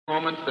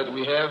Moments that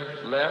we have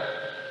left,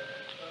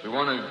 we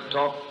want to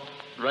talk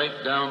right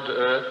down to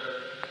earth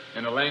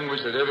in a language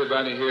that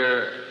everybody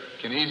here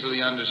can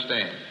easily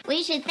understand.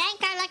 We should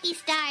thank our lucky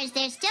stars.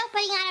 They're still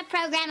putting on a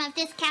program of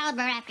this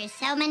caliber after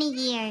so many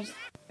years.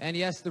 And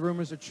yes, the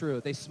rumors are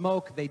true. They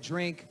smoke, they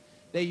drink,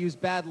 they use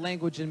bad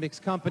language in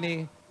mixed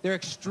company. They're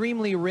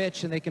extremely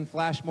rich and they can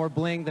flash more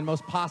bling than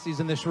most posses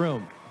in this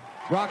room.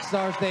 Rock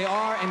stars they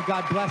are, and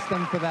God bless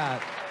them for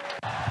that.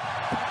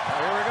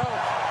 Here we go.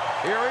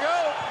 Here we go.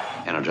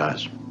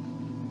 Energize.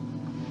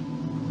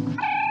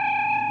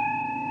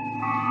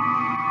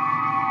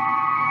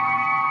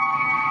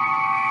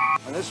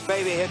 When this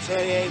baby hits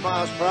 88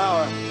 miles per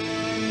hour,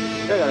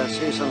 you're gonna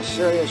see some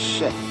serious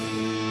shit.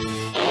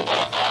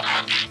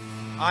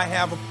 I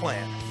have a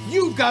plan.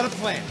 You've got a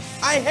plan.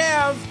 I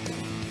have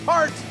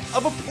part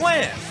of a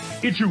plan.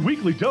 It's your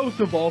weekly dose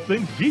of all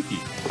things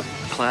geeky.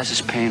 Class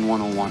is Pain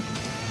 101.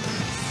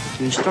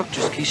 The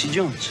instructor's Casey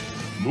Jones.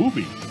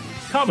 Movies,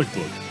 comic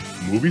books,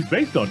 movies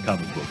based on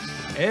comic books,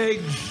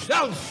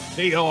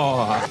 Excelsior!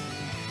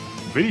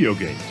 video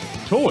games,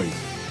 toys,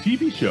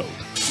 TV shows,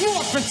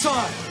 Morphin'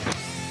 time!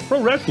 pro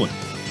wrestling.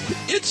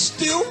 It's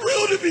still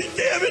real to me,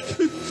 damn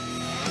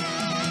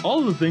it! All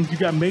of the things you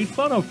got made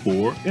fun of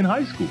for in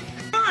high school.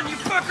 Come on, you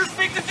fuckers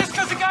think that just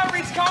because a guy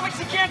reads comics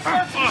he can't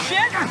start some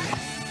shit?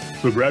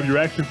 So grab your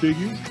action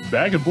figures,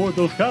 bag and board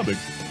those comics,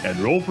 and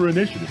roll for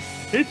initiative.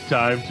 It's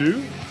time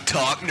to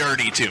Talk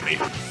Nerdy to Me.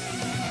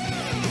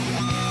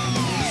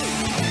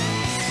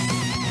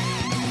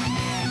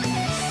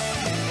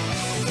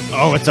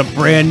 Oh, it's a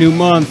brand new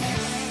month.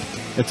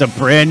 It's a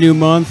brand new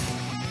month,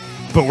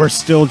 but we're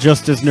still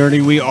just as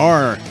nerdy. We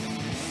are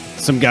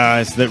some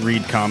guys that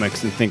read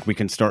comics and think we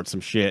can start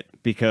some shit,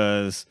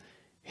 because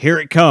here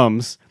it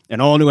comes,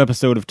 an all-new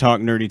episode of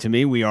Talk Nerdy to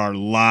Me. We are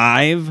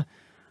live,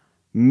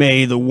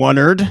 May the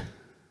 1st,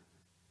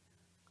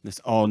 this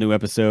all-new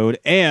episode,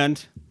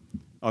 and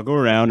I'll go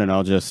around and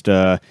I'll just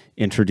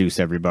introduce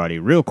everybody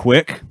real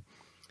quick.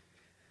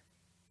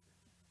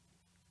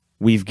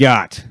 We've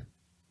got,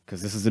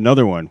 because this is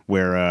another one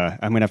where I'm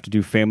going to have to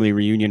do Family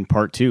Reunion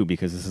Part 2,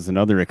 because this is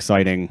another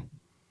exciting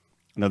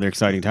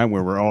time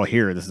where we're all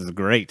here. This is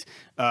great.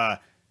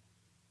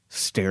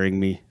 Staring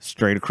me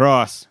straight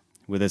across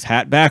with his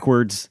hat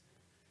backwards,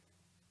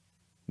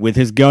 with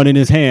his gun in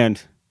his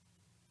hand,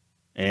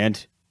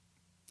 and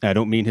I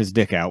don't mean his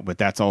dick out, but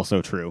that's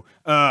also true.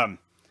 Because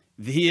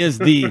he is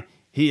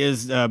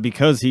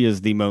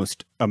the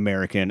most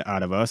American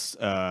out of us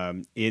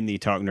in the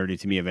Talk Nerdy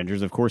to Me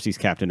Avengers. Of course, he's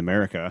Captain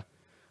America.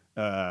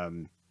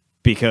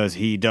 Because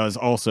he does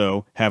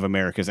also have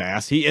America's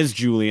ass. He is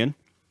Julian.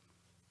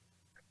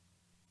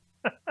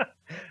 I've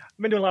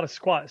been doing a lot of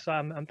squats, so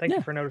I'm thank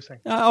you for noticing.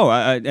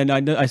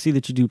 I see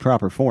that you do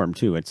proper form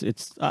too. It's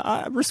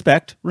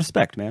respect,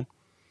 man.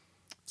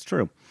 It's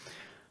true.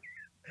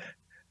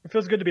 It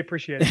feels good to be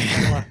appreciated.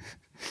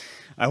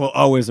 I will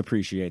always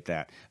appreciate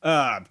that.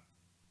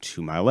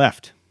 To my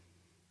left.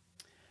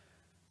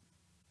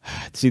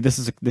 See, this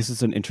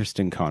is an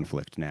interesting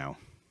conflict now.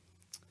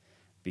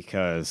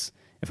 Because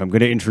if I'm going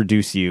to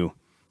introduce you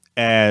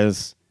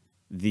as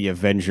the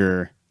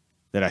Avenger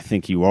that I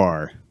think you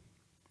are,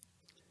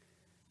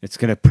 it's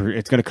gonna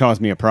cause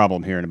me a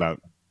problem here in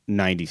about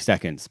 90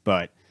 seconds.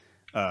 But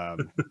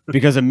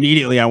because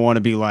immediately I want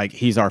to be like,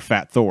 he's our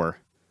fat Thor,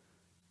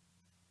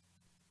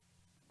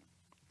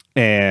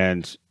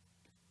 and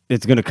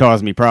it's going to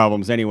cause me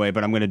problems anyway.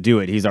 But I'm going to do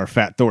it. He's our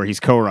fat Thor. He's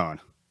Koron.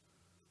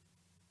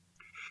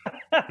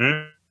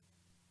 Yeah,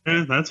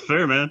 that's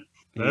fair, man.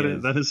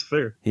 That is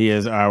fair. He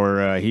is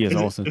our. He is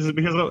also. Is it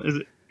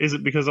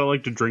because I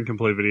like to drink and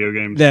play video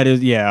games? That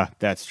is, yeah,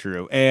 that's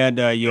true. And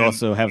you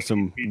also have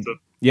some. Pizza.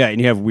 Yeah,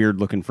 and you have weird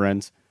looking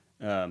friends.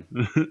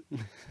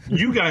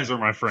 You guys are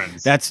my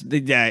friends. That's the.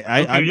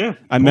 Yeah,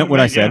 I meant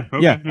what I said. Yeah,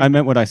 okay. Yeah, I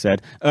meant what I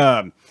said.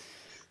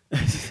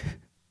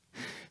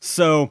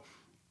 So,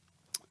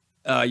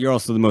 you're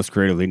also the most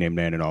creatively named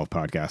man in all of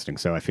podcasting.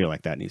 So I feel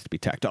like that needs to be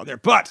tacked on there.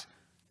 But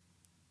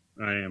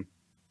I am.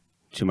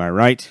 To my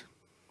right.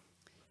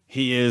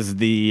 He is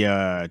the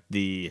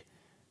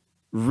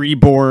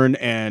reborn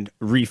and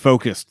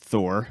refocused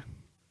Thor.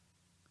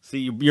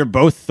 See, you're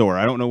both Thor.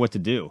 I don't know what to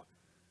do.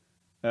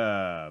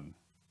 I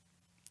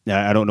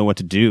don't know what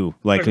to do.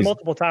 Like there's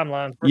multiple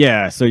timelines.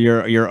 Yeah, so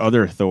your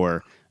other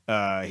Thor.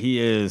 He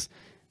is.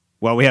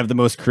 Well, we have the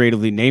most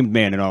creatively named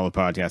man in all of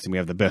podcasting. We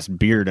have the best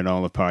beard in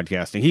all of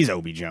podcasting. He's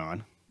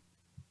Obi-John.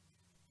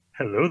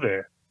 Hello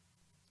there.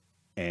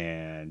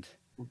 And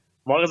as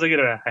long as I get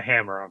a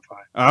hammer, I'm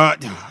fine.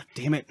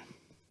 Damn it.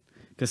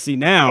 Because see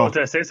now,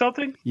 did I say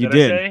something? You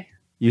did. I say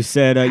you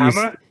said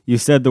you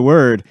said the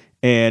word,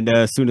 and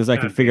as soon as I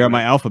can figure out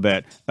my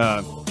alphabet,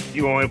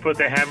 you want me to put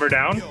the hammer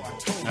down?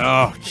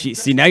 Oh, gee,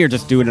 see now you're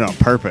just doing it on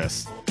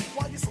purpose.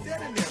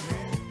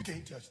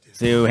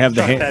 So you have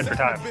the hand for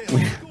time.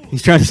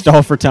 He's trying to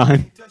stall for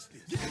time.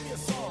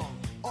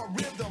 All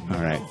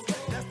right.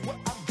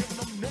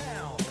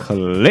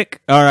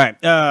 Click. All right.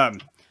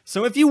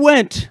 So if you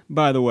went,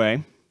 by the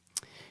way.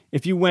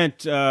 If you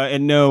went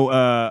and know,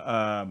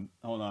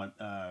 hold on,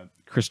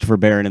 Christopher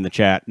Barron in the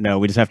chat. No,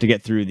 we just have to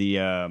get through the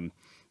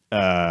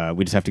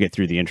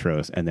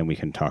intros, and then we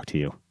can talk to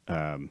you.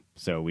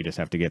 So we just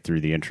have to get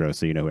through the intro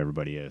so you know who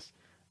everybody is.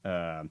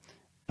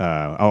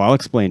 I'll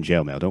explain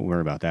jail mail. Don't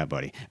worry about that,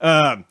 buddy.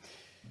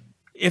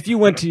 If you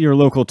went to your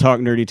local Talk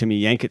Nerdy to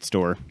Me Yankit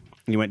store,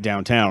 and you went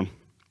downtown,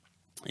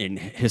 in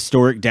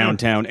historic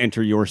downtown,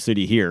 enter your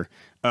city here,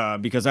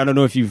 because I don't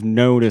know if you've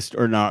noticed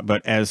or not,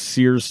 but as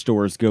Sears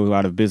stores go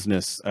out of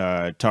business,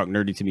 Talk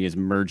Nerdy to Me is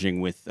merging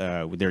with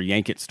their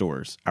Yankit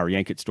stores, our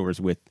Yankit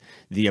stores, with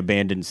the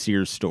abandoned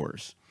Sears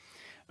stores.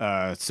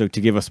 So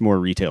to give us more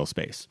retail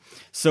space.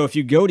 So if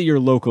you go to your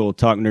local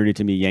Talk Nerdy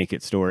to Me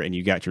Yankit store and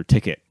you got your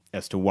ticket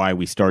as to why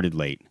we started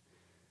late,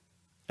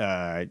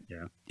 there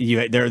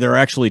are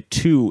actually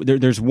two.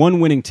 There's one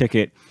winning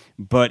ticket,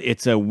 but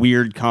it's a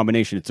weird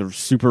combination. It's a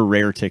super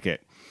rare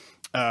ticket.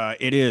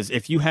 It is,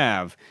 if you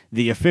have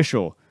the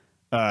official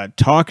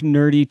Talk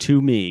Nerdy to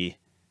Me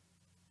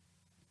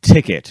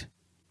ticket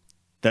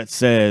that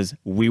says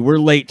we were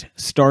late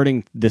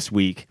starting this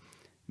week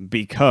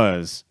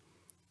because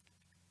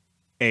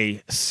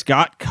a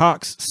Scott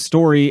Cox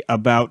story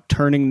about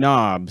turning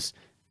knobs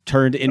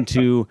turned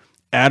into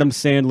Adam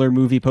Sandler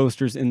movie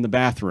posters in the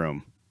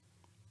bathroom,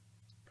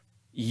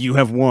 you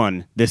have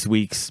won this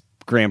week's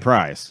grand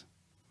prize.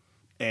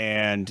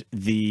 And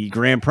the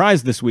grand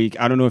prize this week,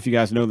 I don't know if you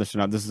guys know this or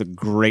not, this is a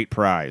great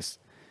prize.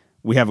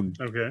 We have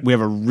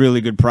a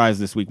really good prize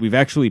this week. We've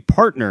actually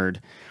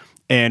partnered,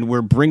 and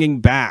we're bringing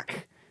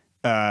back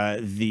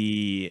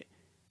some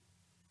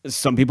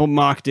people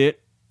mocked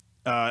it,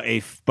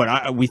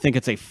 we think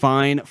it's a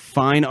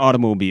fine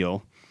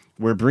automobile.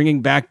 We're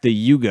bringing back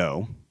the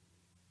Yugo.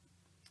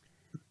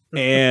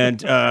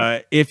 And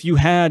if you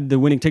had the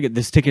winning ticket,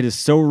 this ticket is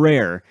so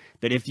rare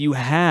that if you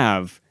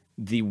have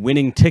the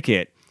winning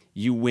ticket,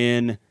 you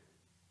win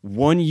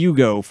one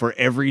Yugo for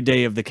every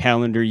day of the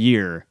calendar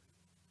year.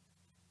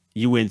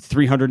 You win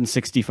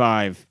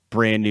 365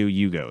 brand new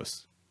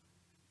Yugos.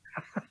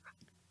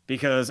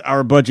 Because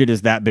our budget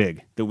is that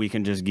big that we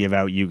can just give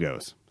out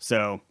Yugos.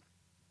 So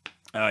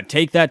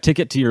take that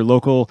ticket to your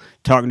local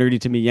Talk Nerdy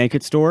to Me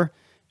Yankit store.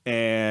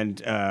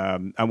 And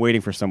I'm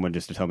waiting for someone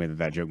just to tell me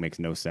that joke makes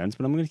no sense,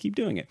 but I'm going to keep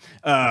doing it.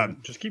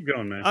 Just keep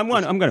going, man. I'm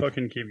going to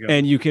fucking keep going.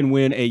 And you can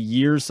win a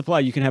year's supply.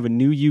 You can have a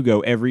new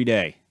Yugo every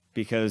day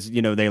because,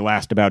 they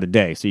last about a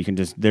day. So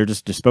they're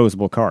just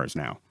disposable cars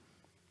now.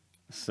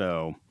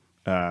 So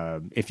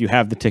if you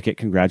have the ticket,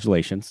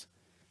 congratulations.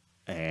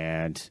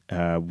 And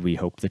we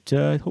hope that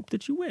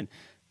you win.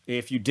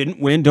 If you didn't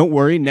win, don't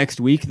worry. Next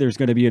week, there's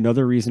going to be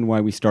another reason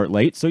why we start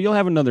late. So you'll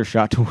have another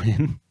shot to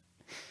win.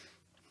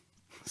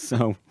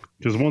 So,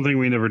 because one thing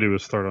we never do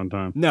is start on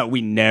time. No,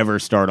 we never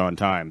start on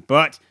time.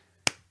 But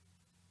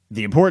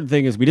the important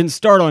thing is we didn't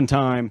start on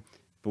time,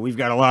 but we've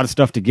got a lot of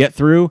stuff to get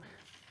through.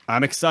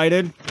 I'm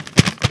excited.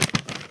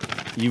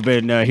 You've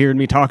been hearing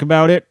me talk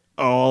about it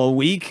all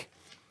week.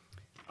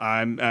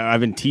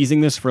 I've been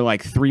teasing this for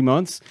like 3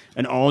 months.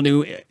 An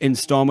all-new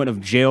installment of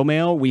Jail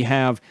Mail. We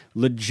have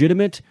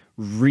legitimate,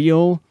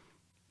 real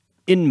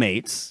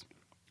inmates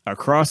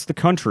across the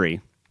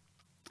country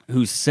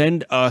who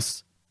send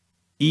us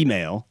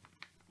email,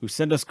 who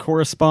send us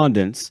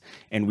correspondence,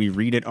 and we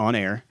read it on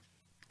air.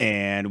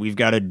 And we've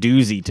got a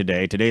doozy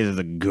today. Today's is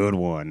a good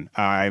one.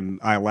 I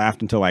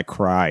laughed until I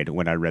cried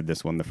when I read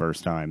this one the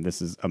first time.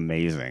 This is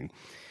amazing.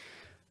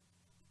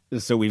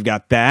 So we've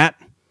got that.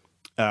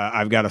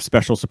 I've got a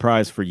special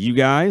surprise for you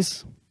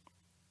guys,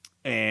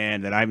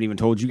 and that I haven't even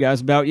told you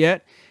guys about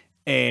yet.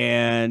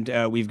 And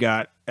we've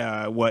got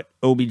what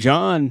Obi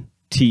John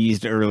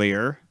teased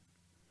earlier.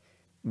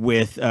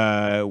 With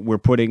we're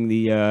putting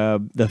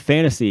the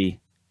fantasy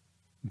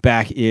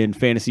back in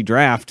fantasy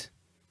draft.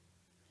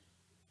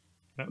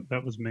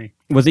 That was me.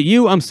 Was it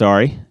you? I'm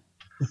sorry.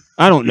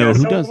 I don't know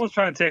who does. Someone was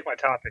trying to take my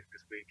topic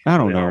this week. I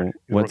don't know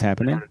what's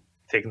happening.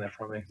 Taking that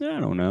from me. I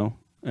don't know.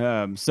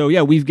 So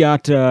yeah, we've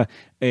got a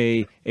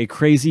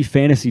crazy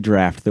fantasy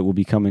draft that will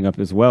be coming up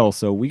as well.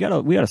 So we got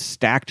a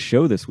stacked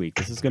show this week.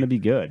 This is going to be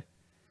good.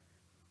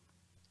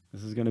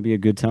 This is going to be a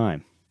good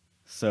time.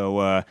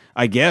 So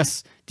I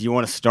guess, do you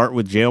want to start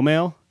with Jail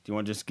Mail? Do you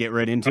want to just get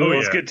right into it? Yeah.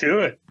 Let's get to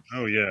it.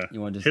 Oh yeah.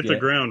 You want to just hit the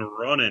ground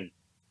running?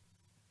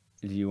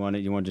 Do you want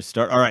to just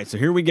start? All right. So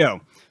here we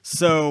go.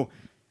 So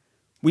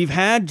we've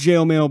had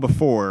Jail Mail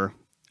before,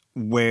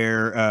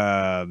 where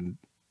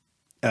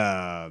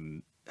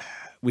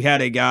we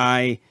had a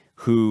guy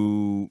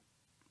who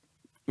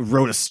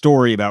wrote a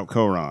story about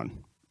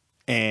Koran,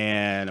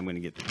 and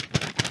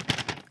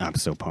I'm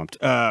so pumped.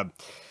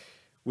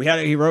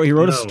 He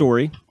wrote a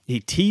story. He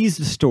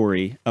teased a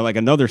story, like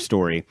another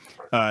story.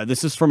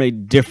 This is from a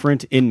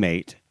different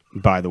inmate,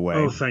 by the way.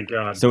 Oh, thank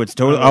God. So it's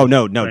totally. Oh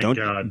no,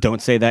 don't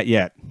say that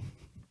yet.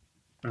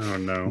 Oh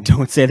no,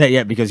 don't say that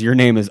yet, because your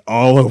name is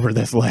all over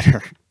this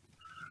letter.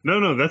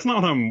 No, that's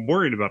not what I'm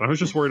worried about. I was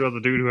just worried about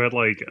the dude who had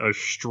like a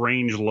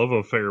strange love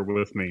affair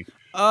with me.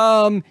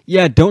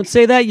 Yeah, don't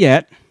say that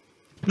yet.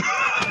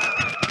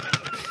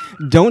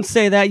 Don't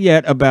say that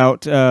yet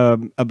about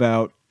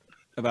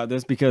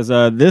this, because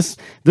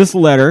this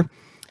letter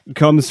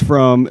comes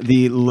from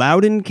the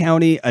Loudoun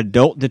County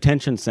Adult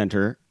Detention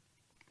Center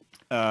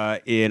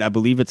in, I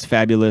believe it's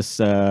fabulous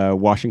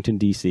Washington,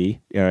 D.C.,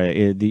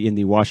 in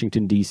the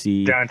Washington,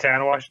 D.C.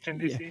 Downtown Washington,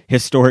 D.C.?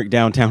 Historic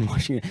downtown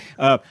Washington.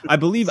 I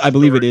believe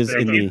it is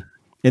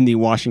in the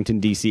Washington,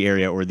 D.C.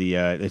 area, or the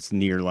it's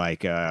near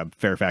like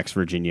Fairfax,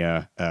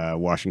 Virginia,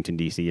 Washington,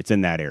 D.C. It's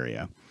in that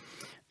area.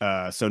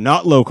 So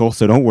not local,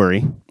 so don't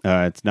worry.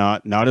 It's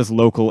not as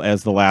local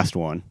as the last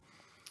one.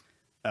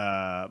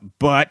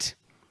 But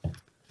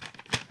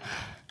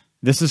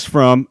this is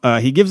from,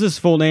 he gives his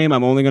full name.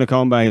 I'm only going to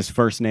call him by his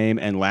first name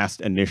and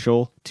last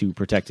initial to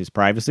protect his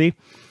privacy,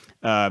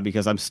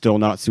 because I'm still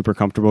not super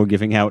comfortable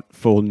giving out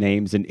full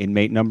names and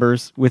inmate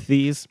numbers with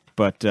these.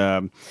 But,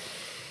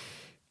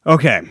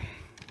 okay.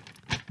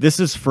 This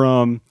is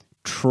from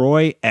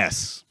Troy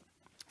S.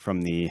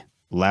 from the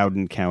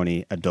Loudoun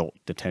County Adult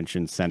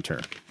Detention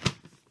Center.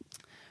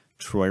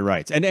 Troy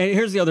writes, and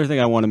here's the other thing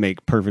I want to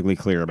make perfectly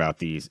clear about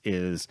these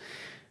is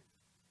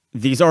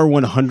these are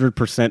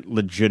 100%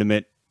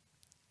 legitimate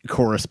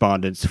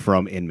correspondence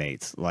from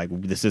inmates. Like,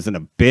 this isn't a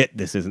bit.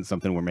 This isn't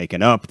something we're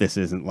making up. This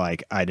isn't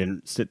like I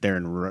didn't sit there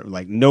and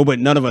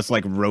none of us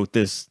like wrote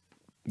this,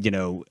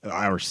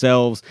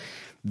 ourselves.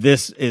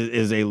 This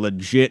is a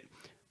legit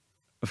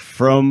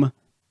from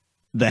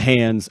the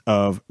hands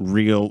of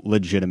real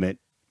legitimate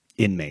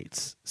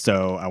inmates.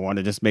 So I want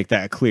to just make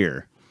that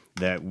clear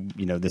that,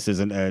 this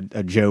isn't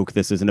a joke.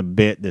 This isn't a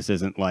bit. This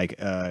isn't like,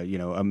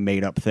 a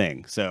made up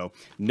thing. So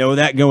know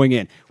that going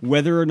in.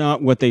 Whether or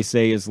not what they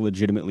say is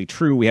legitimately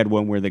true. We had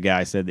one where the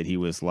guy said that he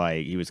was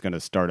going to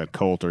start a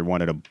cult or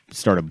wanted to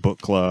start a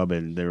book club,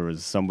 and there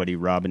was somebody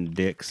robbing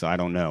dicks. I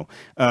don't know.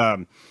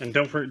 And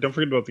don't forget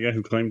about the guy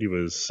who claimed he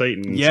was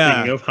Satan. Yeah.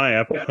 Speaking of, hi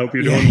Apple, hope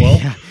you're doing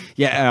well.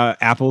 Yeah,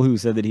 Apple, who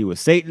said that he was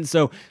Satan.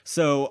 So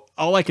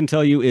all I can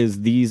tell you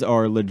is these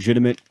are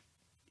legitimate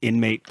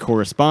inmate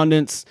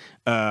correspondence.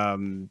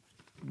 After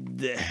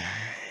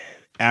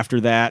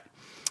that,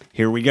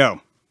 here we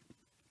go.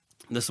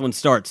 This one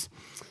starts.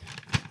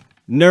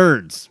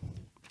 Nerds.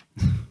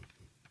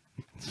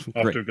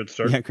 Off to a good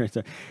start. Yeah, great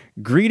start.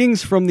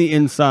 Greetings from the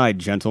inside,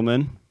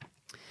 gentlemen.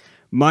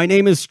 My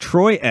name is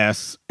Troy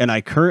S., and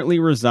I currently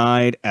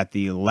reside at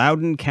the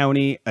Loudoun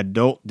County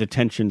Adult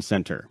Detention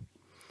Center.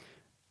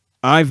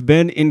 I've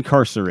been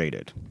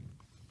incarcerated.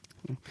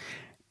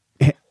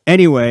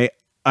 Anyway,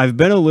 I've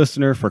been a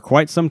listener for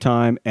quite some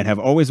time and have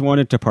always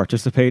wanted to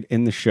participate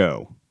in the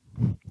show.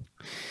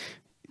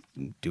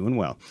 Doing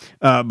well.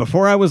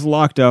 Before I was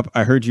locked up,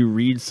 I heard you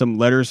read some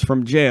letters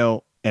from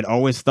jail and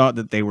always thought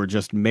that they were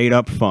just made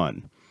up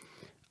fun.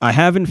 I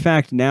have in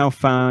fact now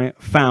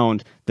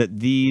found that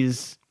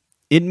these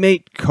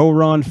inmate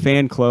Koran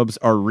fan clubs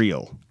are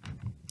real.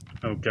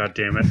 Oh, God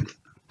damn it.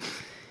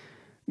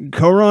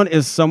 Koran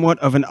is somewhat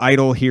of an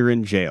idol here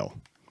in jail.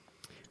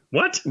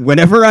 What?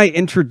 Whenever I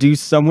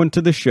introduce someone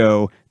to the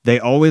show, they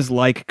always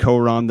like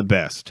Koran the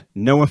best.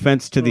 No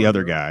offense to the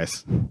other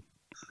guys.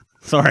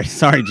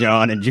 Sorry,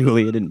 John and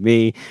Juliet and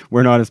me.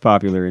 We're not as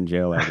popular in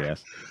jail, I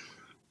guess.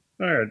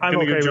 All right, I'm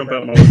gonna okay go jump with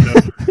out my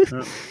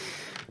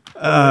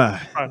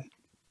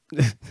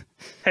window.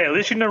 Hey, at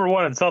least you're number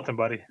one in something,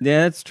 buddy.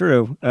 Yeah, that's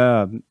true.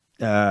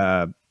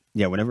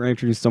 Yeah, whenever I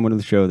introduce someone to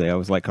the show, they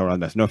always like Koran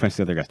the best. No offense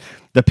to the other guys.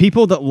 The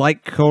people that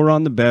like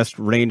Koran the best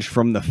range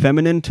from the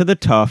feminine to the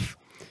tough,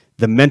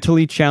 the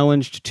mentally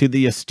challenged to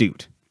the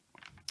astute.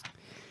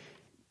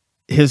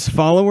 His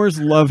followers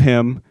love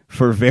him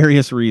for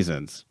various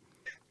reasons.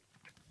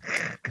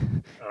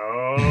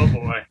 Oh,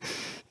 boy.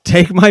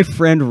 Take my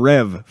friend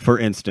Rev, for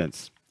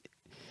instance.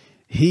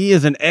 He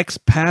is an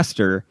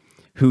ex-pastor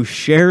who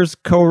shares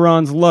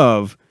Koran's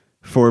love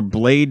for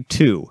Blade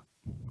 2.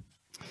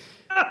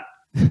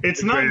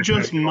 It's not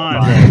just my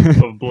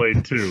love of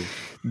Blade 2.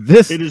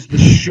 It is the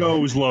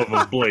show's love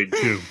of Blade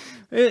 2.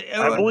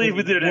 I believe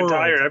we did an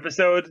entire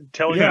episode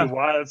telling you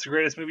why that's the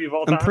greatest movie of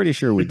all time. I'm pretty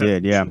sure we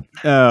did, yeah.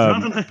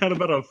 John and I had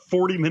about a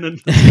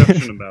 40-minute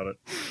discussion about it.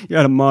 You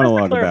had a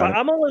monologue about it.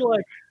 I'm only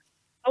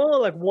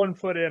like 1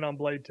 foot in on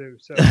Blade 2.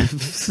 So,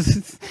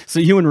 so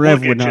you and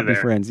Rev would not be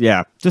friends.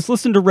 Yeah, just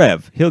listen to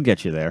Rev; he'll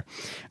get you there.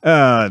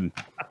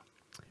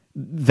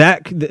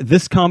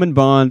 This common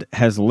bond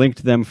has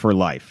linked them for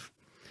life.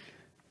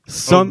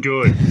 Oh,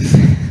 good,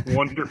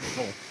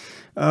 wonderful.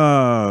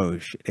 Oh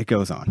shit! It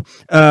goes on.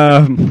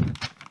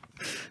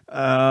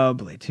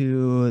 Blade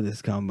 2.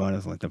 This common bond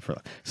has linked them for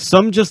life.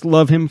 Some just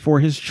love him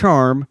for his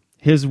charm,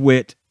 his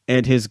wit,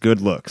 and his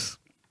good looks.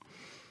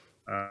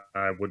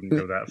 I wouldn't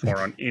go that far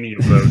on any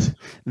of those.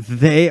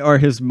 They are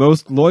his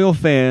most loyal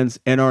fans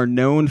and are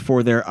known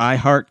for their I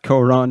Heart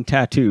Koran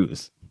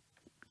tattoos.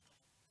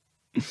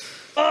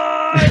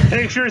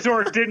 Pictures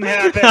or it didn't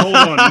happen. Hold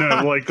on,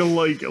 no,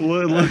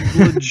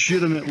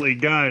 legitimately,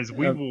 guys,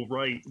 we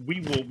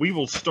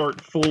will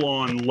start full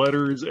on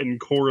letters and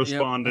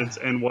correspondence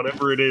and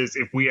whatever it is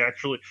if we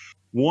actually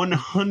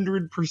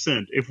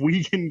 100%, if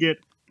we can get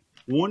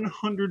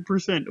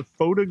 100%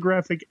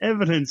 photographic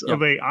evidence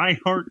of a I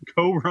Heart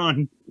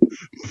Koran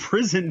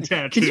prison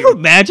tattoo. Can you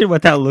imagine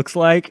what that looks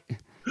like?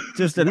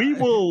 We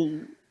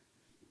will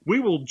We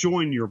will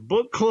join your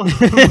book club.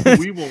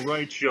 We will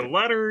write you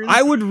letters.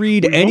 I would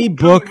read any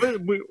book.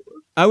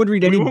 I would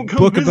read any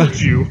book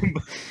about you.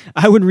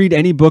 I would read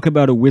any book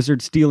about a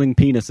wizard stealing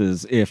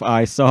penises if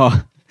I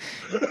saw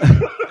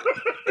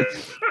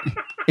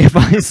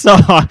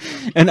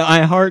an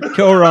I Heart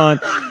Koron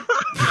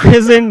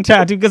prison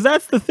tattoo, because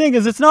that's the thing,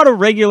 is it's not a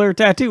regular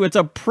tattoo, it's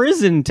a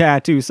prison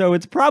tattoo, so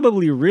it's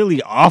probably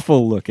really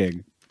awful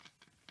looking.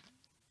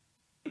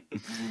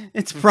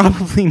 It's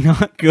probably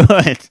not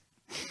good.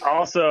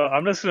 Also,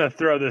 I'm just going to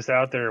throw this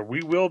out there.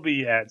 We will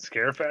be at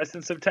Scarefest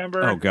in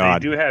September. Oh,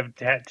 God. They do have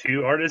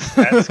tattoo artists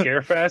at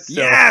Scarefest. So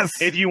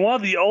yes! If you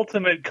want the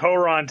ultimate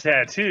Koron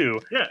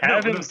tattoo,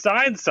 have him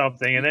sign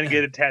something and then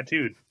get it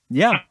tattooed.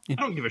 Yeah. I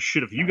don't give a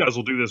shit if you guys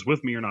will do this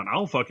with me or not.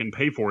 I'll fucking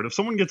pay for it. If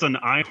someone gets an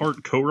I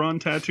Heart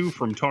Koron tattoo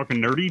from Talking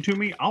Nerdy to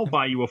me, I'll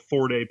buy you a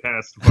 4-day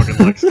pass to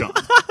fucking Lexicon.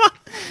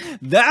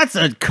 That's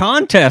a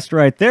contest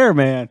right there,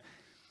 man.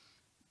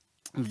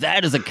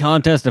 That is a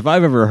contest if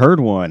I've ever heard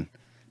one.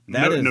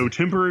 No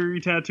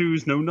temporary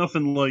tattoos, no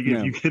nothing like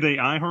if you get a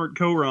I Heart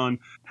Koron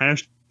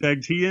hashtag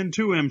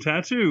TN2M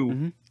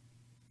tattoo,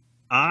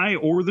 I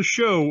or the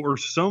show or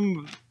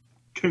some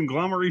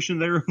conglomeration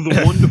there of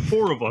the 1 to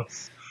 4 of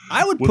us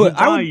I would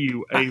buy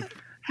you a.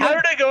 How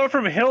did I go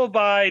from he'll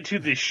buy to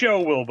the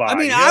show will buy? I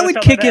mean, I would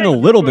kick in a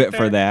little bit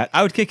for that.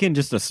 I would kick in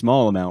just a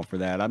small amount for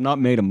that. I'm not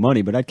made of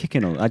money, but I'd kick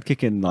in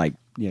like,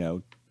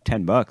 $10,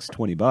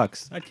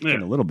 $20. I'd kick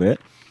in a little bit.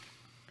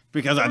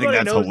 Because I think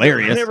that's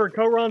hilarious. Whenever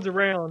Koron's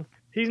around,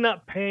 he's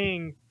not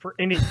paying for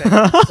anything.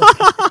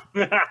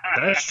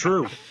 That's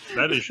true.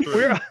 That is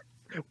true.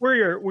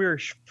 We're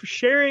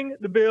sharing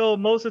the bill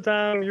most of the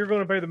time. You're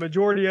going to pay the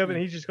majority of it,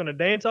 and he's just going to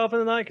dance off in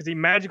the night because he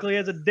magically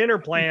has a dinner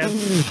plan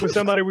with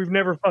somebody we've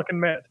never fucking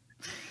met.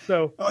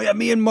 So, oh yeah,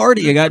 me and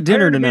Marty, I got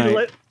dinner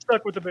tonight.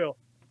 Stuck with the bill.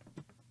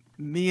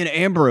 Me and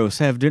Ambrose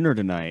have dinner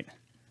tonight.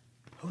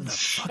 Who the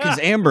fuck is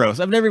Ambrose?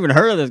 I've never even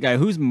heard of this guy.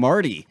 Who's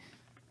Marty?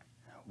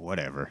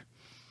 Whatever.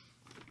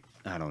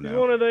 I don't know. He's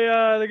one of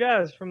the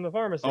guys from the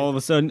pharmacy. All of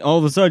a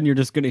sudden, you're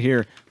just gonna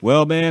hear,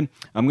 "Well, man,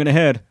 I'm gonna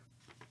head,"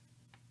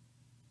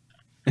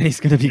 and he's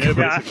gonna be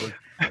gone.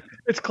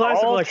 It's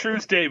classic. All true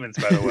statements,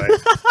 by the way.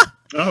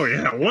 Oh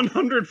yeah,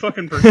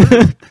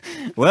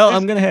 100%. Well,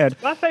 I'm gonna head.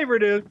 My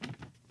favorite is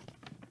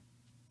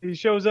he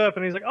shows up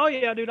and he's like, "Oh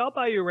yeah, dude, I'll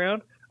buy you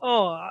around."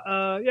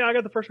 Oh, yeah, I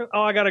got the first one.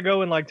 Oh, I gotta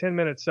go in like 10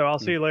 minutes, so I'll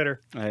see you later.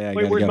 Yeah,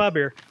 wait, where's my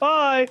beer?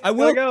 Bye. I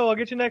will go. I'll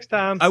get you next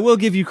time. I will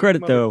give you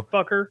credit though.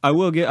 Fucker. I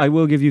will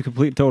give you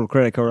complete total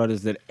credit, Koron,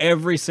 is that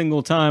every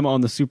single time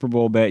on the Super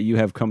Bowl bet you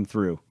have come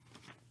through.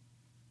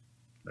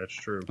 That's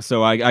true.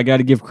 So I got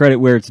to give credit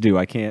where it's due.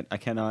 I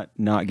cannot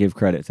not give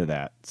credit to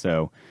that.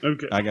 So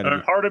okay. I got to.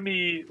 Part of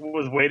me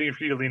was waiting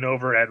for you to lean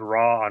over at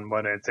Raw on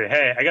Monday and say,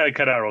 "Hey, I got to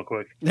cut out real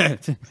quick."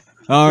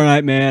 All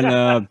right,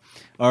 man.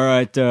 All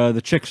right,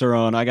 the chicks are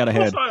on. I got to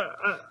head.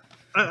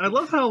 I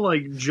love how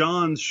like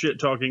John's shit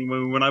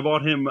talking when I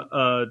bought him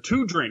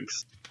 2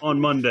 drinks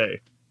on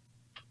Monday.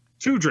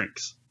 2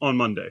 drinks on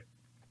Monday.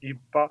 You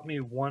bought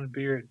me 1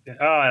 beer. Oh,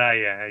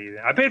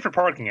 yeah. I paid for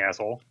parking,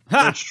 asshole.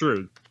 That's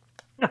true.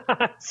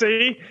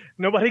 See,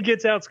 nobody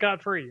gets out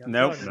scot-free.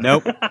 Nope.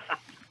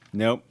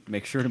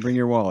 Make sure to bring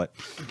your wallet.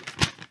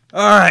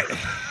 All right,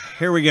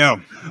 here we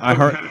go. I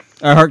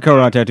heart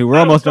Koron tattoo. We're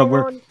almost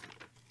done.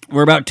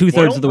 We're about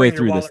 2/3 of the way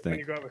through this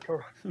thing.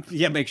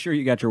 Yeah, make sure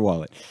you got your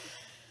wallet.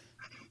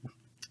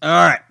 All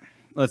right.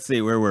 Let's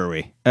see. Where were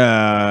we?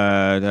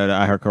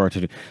 I heart Koron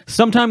tattoo.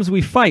 Sometimes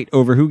we fight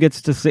over who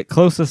gets to sit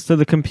closest to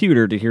the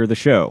computer to hear the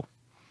show.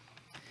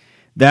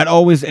 That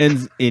always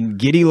ends in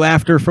giddy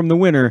laughter from the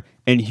winner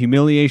and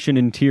humiliation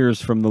and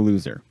tears from the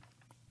loser.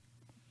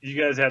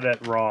 You guys had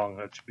that wrong.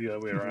 That should be the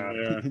other way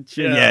around.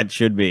 Yeah, it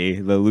should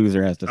be. The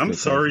loser has to sit. I'm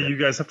sorry you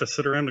guys have to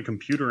sit around a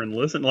computer and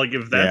listen. Like,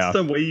 if that's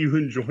the way you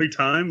enjoy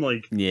time,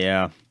 like...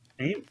 Yeah.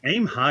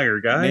 Aim higher,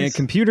 guys. Man,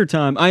 computer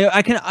time.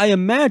 I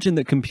imagine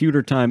that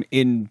computer time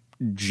in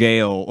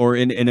jail or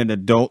in an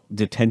adult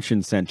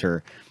detention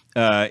center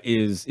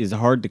is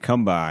hard to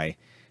come by.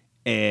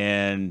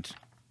 And...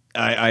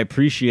 I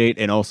appreciate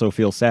and also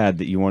feel sad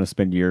that you want to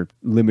spend your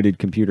limited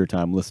computer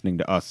time listening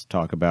to us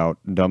talk about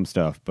dumb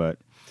stuff, but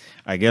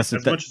I guess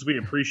as much as we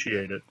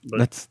appreciate it, but...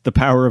 that's the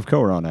power of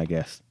Koron, I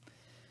guess.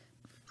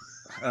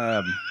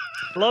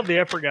 Love the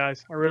effort,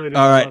 guys. I really do.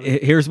 All right,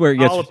 here's where it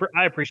gets.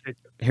 I appreciate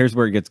it. Here's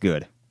where it gets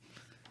good,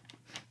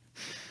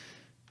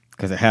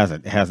 because it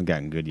hasn't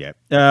gotten good yet.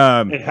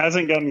 It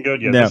hasn't gotten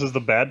good yet. No. This is the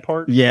bad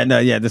part. Yeah,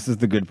 this is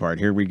the good part.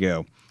 Here we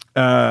go.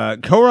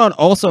 Koron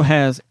also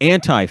has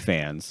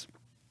anti-fans.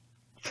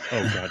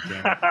 Oh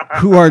goddamn!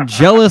 Who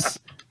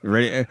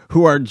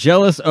are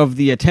jealous of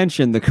the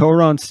attention the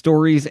Koron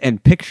stories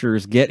and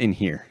pictures get in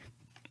here.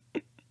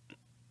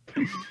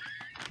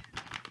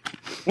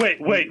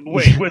 Wait.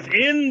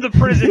 Within the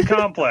prison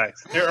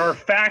complex, there are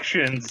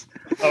factions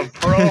of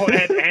pro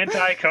and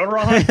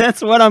anti-Koron?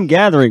 That's what I'm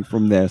gathering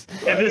from this.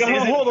 And this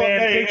isn't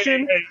fan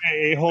fiction?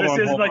 This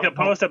isn't like a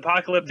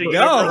post-apocalyptic...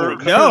 No.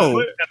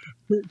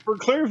 For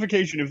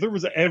clarification, if there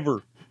was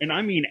ever and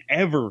I mean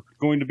ever,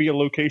 going to be a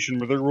location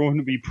where they're going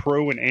to be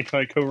pro and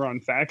anti-Koran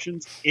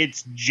factions,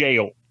 it's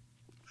jail.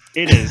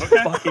 It is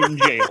fucking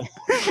jail.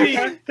 See,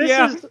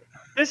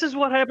 this is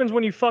what happens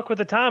when you fuck with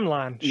the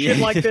timeline. Shit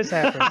like this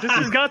happens. This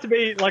has got to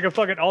be like a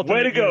fucking alternate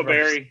Way to go,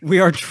 universe. Barry. We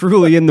are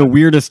truly in the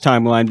weirdest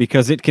timeline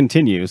because it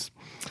continues.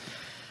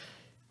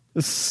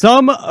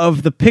 Some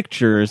of the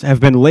pictures have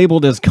been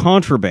labeled as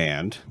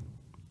contraband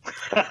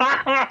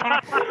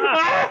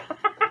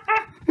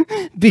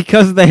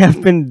because they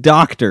have been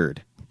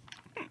doctored.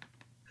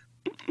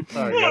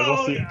 Sorry, guys.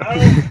 We'll see.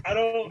 I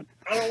don't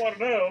want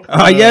to know.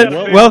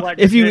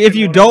 If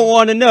you don't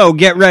want to know,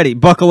 get ready,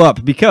 buckle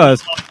up,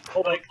 because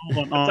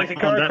It's like a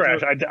car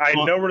crash. I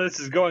know where this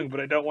is going, but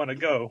I don't want to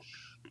go.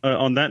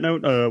 On that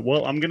note,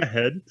 I'm gonna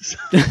head.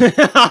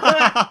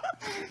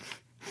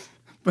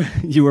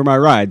 You were my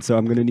ride, so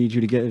I'm going to need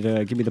you to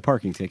give me the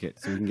parking ticket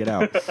so we can get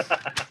out.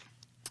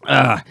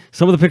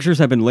 Some of the pictures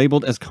have been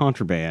labeled as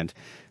contraband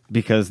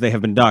because they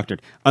have been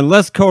doctored,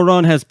 unless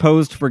Koran has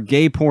posed for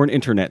gay porn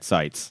internet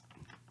sites.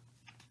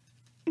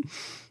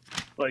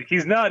 Like,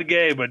 he's not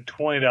gay, but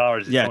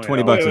 $20 is Yeah,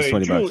 $20. $20 is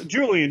 $20.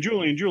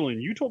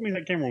 Julian, you told me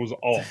that camera was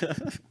off.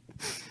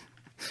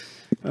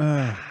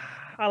 I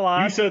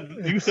lied.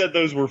 You said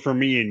those were for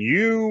me and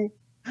you.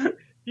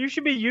 You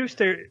should be used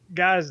to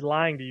guys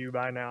lying to you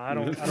by now. I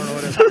don't know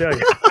what else to tell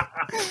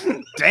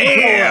you.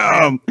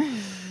 Damn!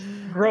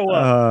 Grow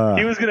up.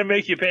 He was going to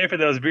make you pay for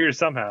those beers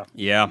somehow.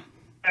 Yeah.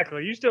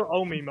 Exactly. You still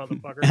owe me,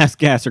 motherfucker. Ask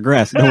gas or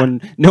grass. No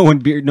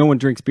one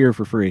drinks beer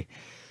for free.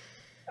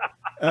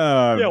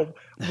 Yo,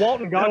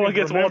 Walton Goggins no one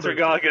gets Walter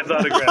Goggins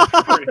autograph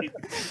for free.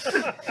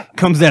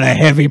 Comes at a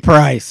heavy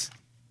price.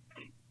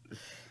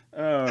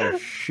 Oh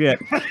shit.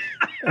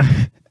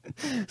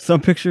 Some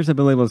pictures have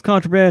been labeled as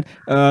contraband,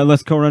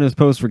 unless Koran is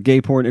posed for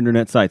gay porn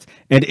internet sites,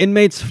 and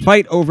inmates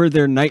fight over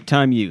their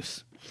nighttime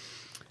use.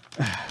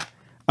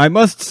 I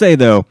must say,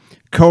 though,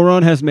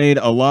 Koran has made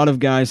a lot of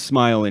guys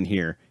smile in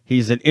here.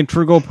 He's an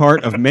integral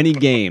part of many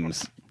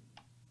games.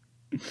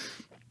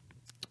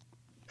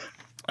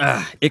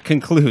 It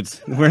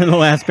concludes. We're in the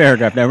last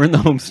paragraph now. We're in the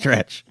home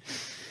stretch.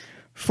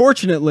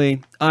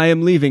 Fortunately, I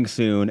am leaving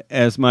soon,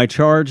 as my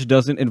charge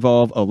doesn't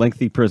involve a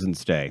lengthy prison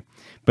stay.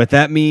 But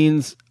that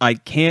means I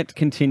can't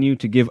continue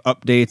to give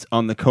updates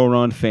on the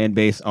Koran fan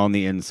base on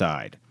the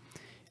inside.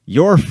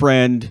 Your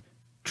friend,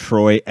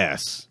 Troy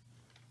S.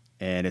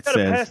 And it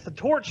says... pass the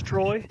torch,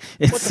 Troy.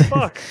 What the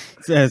fuck?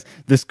 It says,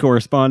 this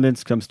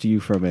correspondence comes to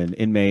you from an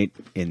inmate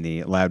in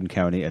the Loudoun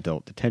County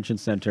Adult Detention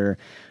Center.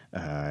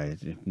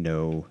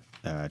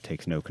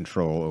 Takes no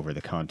control over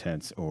the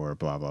contents or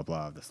blah, blah,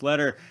 blah of this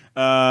letter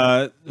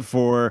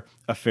for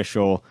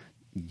official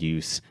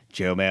use.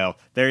 Joe Mail.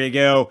 There you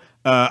go.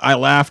 I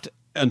laughed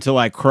until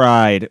I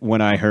cried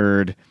when I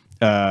heard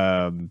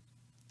unless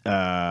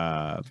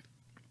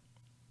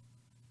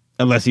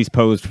he's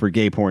posed for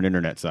gay porn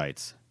internet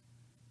sites.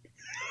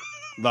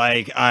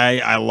 Like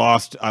I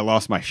lost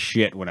my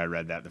shit when I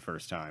read that the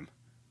first time.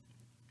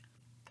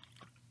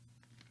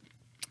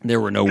 There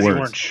were no words. You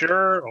weren't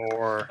sure,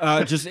 or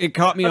just it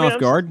caught me off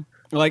guard.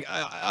 Like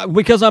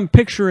because I'm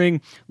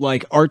picturing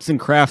like arts and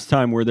crafts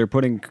time where they're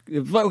putting,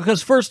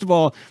 because first of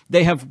all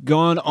they have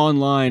gone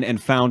online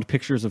and found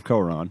pictures of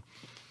Koran.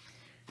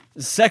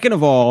 Second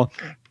of all,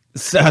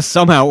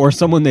 somehow, or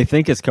someone they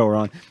think is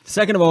Koran.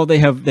 Second of all, they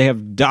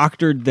have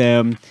doctored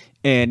them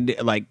and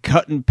like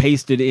cut and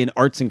pasted in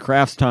arts and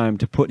crafts time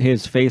to put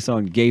his face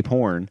on gay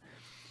porn.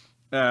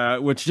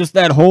 Which just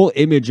that whole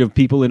image of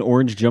people in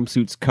orange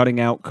jumpsuits cutting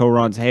out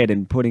Koran's head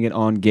and putting it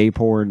on gay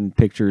porn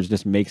pictures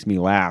just makes me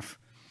laugh.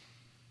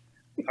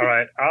 All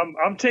right,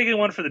 I'm taking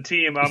one for the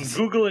team. I'm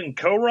Googling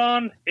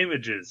Koran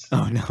images.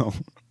 Oh no.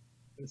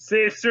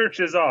 Save search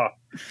is off,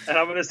 and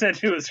I'm going to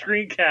send you a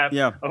screen cap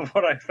of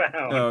what I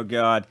found. Oh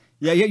God,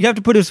 yeah, you have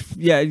to put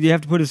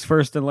his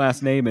first and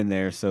last name in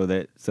there so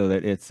that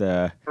it's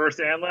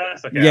first and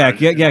last. Okay,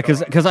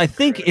 because I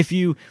think if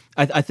you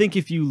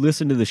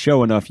listen to the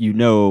show enough, you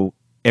know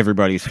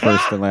everybody's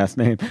first and last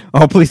name.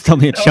 Oh, please tell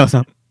me it shows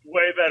up.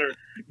 Way better.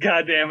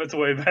 God damn, it's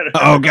way better.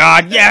 Oh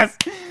God, yes.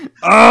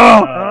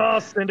 Oh,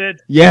 send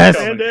it. Yes,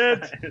 send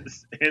it.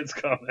 It's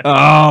coming.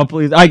 Oh,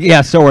 please.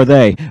 So are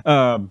they.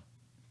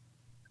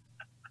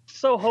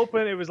 So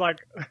hoping it was like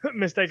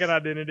mistaken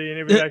identity and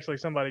it was actually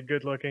somebody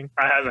good looking.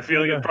 I have a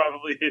feeling it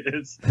probably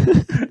is.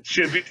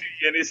 Should be to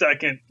you any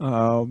second.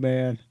 Oh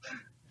man,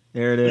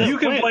 there it is. You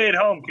can play at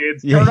home,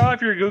 kids. Yeah. Turn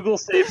off your Google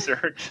safe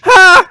search.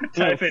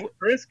 Type in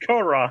Chris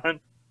Koran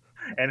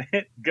and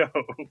hit go.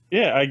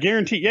 Yeah, I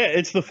guarantee. Yeah,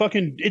 it's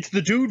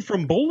the dude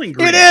from Bowling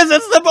Green. It is.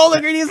 It's the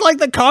Bowling Green. He's like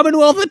the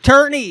Commonwealth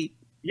attorney.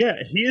 Yeah,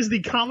 he is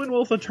the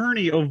Commonwealth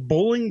attorney of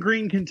Bowling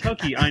Green,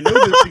 Kentucky. I know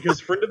this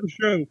because friend of the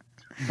show,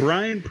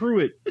 Brian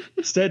Pruitt,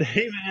 said,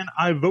 "Hey man,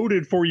 I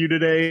voted for you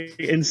today,"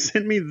 and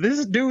sent me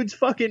this dude's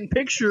fucking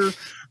picture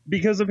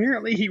because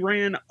apparently he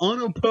ran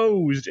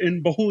unopposed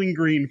in Bowling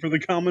Green for the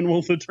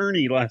Commonwealth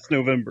attorney last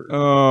November.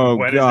 Oh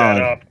when God! Is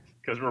that up?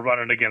 because we're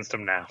running against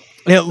him now.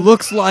 It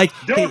looks like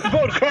Don't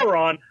vote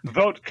Coron,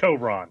 vote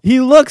Coron. he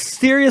looks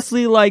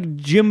seriously like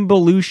Jim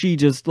Belushi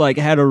just like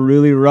had a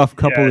really rough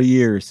couple of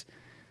years.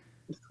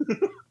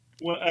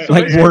 Well,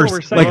 Like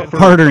worse, like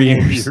harder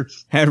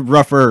years. Had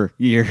rougher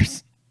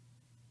years.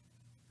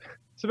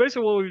 So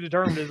basically, what we've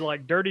determined is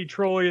like Dirty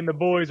Troy and the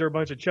boys are a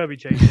bunch of chubby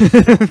chasers.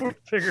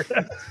 Figure it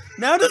out.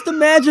 Now just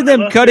imagine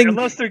them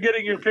unless they're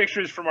getting your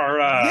pictures from our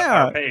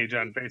Yeah. our page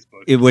on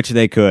Facebook. Which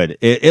they could.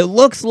 It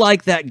looks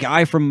like that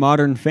guy from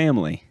Modern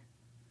Family.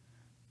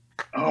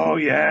 Oh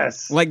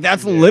yes, Like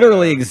that's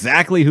literally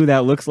exactly who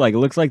that looks like. It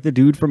looks like the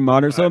dude from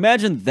Modern. So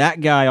imagine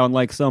that guy on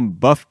like some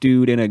buff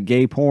dude in a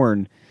gay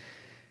porn.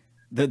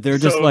 That they're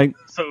just like.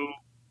 So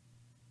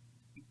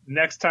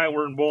next time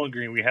we're in Bowling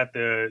Green, we have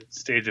to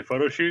stage a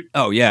photo shoot.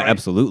 Oh yeah, right?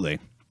 absolutely.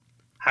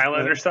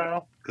 Highlander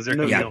style, because there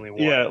can be only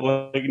one. Yeah,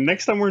 like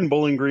next time we're in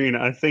Bowling Green,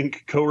 I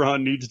think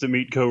Coron needs to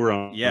meet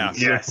Coron. Yeah.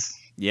 Yes.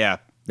 Yeah.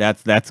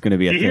 That's going to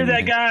be a You thing. hear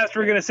that, guys?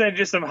 We're gonna send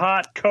you some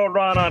hot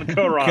Coron on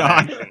Coron.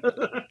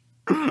 God.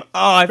 Oh,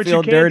 I But feel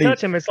you can't dirty.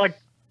 touch him. It's like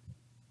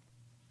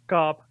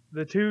cop.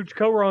 The two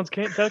Corons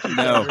can't touch each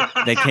No, other.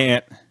 they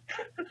can't.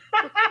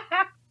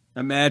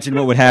 Imagine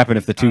what would happen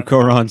if the two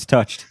Corons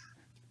touched.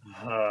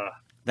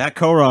 That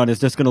Coron is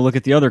just going to look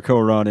at the other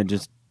Coron and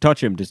just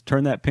touch him. Just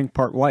turn that pink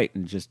part white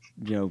and just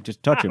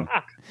touch him.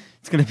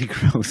 It's going to be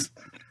gross.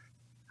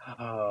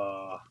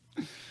 Oh,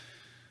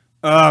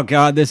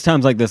 God. There's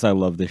times like this I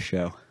love this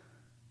show.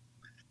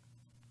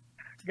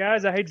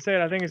 Guys, I hate to say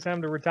it. I think it's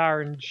time to retire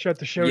and shut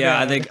the show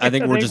Yeah, down. I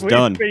think we're just we've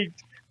done.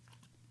 peaked.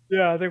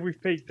 Yeah, I think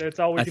we've peaked. That's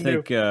all we can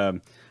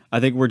do. I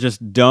think we're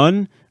just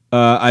done.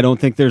 I don't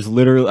think there's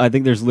literally. I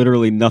think there's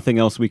literally nothing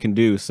else we can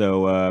do.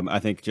 So I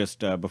think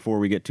just before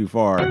we get too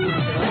far,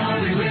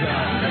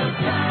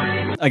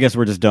 I guess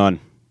we're just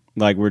done.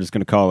 Like we're just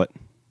gonna call it.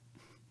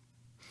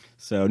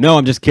 So no,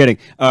 I'm just kidding.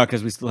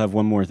 Because we still have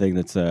one more thing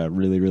that's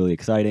really, really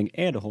exciting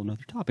and a whole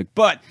nother topic.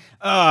 But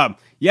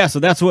yeah, so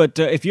that's what.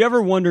 If you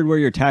ever wondered where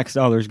your tax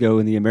dollars go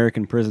in the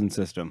American prison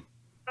system,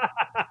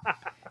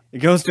 it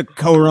goes to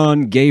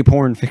Coron gay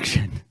porn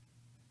fiction.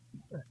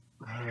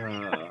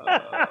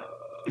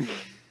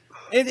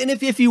 And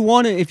if you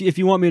want to, if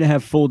you want me to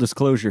have full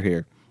disclosure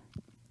here,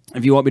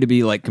 if you want me to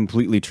be like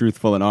completely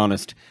truthful and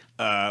honest,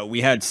 we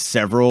had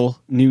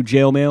several new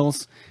jail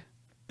mails.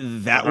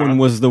 That one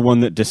was the one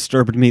that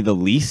disturbed me the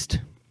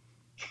least.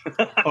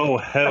 Oh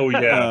hell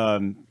yeah!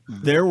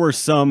 There were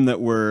some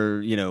that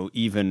were,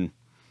 even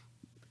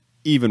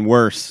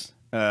worse.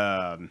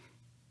 That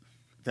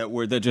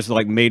just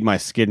like made my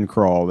skin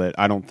crawl. That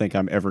I don't think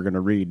I'm ever going to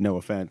read. No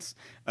offense.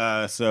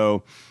 I'll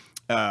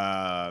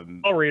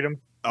read them.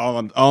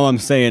 All I'm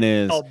saying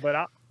is, but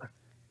I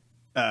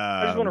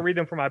just want to read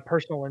them for my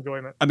personal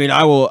enjoyment. I mean,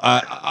 I will.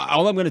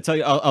 All I'm going to tell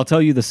you, I'll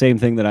tell you the same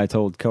thing that I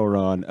told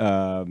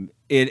Coron.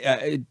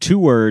 Two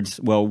words.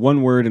 Well,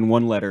 one word and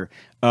one letter.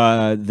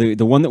 The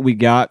one that we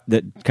got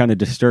that kind of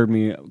disturbed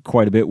me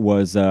quite a bit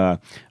was a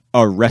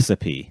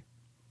recipe.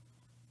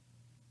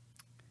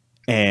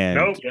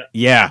 And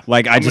yeah,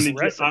 like I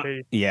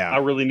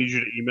really need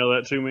you to email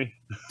that to me.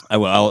 I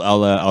will.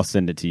 I'll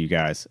send it to you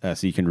guys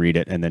so you can read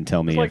it and then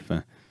tell me if.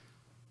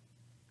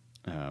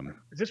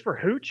 Is this for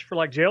hooch for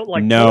like jail?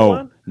 Like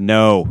no.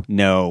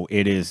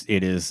 It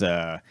is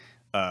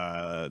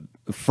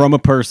from a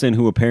person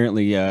who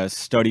apparently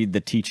studied the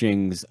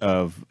teachings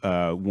of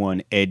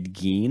one Ed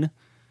Gein.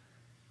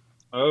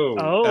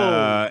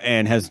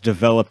 And has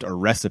developed a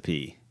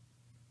recipe.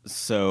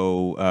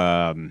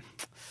 So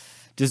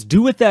just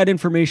do with that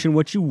information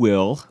what you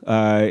will.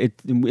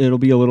 It'll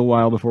be a little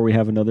while before we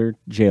have another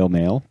jail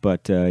mail,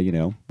 but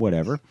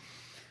whatever.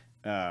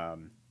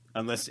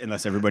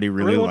 Unless everybody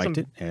really liked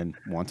it and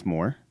wants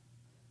more.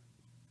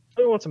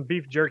 I want some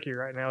beef jerky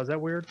right now. Is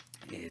that weird?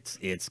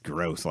 It's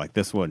gross. Like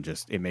this one,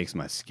 it makes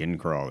my skin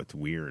crawl. It's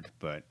weird,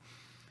 but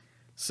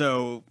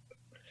so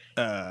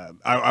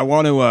I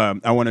want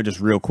to just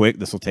real quick.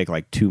 This will take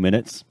like 2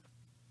 minutes.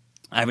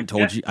 I haven't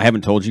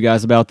told you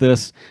guys about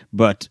this,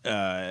 but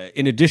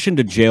in addition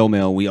to jail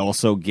mail, we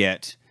also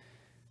get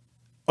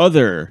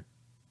other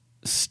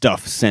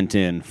stuff sent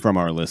in from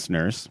our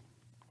listeners.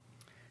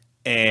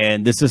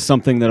 And this is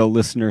something that a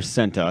listener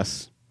sent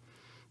us.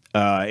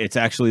 It's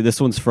actually, this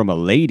one's from a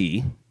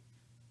lady.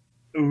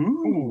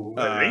 Ooh,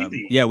 a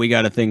lady. Yeah, we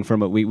got a thing from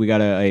we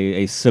got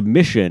a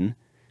submission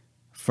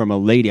from a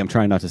lady. I'm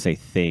trying not to say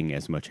thing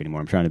as much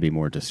anymore. I'm trying to be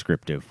more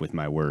descriptive with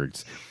my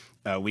words.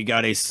 We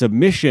got a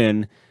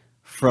submission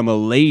from a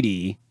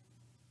lady.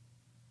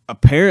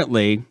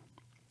 Apparently,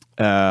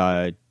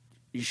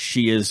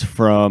 she is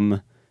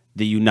from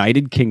the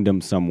United Kingdom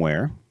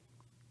somewhere.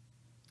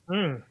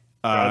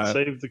 God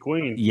save the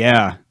Queen.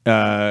 Yeah.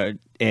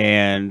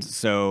 And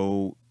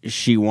so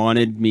she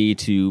wanted me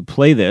to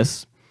play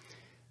this.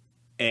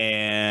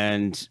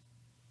 And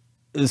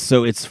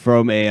so it's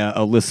from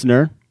a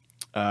listener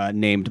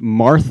named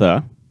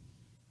Martha.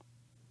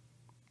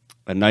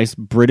 A nice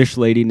British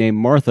lady named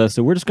Martha.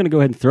 So we're just going to go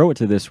ahead and throw it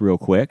to this real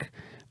quick.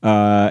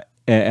 How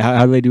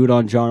do they do it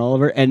on John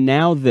Oliver? And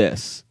now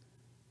this.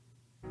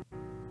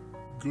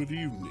 Good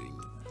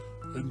evening.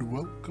 and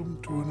welcome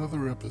to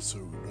another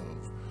episode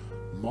of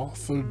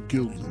Martha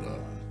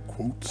Gildner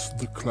Quotes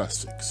the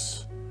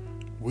Classics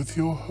with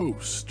your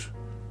host,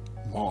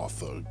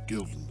 Martha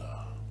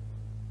Gildner.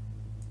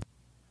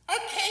 I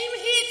came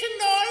here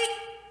tonight,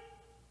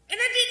 and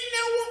I didn't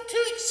know what to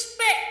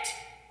expect.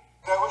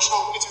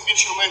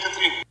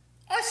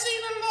 I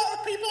seen a lot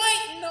of people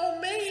hating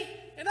on me,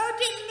 and I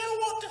didn't know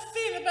what to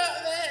feel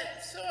about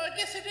that, so I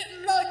guess I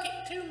didn't like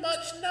it too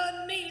much,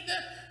 none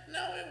neither.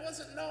 No, it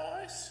wasn't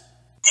nice.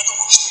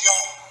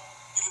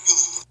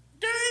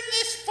 During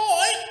this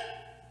fight,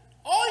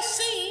 I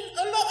seen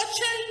a lot of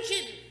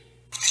changing.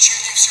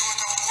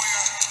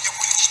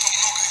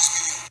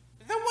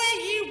 The way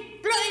you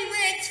bloody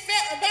Reds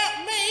felt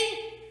about me,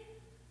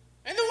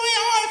 and the way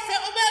I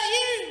felt about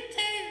you,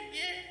 too,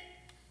 yeah.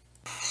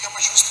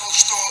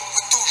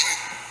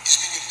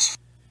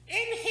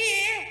 In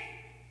here,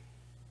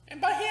 and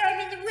by here I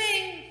mean the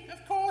ring,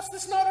 of course,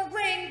 it's not a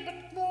ring,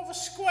 but more of a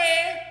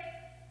square.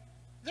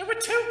 There were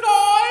two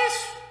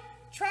guys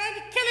trying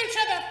to kill each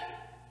other.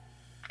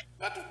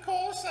 But of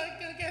course,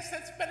 I guess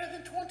that's better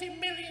than 20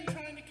 million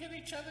trying to kill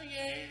each other,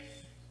 yes.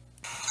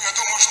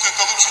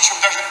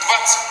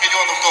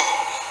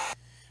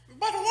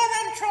 But what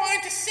I'm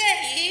trying to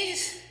say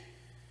is,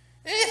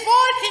 if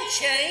I can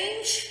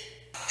change,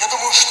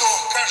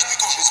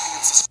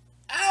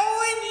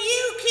 and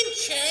you can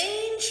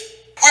change,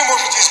 well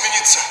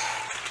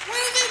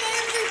then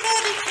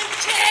everybody can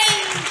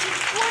change.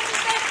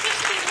 Wouldn't that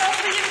just be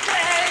lovely and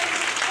grand?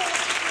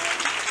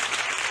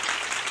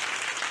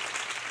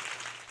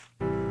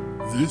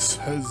 This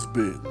has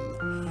been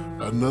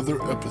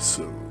another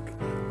episode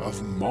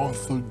of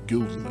Martha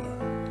Gildner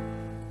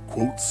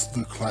Quotes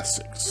the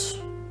Classics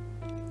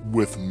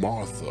with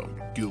Martha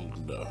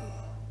Gildner.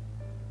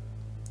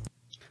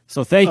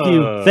 So thank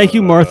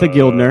you, Martha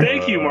Gildner.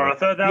 Thank you,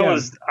 Martha.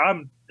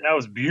 That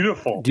was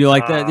beautiful. Do you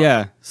like that?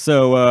 Yeah.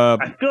 So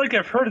I feel like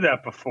I've heard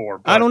that before.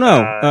 But, I don't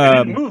know.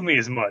 It didn't move me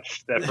as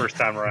much that first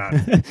time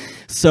around.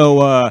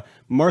 So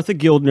Martha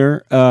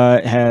Gildner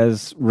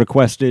has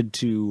requested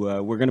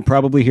to. We're going to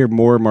probably hear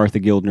more Martha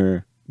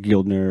Gildner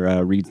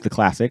reads the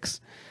classics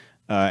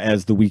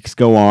as the weeks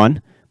go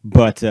on.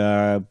 But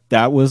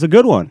that was a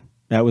good one.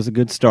 That was a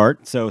good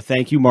start. So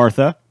thank you,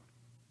 Martha.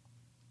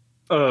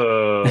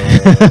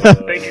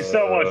 Thank you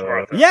so much,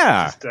 Martha.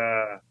 Yeah. Just,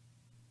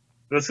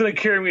 that's going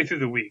to carry me through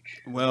the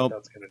week.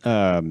 Well,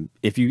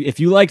 if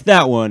you like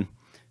that one,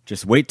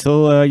 just wait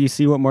till you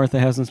see what Martha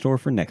has in store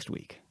for next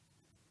week.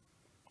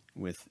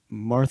 With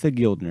Martha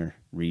Gildner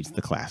reads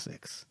the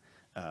classics.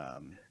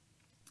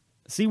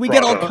 See, we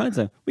get all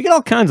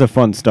kinds of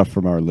fun stuff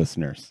from our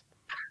listeners.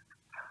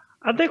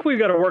 I think we've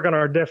got to work on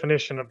our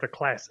definition of the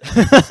classic.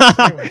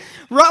 Wait,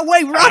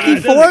 Rocky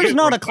IV is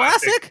not a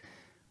classic?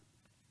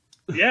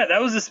 Yeah,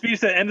 that was the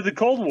speech that ended the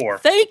Cold War.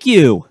 Thank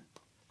you.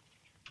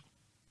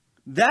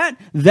 That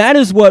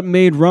is what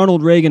made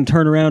Ronald Reagan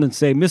turn around and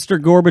say, "Mr.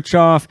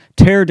 Gorbachev,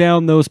 tear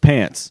down those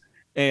pants."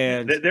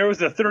 And there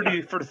was a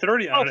 30 for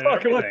 30 on it and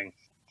everything.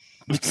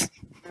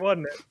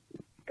 Wasn't it?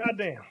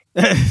 Goddamn.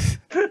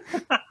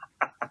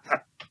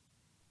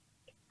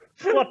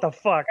 What the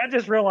fuck? I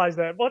just realized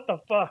that. What the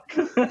fuck?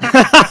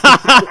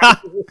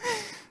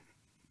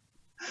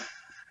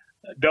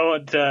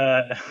 Don't.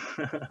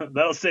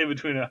 That'll stay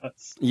between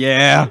us.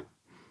 Yeah.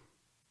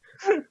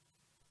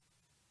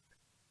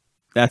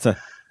 That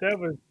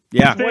was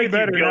way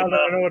better now that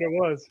I know what it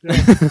was.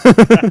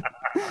 Yeah.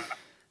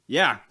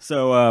 Yeah.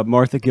 So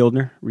Martha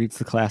Gildner reads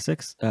the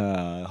classics.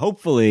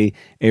 Hopefully,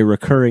 a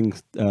recurring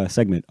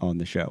segment on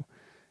the show.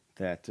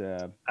 That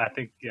I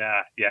think,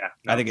 yeah.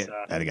 I think it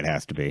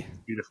has to be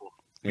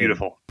beautiful.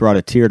 It brought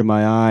a tear to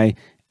my eye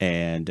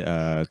and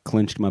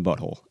clenched my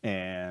butthole,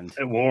 and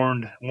it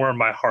warmed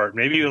my heart.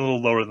 Maybe even a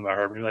little lower than my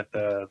heart. Maybe like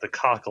the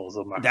cockles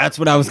of my heart. That's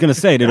what I was going to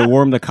say. Did it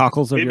warm the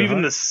cockles of your heart? Maybe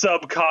even the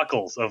sub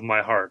cockles of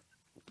my heart.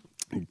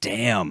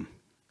 Damn.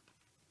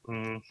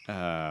 I'm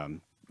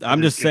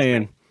just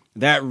saying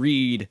that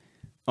read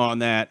on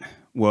that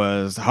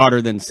was hotter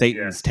than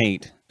Satan's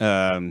taint.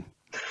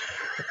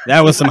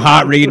 That was some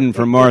hot reading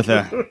from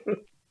Martha.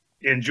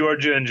 In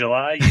Georgia in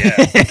July,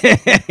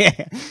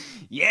 yeah.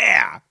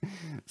 Yeah.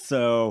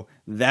 So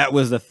that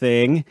was the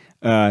thing.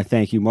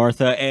 Thank you,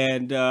 Martha.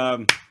 And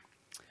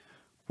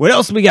what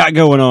else we got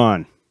going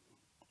on?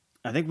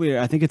 I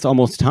think it's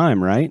almost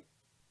time, right?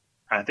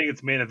 I think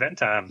it's main event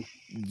time.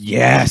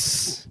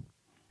 Yes.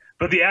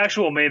 But the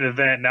actual main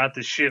event, not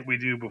the shit we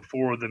do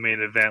before the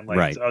main event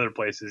like other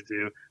places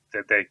do,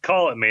 that they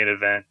call it main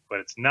event, but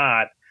it's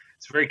not.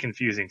 It's very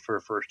confusing for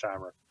a first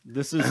timer.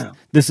 This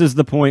is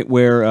the point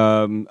where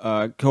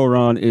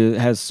Koran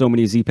has so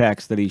many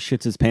Z-Packs that he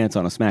shits his pants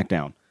on a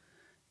SmackDown.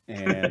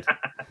 And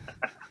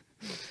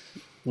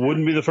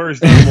wouldn't be the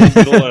first time, won't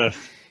be the last.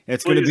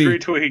 It's going to be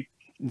retweet.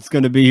 It's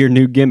going to be your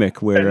new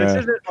gimmick where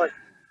this isn't like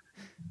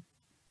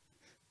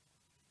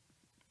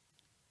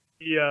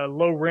the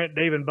low rent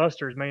Dave and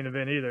Buster's main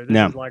event either.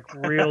 This is like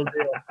real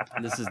deal.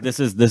 This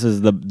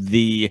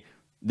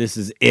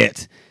is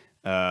it.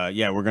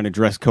 Yeah, we're going to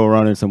dress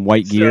Koran in some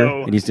white gear,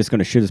 and he's just going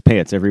to shit his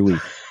pants every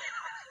week.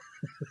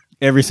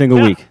 every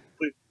single week.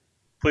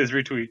 Please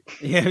retweet.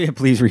 Yeah,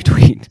 please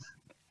retweet.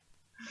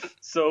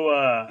 So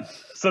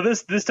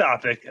this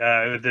topic,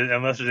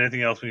 unless there's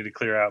anything else we need to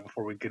clear out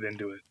before we get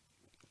into it.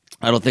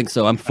 I don't think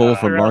so. I'm full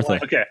for Martha.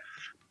 Okay,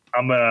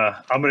 I'm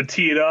gonna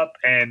tee it up,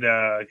 and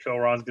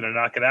Kilron's gonna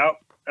knock it out.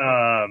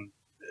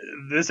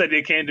 This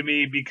idea came to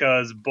me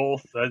because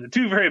both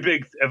two very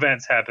big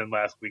events happened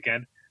last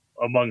weekend,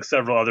 among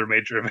several other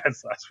major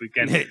events last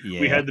weekend. Yeah.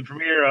 We had the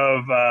premiere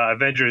of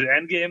Avengers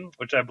Endgame,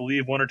 which I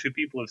believe one or two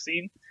people have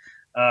seen,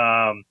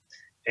 and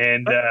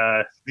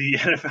the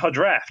NFL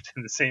Draft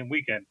in the same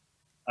weekend.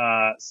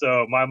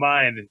 So my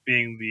mind,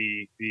 being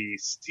the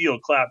steel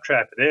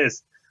claptrap it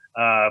is,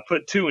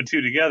 put 2 and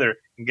 2 together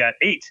and got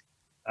 8,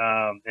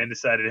 and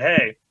decided,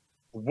 hey,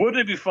 wouldn't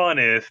it be fun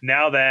if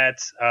now that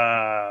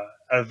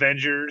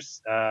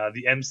Avengers,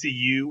 the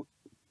MCU,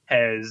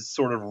 has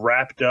sort of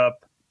wrapped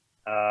up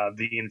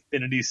the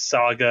Infinity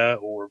Saga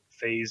or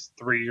Phase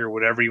 3 or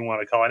whatever you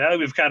want to call it. Now that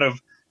we've kind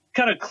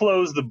of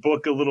closed the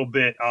book a little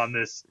bit on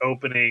this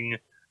opening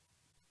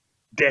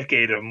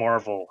decade of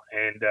Marvel,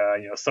 and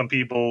some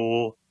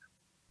people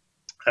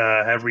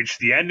have reached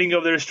the ending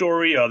of their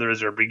story,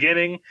 others are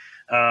beginning.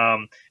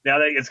 Now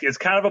that it's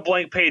kind of a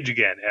blank page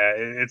again.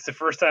 It's the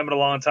first time in a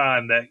long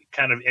time that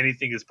kind of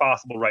anything is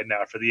possible right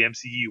now for the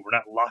MCU. We're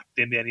not locked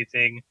into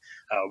anything.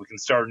 We can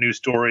start new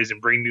stories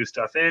and bring new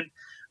stuff in.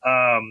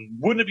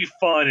 Wouldn't it be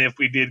fun if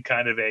we did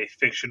kind of a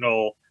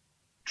fictional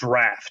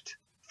draft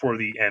for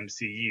the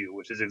MCU,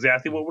 which is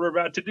exactly what we're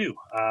about to do.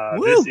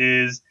 This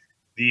is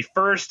the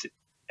first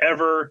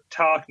ever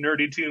Talk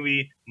Nerdy to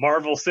Me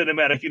Marvel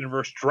Cinematic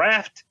Universe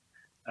draft.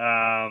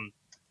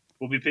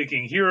 We'll be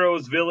picking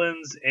heroes,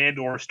 villains, and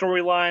or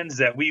storylines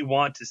that we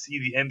want to see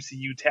the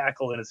MCU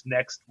tackle in its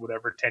next,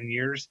 10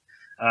 years.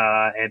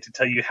 And to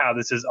tell you how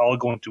this is all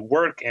going to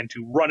work and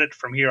to run it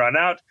from here on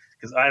out,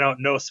 because I don't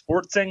know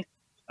sportsing.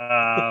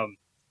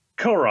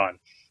 Koron.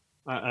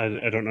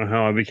 I don't know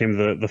how I became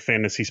the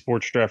fantasy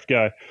sports draft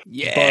guy.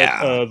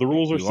 Yeah. But the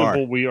rules are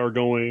simple. We are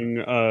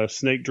going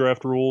snake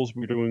draft rules.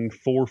 We're doing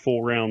 4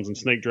 full rounds, and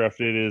snake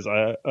draft it is.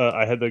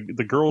 I had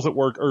the girls at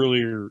work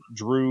earlier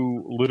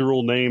drew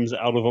literal names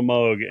out of a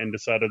mug and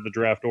decided the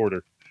draft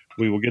order.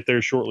 We will get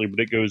there shortly,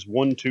 but it goes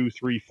 1, 2,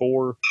 3,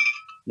 4.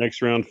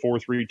 Next round 4,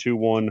 3, 2,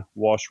 1.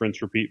 Wash,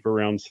 rinse, repeat for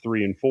rounds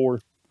 3 and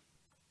 4.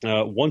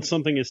 Once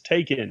something is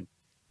taken,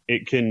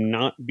 it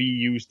cannot be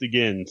used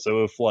again.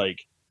 So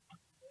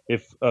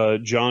if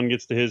John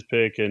gets to his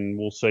pick and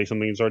we'll say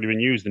something that's already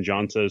been used and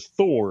John says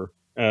Thor,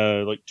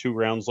 2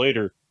 rounds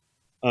later,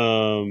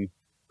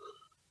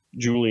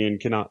 Julian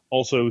cannot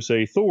also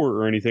say Thor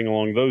or anything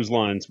along those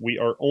lines. We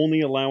are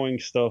only allowing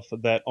stuff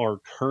that are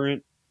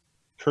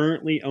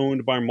currently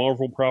owned by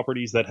Marvel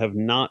properties that have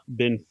not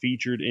been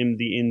featured in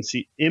the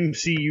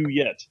MCU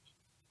yet.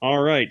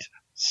 All right.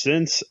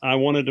 Since I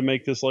wanted to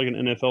make this like an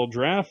NFL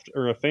draft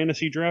or a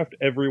fantasy draft,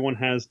 everyone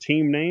has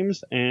team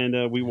names,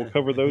 and we will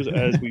cover those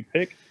as we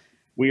pick.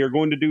 We are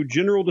going to do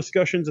general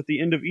discussions at the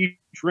end of each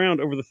round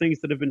over the things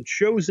that have been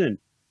chosen.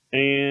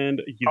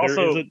 And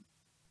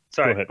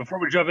sorry, before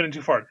we jump in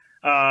too far,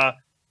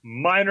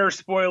 minor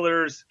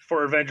spoilers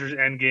for Avengers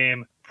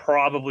Endgame,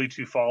 probably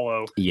to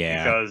follow.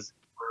 Yeah. Because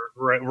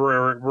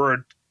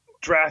we're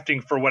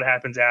drafting for what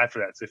happens after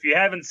that. So if you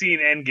haven't seen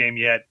Endgame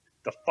yet,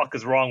 the fuck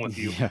is wrong with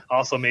you? Yeah.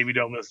 Also, maybe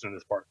don't listen to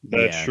this part.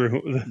 That's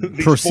true.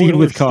 Proceed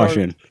with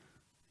caution.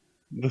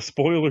 The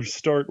spoilers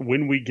start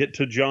when we get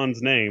to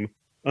John's name.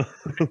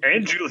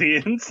 And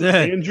Julian's.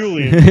 And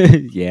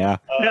Julian. Yeah.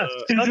 This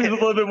is a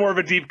little bit more of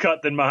a deep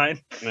cut than mine.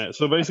 Yeah,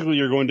 so basically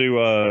you're going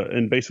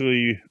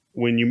to,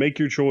 when you make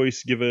your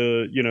choice, give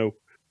a,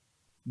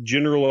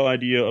 general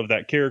idea of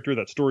that character,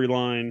 that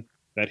storyline,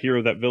 that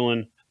hero, that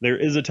villain. There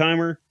is a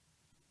timer,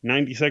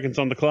 90 seconds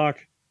on the clock.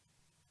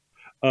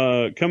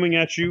 Coming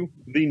at you,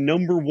 the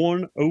number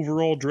 1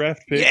 overall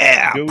draft pick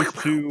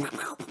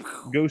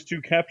goes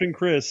to Captain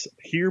Chris,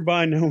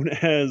 hereby known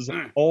as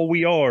All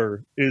We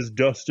Are is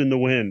Dust in the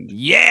Wind.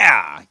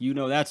 Yeah,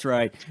 that's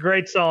right. It's a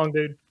great song,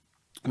 dude.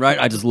 Right,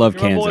 I just love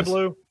Kansas. Boy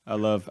Blue. I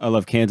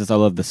love Kansas. I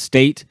love the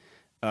state.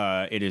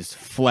 It is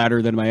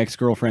flatter than my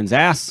ex-girlfriend's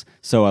ass,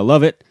 so I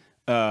love it.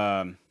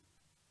 No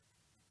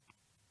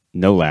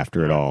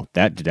laughter at all.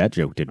 That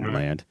joke didn't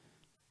land.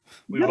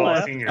 We've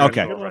all seen your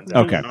Okay. All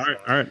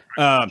right.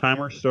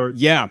 Timer starts.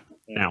 Yeah.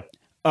 Now.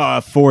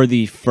 For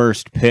the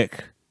first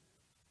pick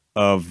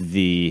of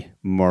the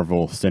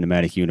Marvel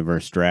Cinematic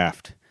Universe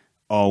draft,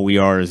 All We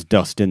Are is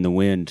Dust in the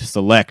Wind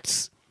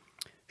selects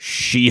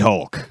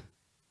She-Hulk.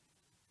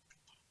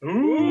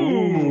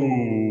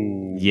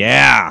 Ooh.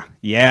 Yeah.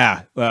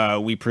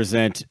 We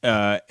present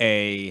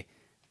we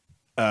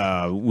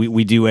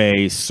do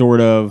a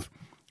sort of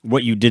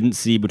what you didn't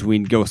see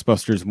between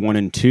Ghostbusters 1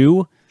 and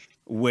 2,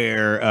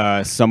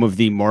 where some of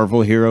the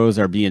Marvel heroes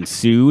are being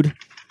sued.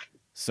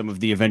 Some of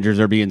the Avengers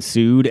are being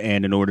sued,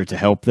 and in order to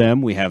help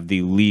them, we have the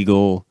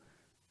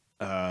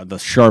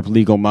sharp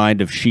legal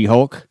mind of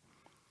She-Hulk,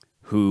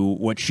 who,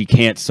 what she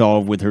can't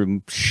solve with her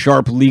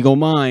sharp legal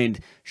mind,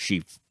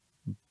 she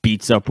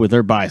beats up with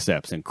her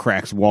biceps and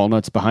cracks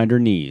walnuts behind her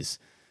knees.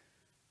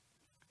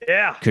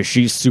 Yeah. Because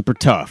she's super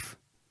tough.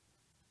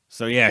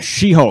 So yeah,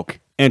 She-Hulk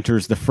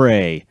enters the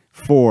fray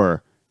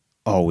for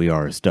All We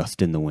Are Is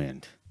Dust in the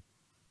Wind.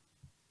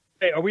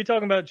 Hey, are we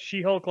talking about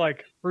She-Hulk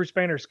like Bruce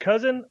Banner's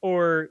cousin,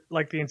 or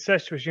like the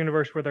incestuous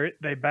universe where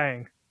they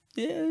bang?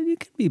 Yeah, it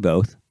could be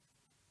both.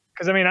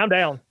 Because I mean, I'm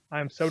down.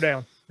 I'm so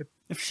down.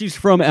 If she's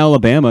from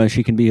Alabama,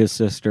 she can be his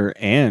sister,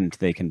 and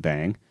they can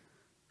bang.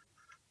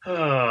 All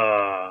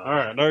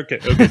right, okay.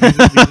 These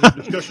are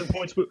discussion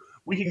points, but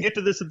we can get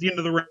to this at the end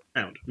of the round.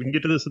 End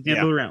of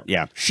the round.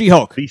 Yeah,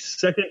 She-Hulk. The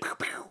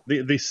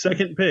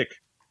second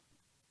pick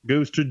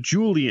goes to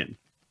Julian.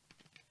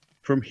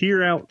 From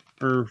here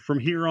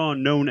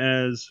on, known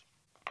as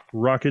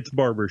Rocket's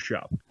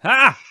Barbershop.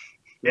 Ha!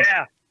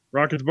 Yeah.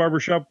 Rocket's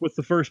Barbershop with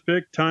the first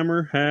pick.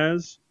 Timer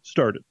has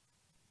started.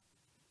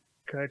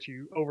 Cut,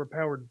 you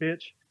overpowered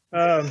bitch.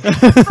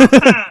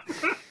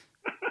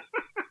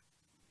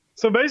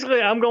 So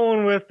basically, I'm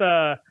going with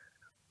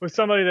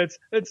somebody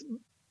that's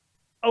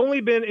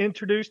only been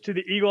introduced to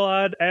the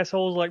eagle-eyed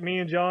assholes like me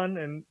and John,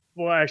 and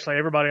well, actually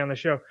everybody on the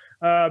show.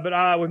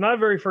 But with my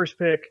very first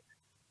pick,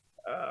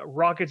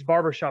 Rocket's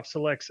Barbershop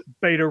selects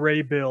Beta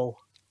Ray Bill.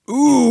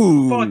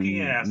 Ooh,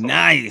 fucking asshole.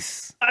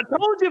 Nice. I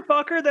told you,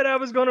 fucker, that I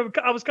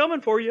was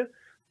coming for you.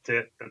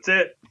 That's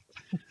it.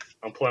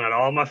 I'm pulling out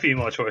all my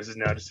female choices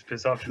now just to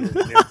piss off you.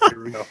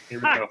 Here we go.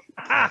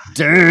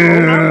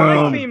 Damn. I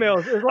like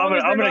females.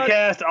 I'm gonna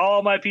cast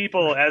all my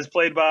people as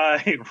played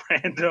by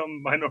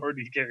random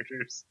minority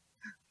characters.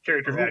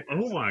 Actors.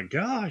 Oh my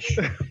gosh.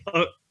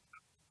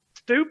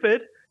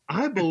 Stupid.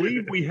 I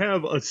believe we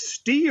have a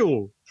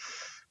steal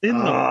in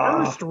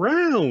the first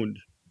round.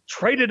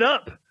 Trade it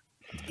up.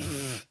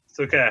 It's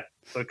okay.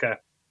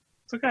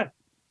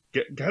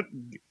 Got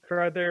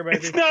right there, baby.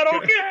 It's not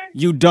okay.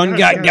 You done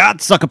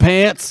got sucker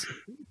pants.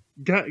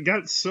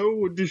 Got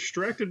so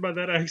distracted by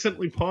that I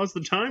accidentally paused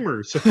the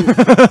timer. So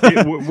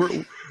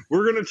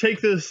we're gonna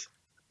take this.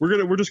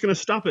 We're just gonna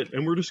stop it,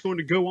 and we're just going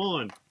to go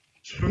on.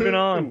 Moving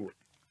on.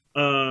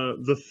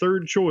 The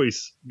third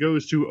choice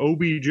goes to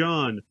Obi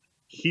John.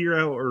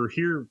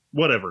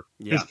 Whatever.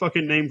 Yeah. His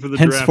fucking name for the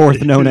henceforth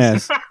draft known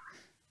as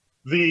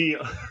the.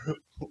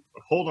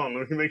 Hold on,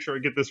 let me make sure I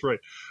get this right.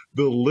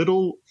 The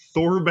Little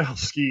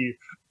Thorbowski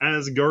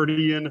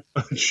Asgardian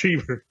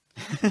Achiever.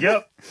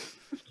 Yep.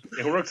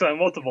 It works on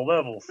multiple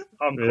levels.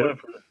 I'm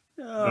clever.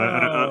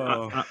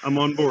 I'm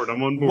on board.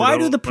 Why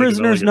do the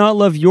prisoners not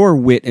love your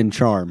wit and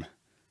charm?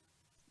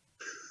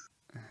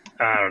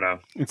 I don't know.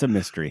 It's a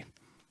mystery.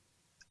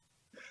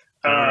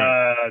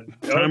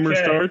 Timer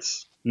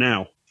starts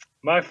now.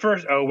 My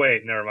first. Oh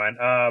wait, never mind.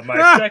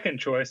 My second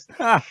choice.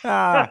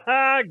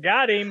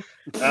 Got him.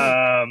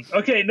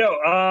 Okay,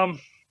 no.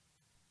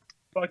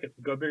 Fuck it.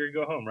 Go big or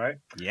go home, right?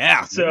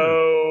 Yeah.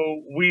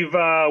 So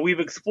we've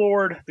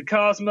explored the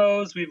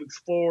cosmos. We've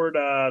explored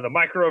the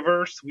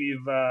microverse.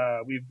 We've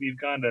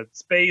gone to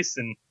space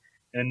and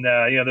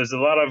there's a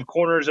lot of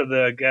corners of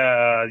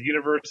the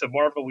universe of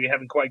Marvel we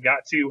haven't quite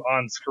got to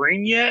on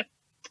screen yet.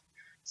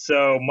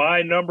 So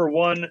my number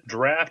one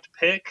draft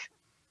pick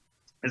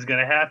is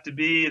going to have to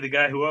be the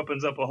guy who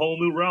opens up a whole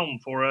new realm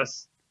for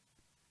us.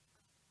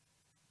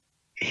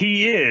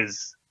 He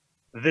is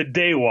the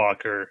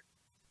Daywalker,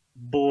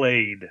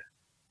 Blade.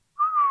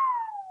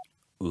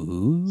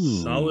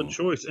 Ooh. Solid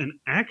choice. And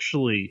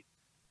actually,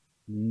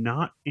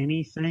 not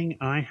anything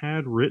I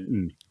had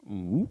written.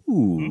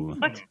 Ooh.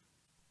 What?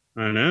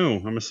 I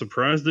know. I'm as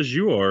surprised as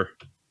you are.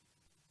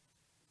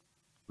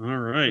 All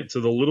right.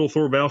 So the Little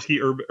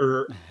Thorbowski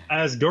or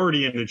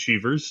Asgardian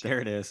Achievers. There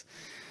it is.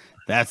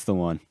 That's the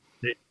one.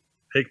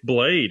 Pick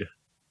Blade.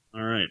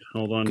 All right.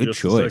 Hold on Good just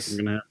choice. a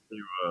second. I'm going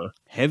to have to...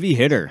 Heavy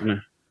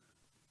hitter.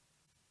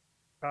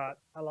 I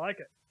like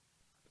it.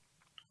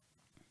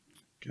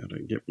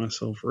 Gotta get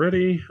myself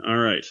ready. All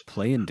right.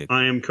 Playing to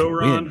I am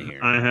Koron. here.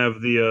 I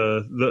have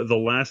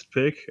the last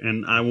pick,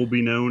 and I will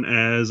be known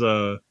as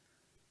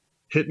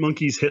Hit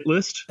Monkey's Hit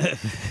List.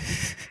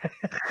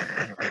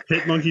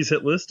 Hit Monkey's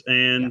Hit List,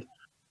 and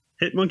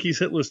Hit Monkey's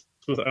Hit List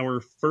with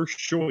our first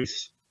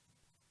choice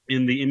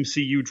in the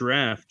MCU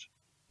draft.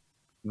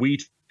 We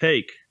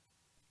take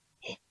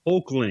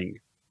Hulkling,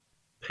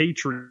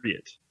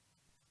 Patriot,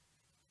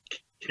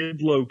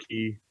 Kid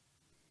Loki,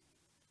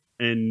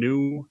 and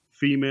new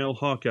female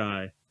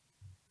Hawkeye,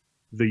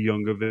 the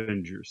Young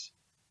Avengers.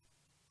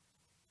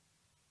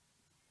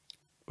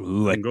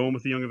 Ooh, I'm going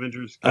with the Young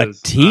Avengers. A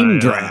team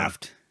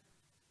draft.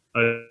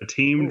 A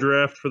team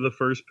draft for the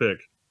first pick.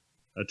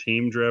 Does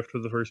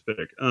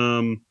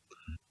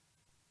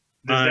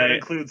that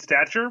include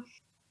stature?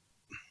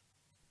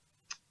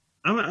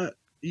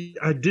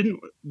 I didn't.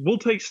 We'll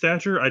take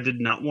stature. I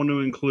did not want to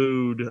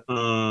include.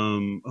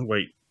 Oh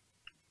wait,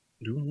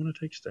 do I want to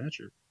take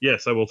stature?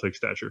 Yes, I will take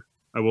stature.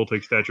 I will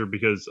take stature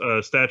because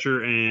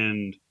stature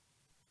and.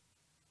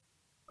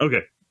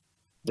 Okay,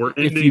 we're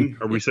ending.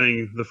 Are we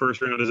saying the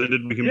first round is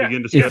ended? We can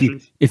begin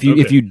discussions. If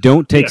you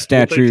don't take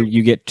stature,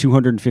 you get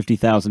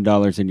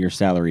 $250,000 in your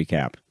salary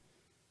cap.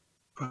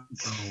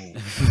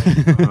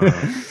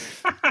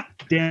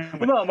 Damn.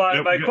 Well, no,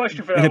 my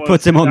question for that and it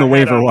puts him on the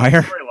waiver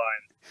wire.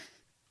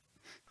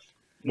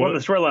 One of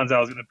the storylines I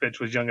was going to pitch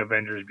was Young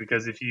Avengers,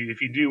 because if you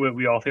do what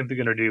we all think they're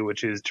going to do,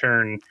 which is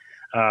turn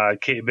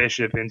Kate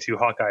Bishop into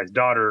Hawkeye's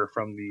daughter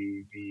from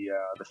the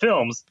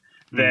films,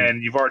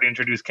 then you've already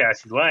introduced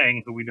Cassie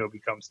Lang, who we know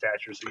becomes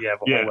Stature, so you have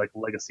a whole like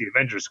Legacy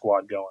Avengers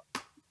squad going.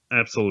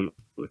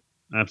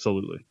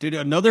 Absolutely. Did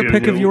another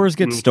pick of yours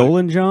get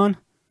stolen, John?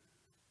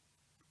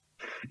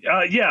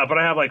 Yeah, but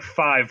I have like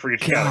 5 for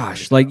each category.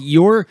 Gosh, like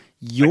your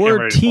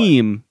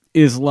team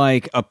is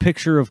like a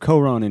picture of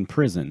Koron in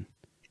prison.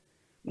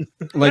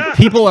 Like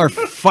people are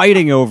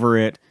fighting over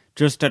it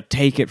just to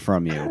take it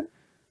from you.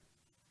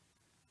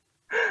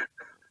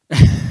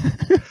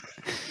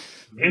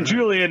 And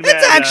Julian,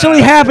 it's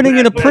actually happening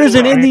in a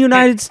prison in the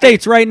United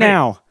States right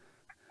now.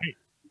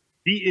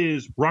 He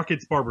is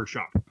Rocket's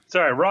Barbershop.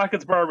 Sorry,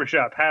 Rocket's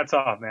Barbershop. Hats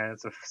off, man.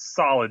 It's a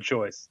solid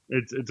choice.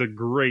 It's a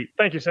great,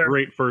 thank you, sir.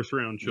 Great first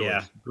round choice.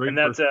 Yeah, great. And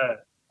that's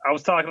I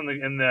was talking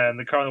in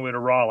the car on the way to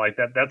Raw, like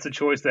that's a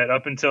choice that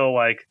up until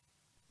like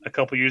a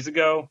couple years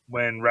ago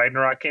when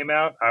Ragnarok came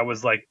out, I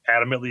was like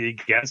adamantly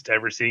against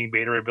ever seeing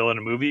Beta Ray Bill in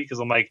a movie, because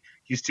I'm like,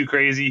 he's too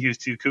crazy, he's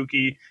too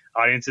kooky,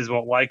 audiences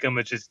won't like him.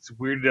 It's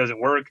weird, it doesn't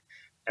work.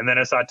 And then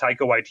I saw Taika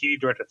Waititi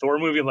direct a Thor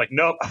movie. I'm like,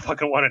 nope, I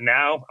fucking want it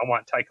now. I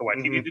want Taika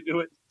Waititi to do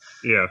it.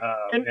 Yeah.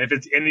 And if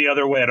it's any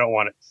other way, I don't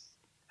want it.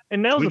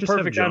 And now's the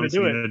perfect time to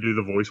do it. To do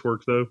the voice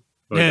work though.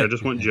 Like, I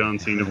just want John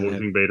Cena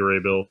voicing Beta Ray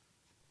Bill.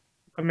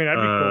 I mean,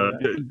 that'd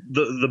be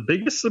cool. The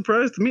biggest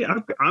surprise to me,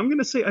 I'm going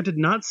to say, I did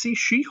not see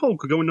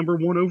She-Hulk going number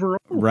 1 overall.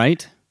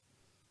 Right.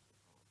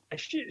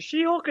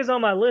 She-Hulk is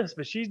on my list,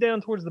 but she's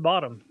down towards the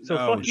bottom. So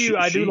fuck you.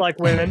 I do she- like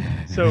women.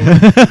 So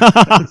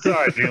I'm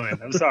sorry, Julian.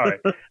 I'm sorry.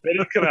 They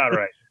didn't come out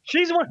right.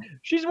 She's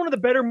one of the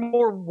better,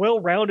 more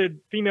well-rounded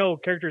female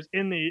characters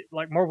in the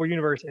like Marvel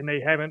universe, and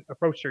they haven't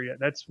approached her yet.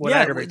 That's what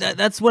aggravates me.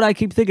 That's what I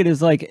keep thinking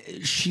is like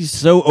she's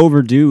so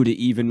overdue to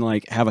even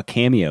like have a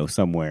cameo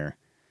somewhere.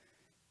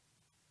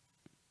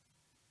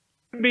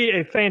 Be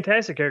a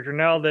fantastic character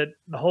now that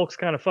the Hulk's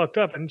kind of fucked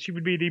up, and she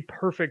would be the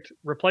perfect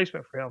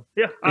replacement for him.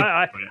 Yeah,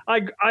 I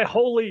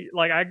wholly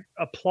I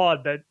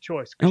applaud that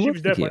choice, because she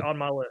was definitely on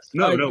my list.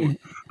 No,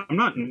 I'm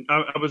not.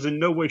 I was in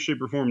no way,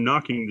 shape, or form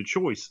knocking the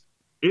choice.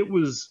 It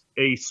was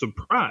a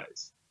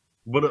surprise,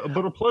 but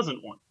a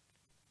pleasant one.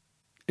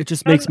 It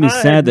just makes me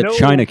sad that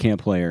China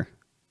can't play her.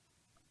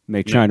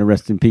 May China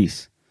rest in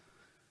peace.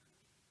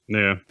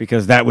 Yeah,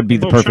 because that would be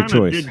the perfect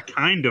China choice. Did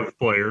kind of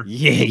play her.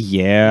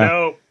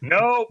 Yeah.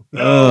 No.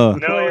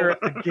 Player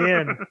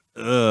again.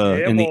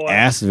 In the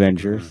Ass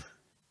Vengers.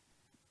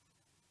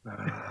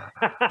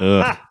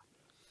 All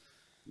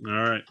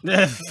right.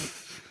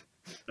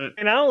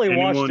 And I only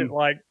watched it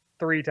like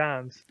 3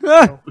 times.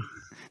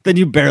 Then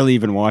you barely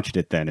even watched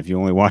it then. If you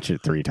only watch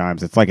it 3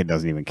 times, it's like it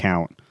doesn't even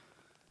count.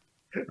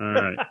 All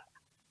right.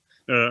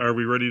 Are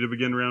we ready to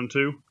begin round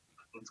 2?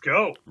 Let's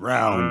go.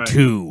 Round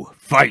 2.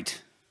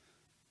 Fight.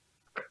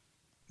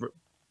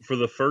 For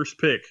the first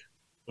pick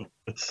of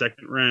the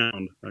second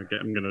round, okay,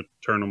 I'm going to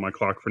turn on my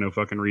clock for no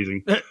fucking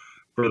reason.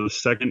 For the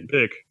second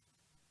pick,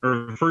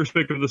 or first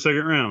pick of the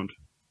second round,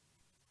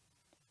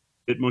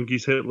 Hit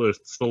Monkey's Hit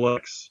List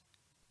selects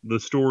the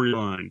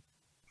storyline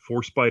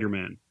for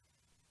Spider-Man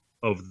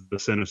of the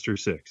Sinister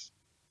Six.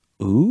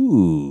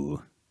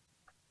 Ooh.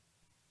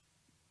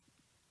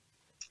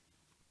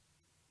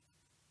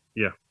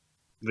 Yeah.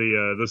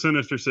 The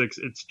Sinister Six,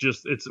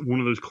 it's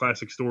one of those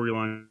classic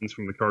storylines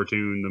from the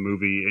cartoon, the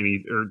movie,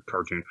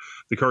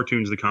 the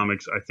cartoons, the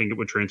comics. I think it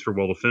would transfer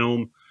well to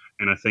film,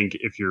 and I think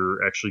if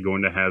you're actually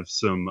going to have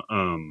some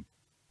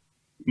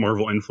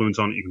Marvel influence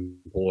on it, you can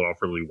pull it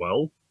off really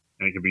well,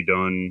 and it can be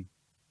done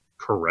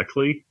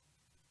correctly.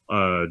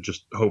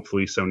 Just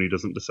hopefully Sony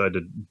doesn't decide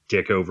to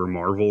dick over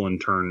Marvel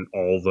and turn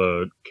all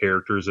the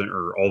characters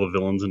or all the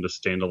villains into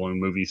standalone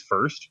movies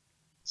first.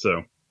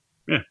 So,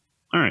 yeah,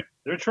 all right.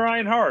 They're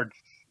trying hard.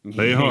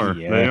 They are.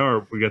 Yeah. They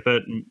are. We got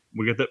that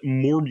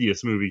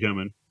Morbius movie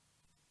coming.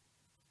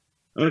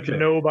 Okay.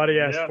 Nobody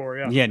asked for,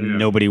 Yeah,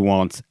 nobody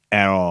wants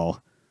at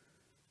all.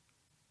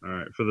 All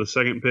right. For the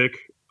second pick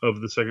of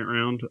the second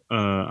round,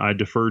 I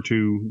defer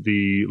to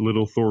the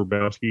little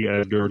Thorbowski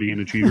as Guardian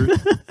Achievers.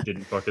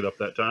 Didn't fuck it up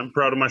that time.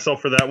 Proud of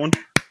myself for that one.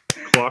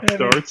 Clock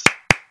starts.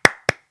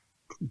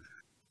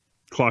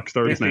 Clock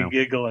starts Makes now. me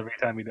giggle every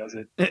time he does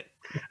it.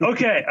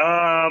 Okay,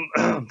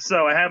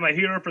 so I have my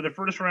hero for the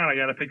first round. I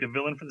got to pick a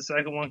villain for the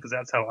second one because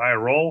that's how I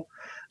roll.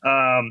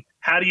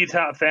 How do you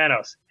top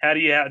Thanos? How do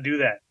you do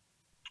that?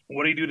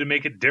 What do you do to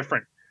make it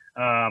different?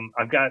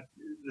 I've got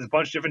there's a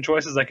bunch of different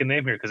choices I can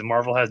name here because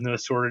Marvel has no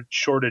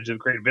shortage of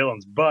great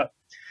villains. But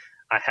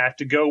I have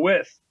to go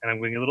with, and I'm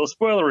going to get a little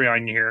spoilery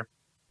on you here,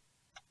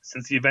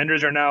 since the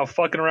Avengers are now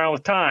fucking around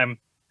with time,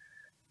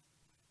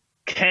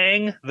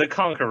 Kang the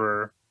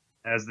Conqueror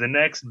as the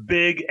next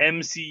big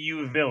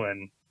MCU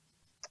villain.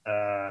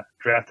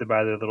 Drafted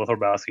by the little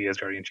Thorbowski as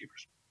Guardian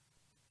Achievers.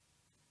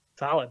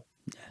 Solid.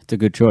 It's a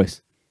good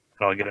choice.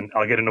 I'll get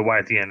into why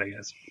at the end, I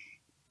guess.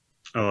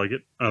 I like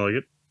it. All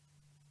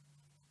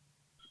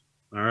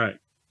right.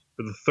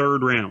 For the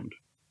third round.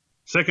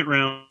 Second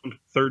round,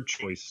 third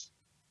choice.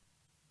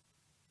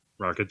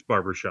 Rocket's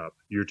Barbershop.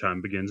 Your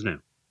time begins now.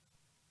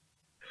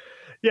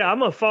 Yeah, I'm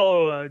gonna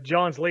follow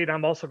John's lead.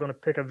 I'm also gonna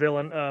pick a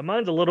villain.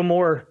 Mine's a little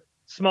more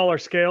smaller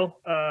scale,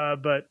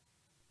 but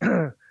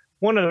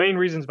one of the main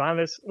reasons behind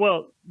this,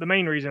 well, the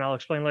main reason I'll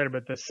explain later,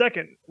 but the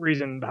second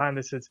reason behind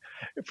this is,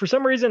 for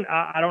some reason,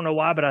 I don't know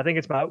why, but I think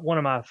it's one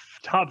of my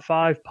top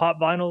 5 pop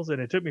vinyls,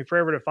 and it took me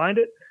forever to find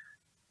it.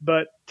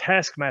 But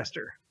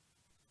Taskmaster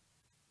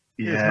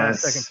is my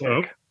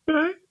second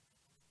pick.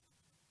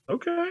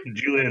 Okay.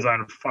 Julian's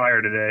on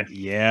fire today.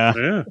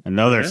 Yeah.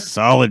 Another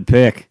solid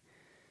pick.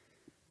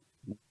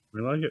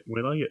 We like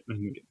it.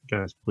 And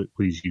guys,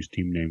 please use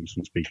team names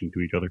when speaking to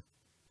each other.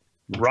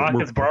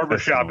 Rockets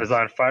Barbershop is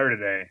on fire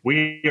today.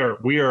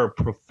 We are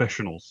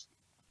professionals.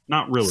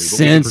 Not really. But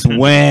Since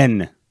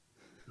when?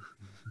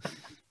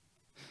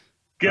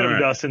 Get him, right.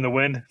 Dust in the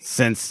wind.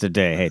 Since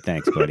today. Hey,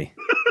 thanks, buddy.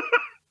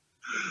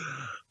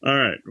 All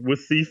right.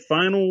 With the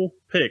final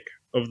pick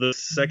of the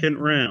second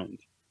round,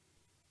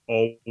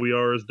 all we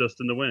are is dust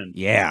in the wind.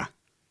 Yeah.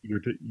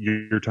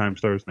 Your time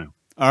starts now.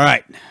 All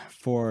right.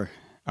 For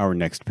our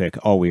next pick,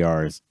 all we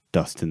are is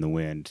dust in the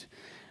wind,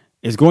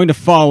 is going to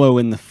follow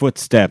in the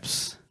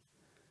footsteps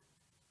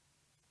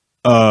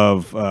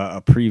of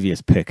a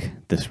previous pick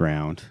this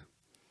round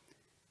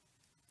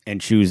and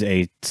choose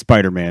a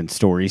Spider-Man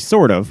story,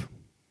 sort of.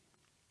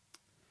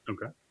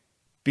 Okay.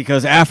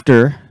 Because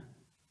after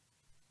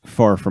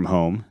Far From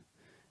Home,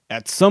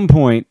 at some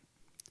point,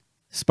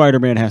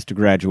 Spider-Man has to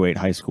graduate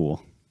high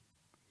school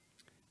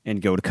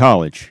and go to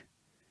college.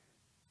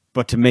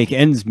 But to make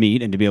ends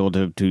meet and to be able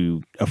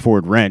to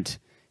afford rent,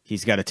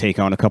 he's got to take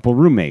on a couple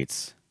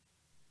roommates.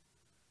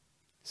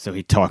 So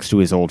he talks to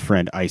his old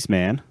friend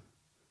Iceman,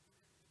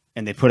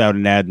 and they put out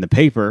an ad in the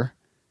paper,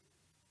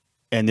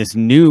 and this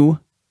new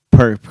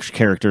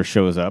character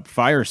shows up,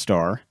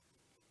 Firestar,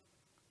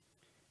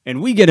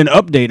 and we get an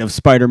update of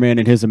Spider-Man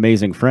and his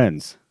amazing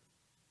friends.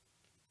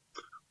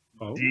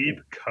 Oh.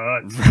 Deep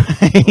cut.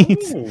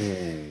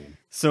 Right?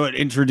 So it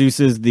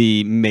introduces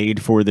the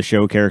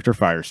made-for-the-show character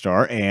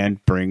Firestar and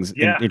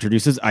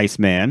introduces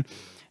Iceman,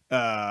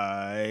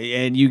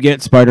 and you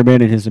get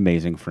Spider-Man and his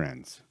amazing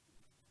friends.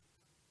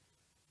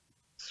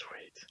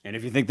 Sweet. And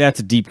if you think that's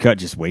a deep cut,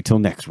 just wait till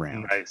next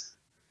round. Nice.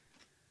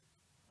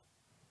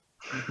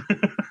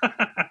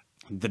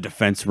 The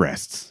defense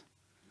rests.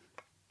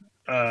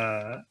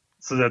 So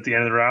is that the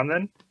end of the round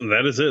then?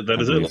 That is it.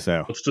 That is it.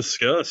 So. Let's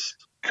discuss.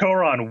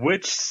 Koron,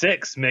 which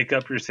 6 make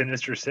up your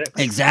Sinister 6?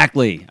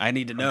 Exactly. I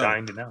need to know. I'm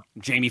dying to know.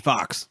 Jamie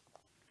Foxx.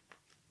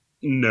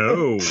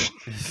 No.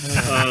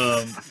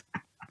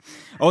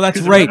 Oh,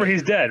 that's right. Remember,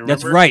 he's dead.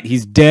 That's right.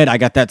 He's dead. I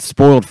got that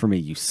spoiled for me,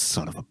 you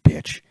son of a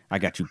bitch. I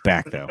got you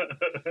back, though.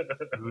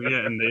 Yeah,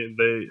 and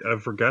I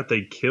forgot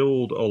they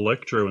killed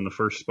Electro in the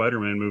first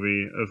Spider-Man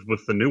movie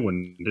with the new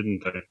one,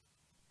 didn't they?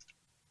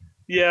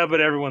 Yeah,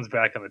 but everyone's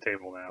back on the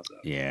table now. So.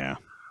 Yeah.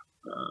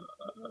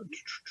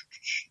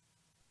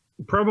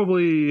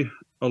 Probably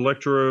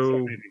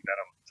Electro.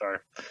 Sorry.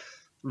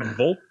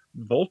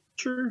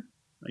 Vulture?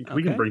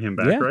 We can bring him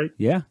back, right?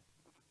 Yeah.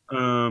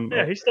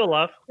 Yeah, he's still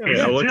alive.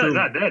 Yeah, Electro, he's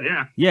not dead,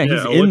 yeah. Yeah,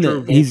 he's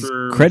Electro, he's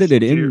Vulture,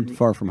 credited Mysterio. in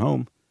Far From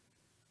Home.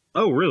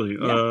 Oh, really?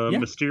 Yeah.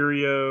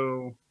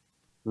 Mysterio,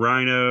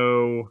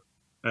 Rhino,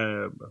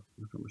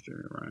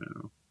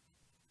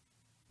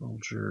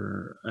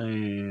 Vulture,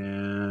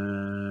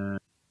 and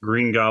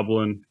Green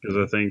Goblin,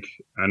 because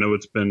I know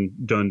it's been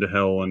done to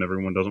hell and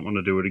everyone doesn't want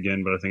to do it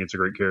again, but I think it's a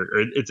great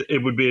character.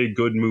 It would be a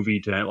good movie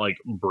to like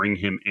bring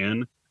him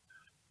in.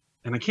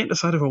 And I can't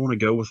decide if I want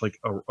to go with like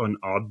an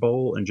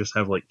oddball and just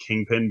have like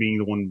Kingpin being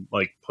the one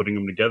like putting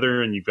them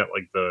together, and you've got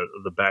like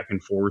the back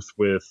and forth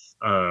with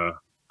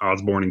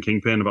Osborn and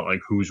Kingpin about like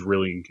who's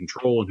really in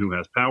control and who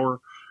has power,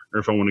 or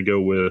if I want to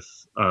go with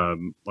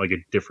like a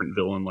different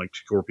villain like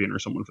Scorpion or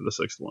someone for the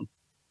 6th one.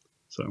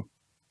 So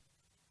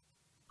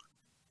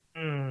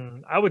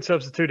I would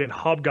substitute in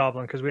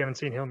Hobgoblin because we haven't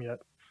seen him yet.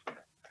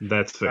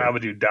 that's fair. I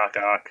would do Doc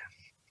Ock.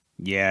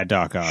 Yeah,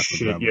 Doc Ock.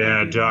 Shit,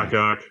 yeah, Doc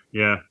Ock.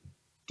 Yeah.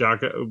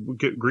 Doc Ock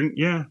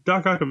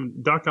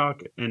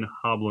and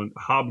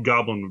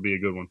Hobgoblin would be a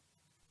good one.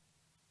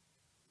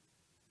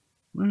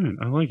 Man,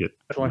 I like it.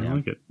 I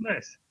like it.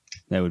 Nice.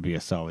 That would be a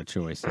solid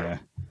choice, yeah.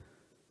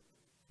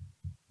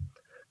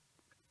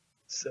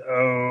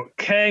 So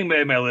Kang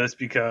made my list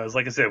because,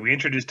 like I said, we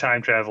introduced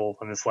time travel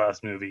in this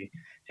last movie,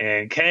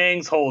 and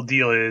Kang's whole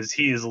deal is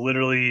he is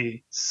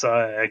literally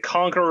a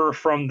conqueror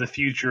from the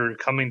future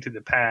coming to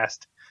the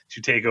past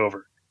to take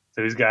over.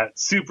 So he's got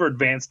super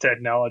advanced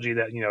technology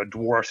that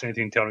dwarfs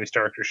anything Tony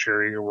Stark or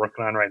Shuri are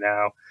working on right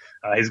now.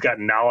 He's got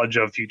knowledge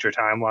of future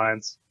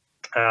timelines.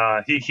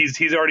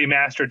 He's already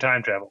mastered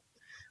time travel,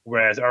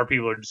 whereas our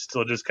people are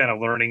still just kind of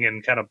learning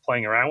and kind of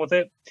playing around with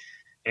it,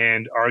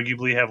 and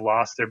arguably have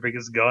lost their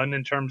biggest gun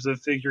in terms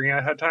of figuring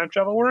out how time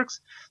travel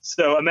works.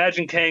 So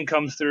imagine Kang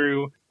comes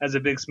through as a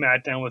big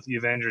smackdown with the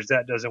Avengers.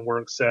 That doesn't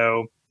work.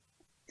 So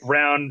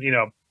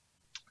the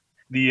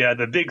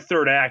big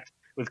third act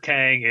with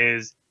Kang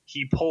is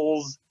he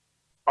pulls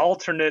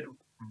alternate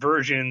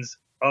versions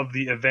of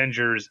the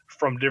Avengers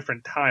from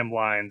different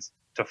timelines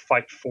to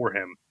fight for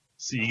him.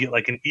 So you get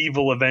like an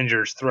evil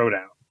Avengers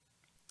throwdown.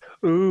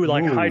 Ooh,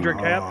 like Hydra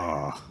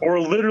Cap. Or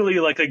literally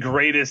like the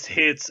greatest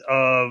hits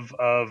of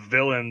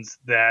villains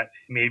that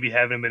maybe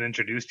haven't been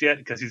introduced yet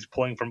because he's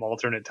pulling from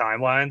alternate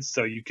timelines.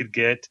 So you could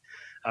get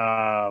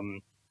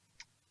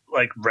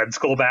like Red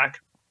Skull back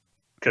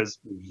because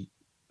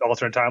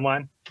alternate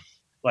timeline.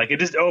 Like it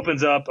just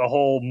opens up a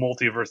whole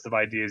multiverse of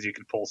ideas you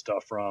could pull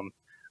stuff from.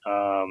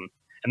 And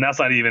that's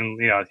not even,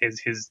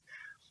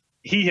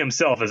 he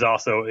himself is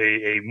also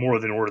a more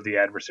than worthy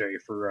adversary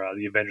for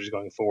the Avengers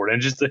going forward.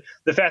 And just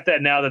the fact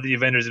that now that the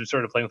Avengers have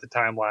started playing with the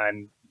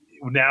timeline,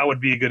 now would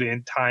be a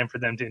good time for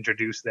them to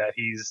introduce that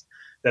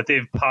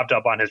they've popped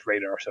up on his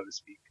radar, so to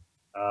speak.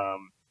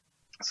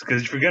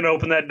 Because if you're going to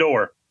open that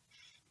door,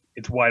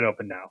 it's wide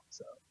open now.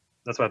 So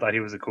that's why I thought he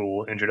was a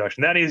cool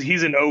introduction. That is,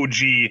 he's an OG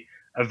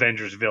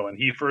Avengers villain.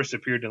 He first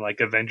appeared in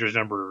like Avengers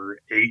number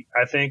 8,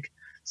 I think.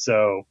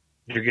 So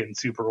you're getting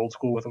super old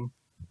school with him.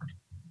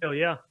 Hell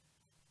yeah.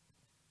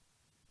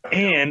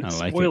 And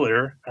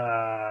spoiler,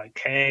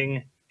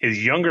 Kang,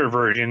 his younger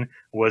version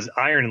was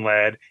Iron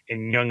Lad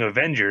in Young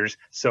Avengers.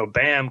 So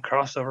bam,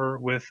 crossover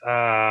with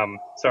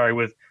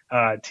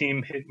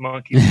Team Hit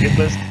Monkey's Hit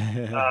List.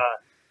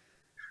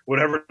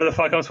 Whatever the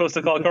fuck I'm supposed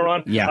to call it,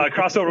 Goran. Yeah.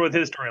 Crossover with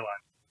his storyline.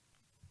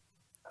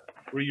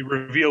 Where you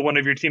reveal one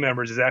of your team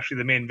members is actually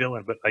the main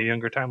villain, but a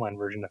younger timeline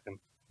version of him.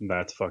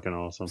 That's fucking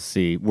awesome.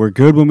 See, we're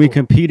good when we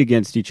compete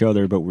against each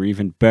other, but we're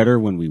even better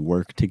when we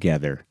work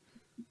together.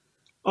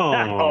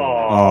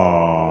 Aww.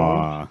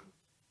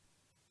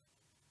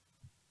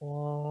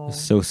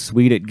 So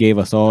sweet it gave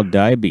us all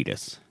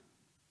diabetes.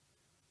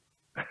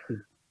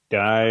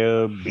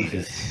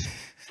 Diabetes.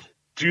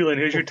 Julian,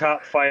 who's your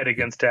top fight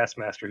against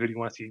Taskmaster? Who do you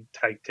want to see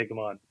take him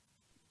on?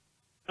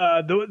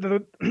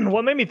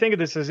 What made me think of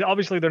this is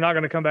obviously they're not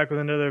going to come back with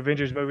another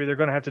Avengers movie. They're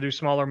going to have to do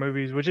smaller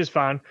movies, which is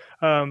fine.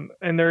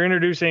 And they're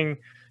introducing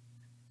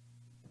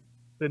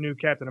the new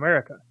Captain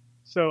America.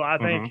 So I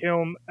think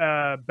him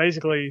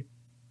basically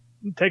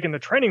taking the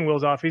training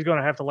wheels off, he's going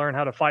to have to learn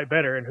how to fight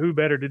better, and who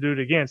better to do it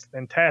against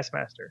than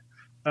Taskmaster?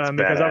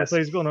 Because obviously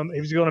he's going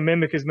to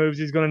mimic his moves.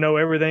 He's going to know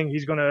everything.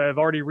 He's going to have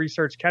already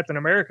researched Captain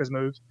America's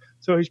moves.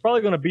 So he's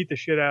probably going to beat the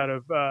shit out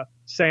of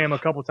Sam a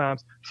couple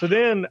times. So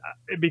then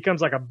it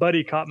becomes like a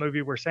buddy cop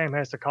movie where Sam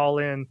has to call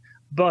in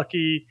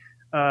Bucky,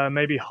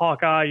 maybe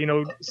Hawkeye,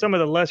 some of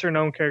the lesser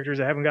known characters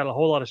that haven't got a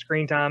whole lot of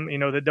screen time,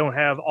 that don't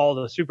have all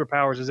the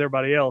superpowers as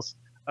everybody else.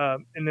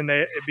 And then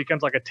it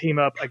becomes like a team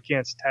up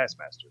against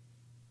Taskmaster.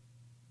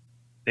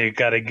 They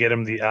got to get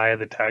him the Eye of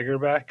the Tiger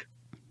back.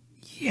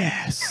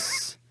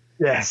 Yes.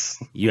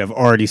 Yes. You have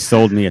already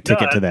sold me a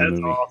ticket to that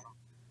movie. Awesome.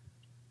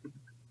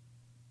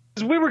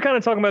 We were kind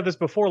of talking about this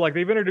before. Like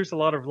they've introduced a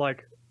lot of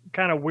like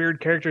kind of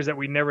weird characters that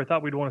we never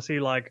thought we'd want to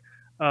see, like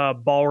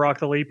Balrog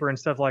the Leaper and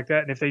stuff like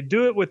that. And if they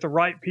do it with the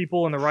right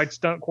people and the right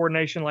stunt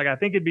coordination, like I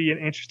think it'd be an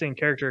interesting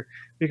character,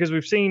 because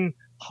we've seen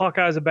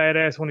Hawkeye's a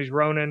badass when he's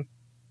Ronin.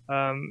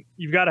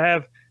 You've got to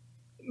have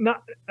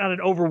not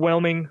an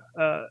overwhelming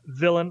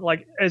villain.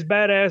 Like as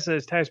badass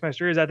as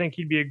Taskmaster is, I think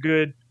he'd be a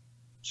good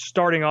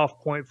starting off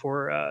point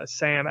for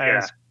Sam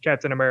as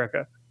Captain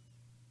America.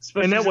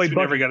 Especially and that way, we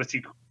never got to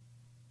see.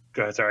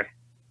 Go ahead, sorry.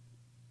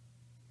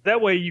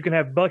 That way you can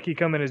have Bucky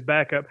come in as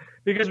backup,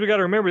 because we got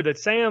to remember that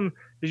Sam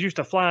is used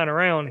to flying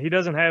around. He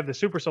doesn't have the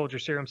super soldier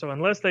serum, so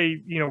unless they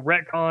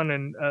retcon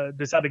and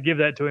decide to give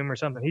that to him or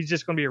something, he's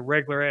just going to be a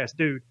regular ass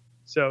dude.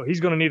 So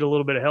he's going to need a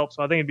little bit of help.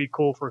 So I think it'd be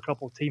cool for a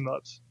couple of team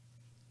ups.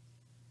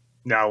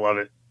 No, I love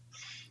it.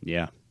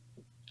 Yeah.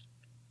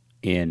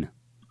 In.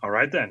 All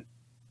right then.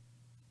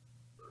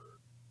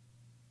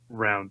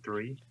 Round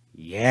 3.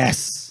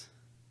 Yes.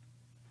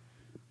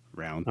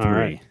 Round 3. All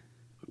right.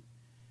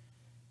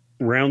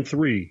 Round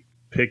 3.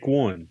 Pick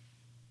one.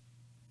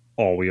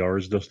 All we are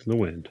is dust in the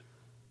wind.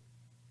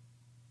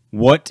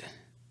 What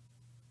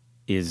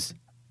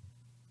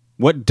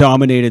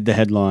dominated the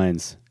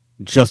headlines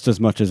just as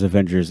much as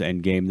Avengers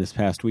Endgame this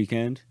past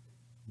weekend?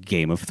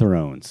 Game of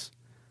Thrones.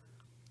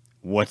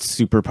 What's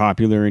super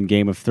popular in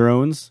Game of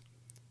Thrones?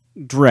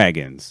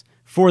 Dragons.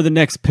 For the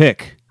next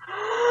pick.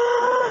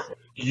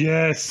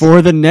 Yes.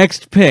 For the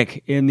next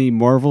pick in the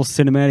Marvel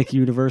Cinematic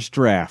Universe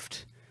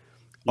draft,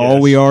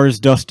 All we are is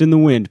dust in the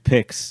wind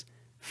picks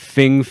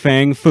Fing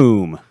Fang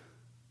Foom.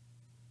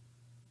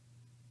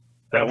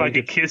 If I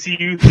could kiss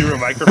you through a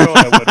microphone,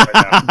 I would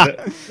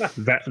right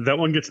now. That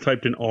one gets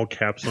typed in all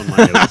caps on my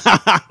notes.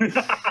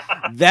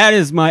 That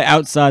is my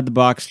outside the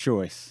box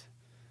choice.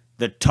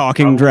 The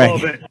talking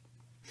dragon.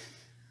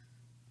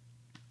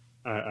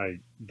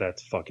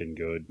 That's fucking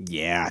good.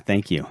 Yeah,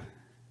 thank you.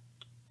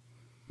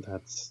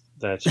 That's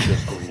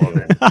just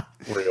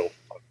real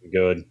fucking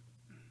good.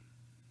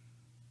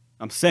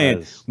 I'm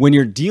saying, when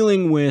you're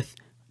dealing with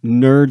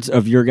nerds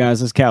of your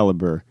guys'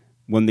 caliber,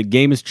 when the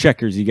game is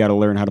checkers, you got to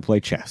learn how to play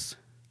chess.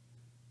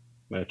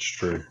 That's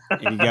true.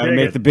 And you got to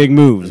make the big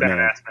moves, man.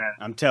 Badass, man.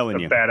 I'm telling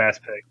you. Badass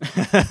pick.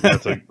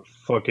 That's a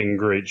fucking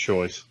great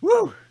choice.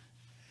 Woo!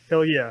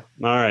 Hell yeah.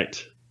 All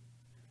right.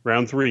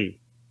 Round 3.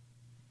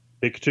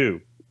 Pick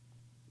 2.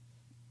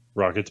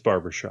 Rocket's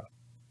Barbershop.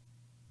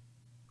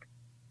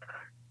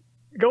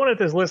 Going at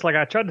this list, like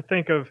I tried to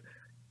think of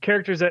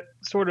characters that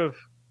sort of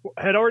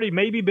had already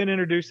maybe been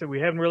introduced that we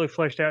haven't really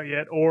fleshed out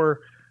yet, or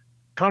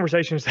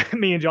conversations that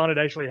me and John had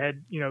actually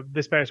had,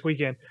 this past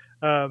weekend.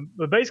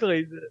 But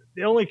basically,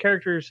 the only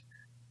characters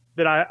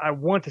that I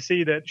want to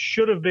see that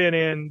should have been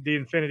in the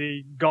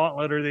Infinity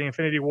Gauntlet or the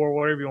Infinity War,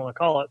 whatever you want to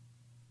call it,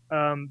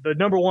 the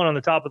number one on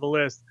the top of the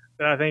list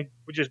that I think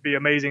would just be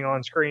amazing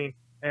on screen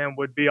and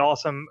would be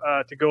awesome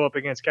to go up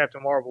against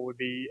Captain Marvel would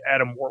be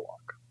Adam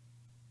Warlock.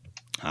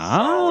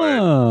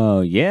 Oh,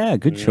 yeah,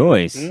 good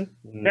choice.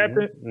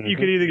 Captain, you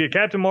could either get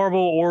Captain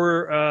Marvel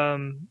or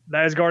the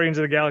Asgardians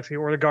of the Galaxy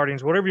or the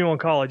Guardians, whatever you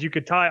want to call it. You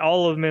could tie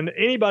all of them in.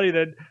 Anybody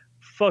that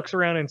fucks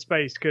around in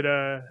space could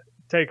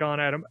take on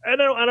Adam. I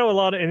know a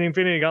lot in the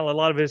Infinity Gauntlet, a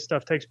lot of his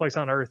stuff takes place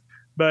on Earth,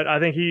 but I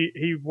think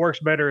he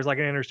works better as like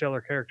an interstellar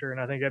character, and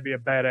I think that'd be a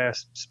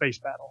badass space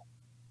battle.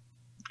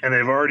 And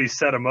they've already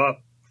set him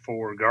up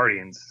for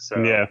Guardians.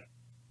 So yeah.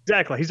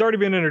 Exactly. He's already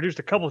been introduced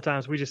a couple of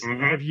times. We just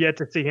have yet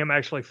to see him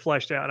actually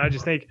fleshed out. And I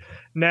just think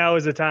now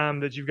is the time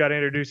that you've got to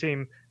introduce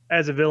him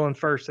as a villain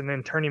first and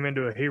then turn him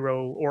into a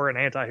hero or an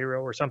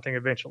anti-hero or something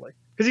eventually.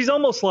 Because he's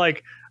almost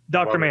like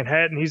Dr.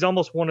 Manhattan. He's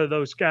almost one of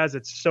those guys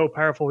that's so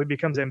powerful he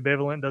becomes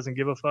ambivalent, doesn't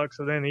give a fuck.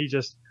 So then he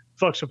just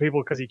fucks with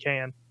people because he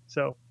can.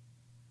 So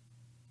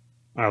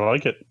I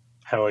like it.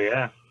 Hell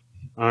yeah.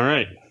 All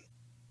right.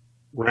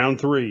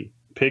 Round 3.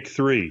 Pick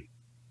 3.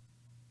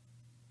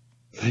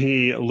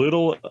 The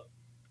little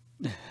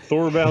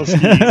Thorvaldski's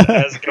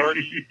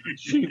Asgardian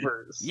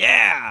Achievers.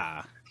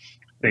 Yeah.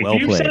 Well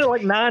you said it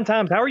like 9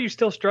 times. How are you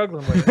still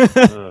struggling with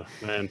it?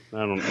 Man, I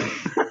don't know.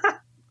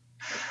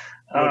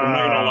 I'm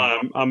not gonna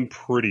lie, I'm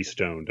pretty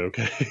stoned,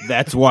 okay?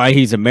 That's why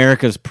he's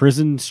America's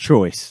prison's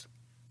choice.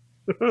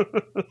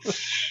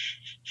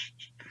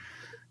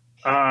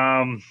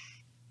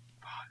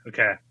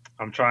 Okay.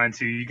 I'm trying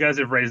to. You guys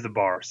have raised the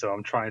bar, so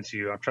I'm trying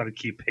to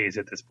keep pace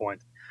at this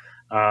point.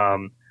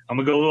 I'm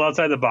gonna go a little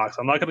outside the box.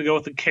 I'm not gonna go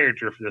with a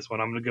character for this one.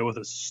 I'm gonna go with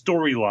a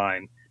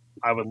storyline.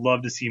 I would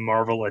love to see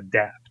Marvel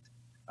adapt.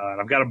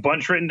 I've got a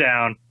bunch written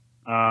down,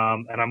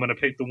 and I'm gonna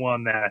pick the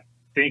one that I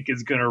think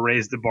is gonna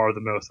raise the bar the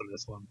most on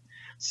this one.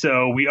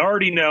 So we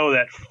already know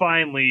that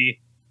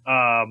finally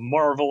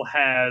Marvel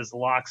has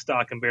lock,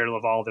 stock, and barrel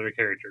of all their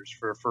characters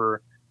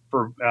for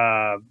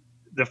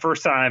the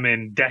first time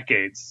in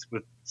decades,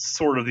 with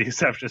sort of the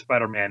exception of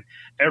Spider-Man.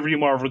 Every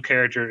Marvel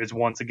character is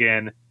once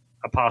again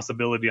a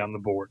possibility on the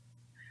board.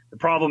 The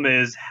problem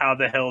is, how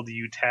the hell do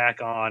you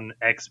tack on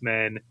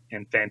X-Men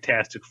and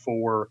Fantastic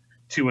Four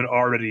to an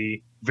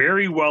already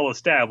very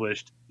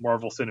well-established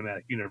Marvel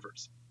Cinematic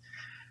Universe?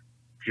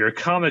 If you're a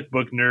comic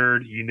book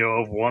nerd, you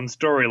know of one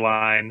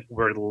storyline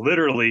where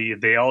literally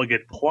they all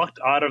get plucked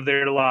out of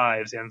their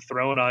lives and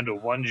thrown onto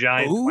one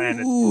giant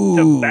planet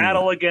to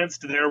battle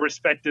against their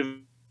respective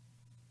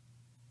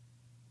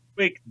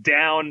quick,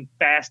 down,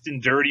 fast,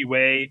 and dirty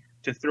way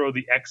to throw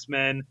the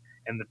X-Men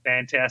and the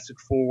Fantastic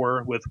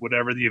Four with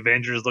whatever the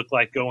Avengers look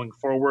like going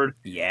forward.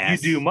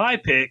 Yes. You do my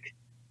pick,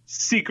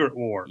 Secret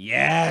War.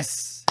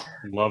 Yes.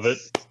 Love it.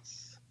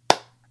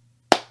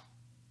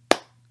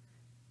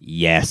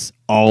 Yes.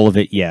 All of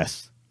it,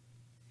 yes.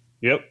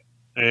 Yep.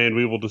 And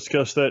we will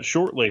discuss that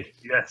shortly.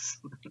 Yes.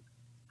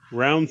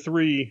 Round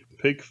 3,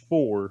 pick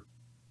 4.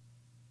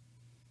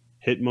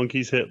 Hit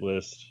Monkey's hit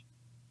list.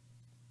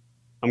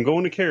 I'm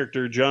going to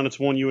character. John, it's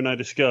one you and I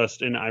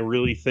discussed, and I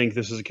really think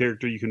this is a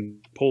character you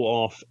can pull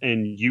off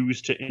and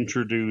use to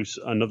introduce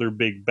another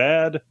big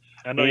bad.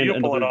 I know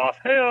you'll pull it off.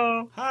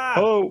 Hey-oh.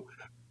 Oh,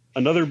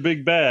 another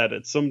big bad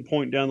at some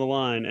point down the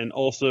line, and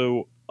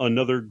also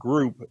another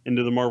group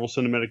into the Marvel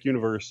Cinematic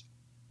Universe.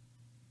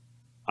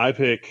 I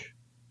pick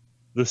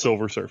the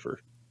Silver Surfer.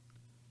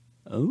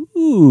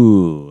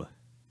 Ooh.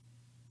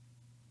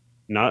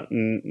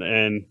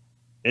 And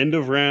end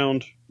of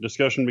round,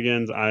 discussion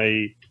begins.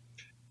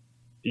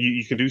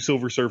 You can do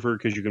Silver Surfer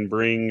because you can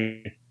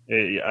bring.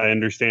 I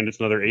understand it's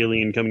another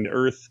alien coming to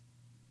Earth.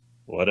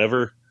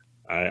 Whatever.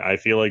 I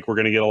feel like we're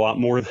going to get a lot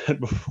more of that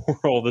before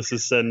all this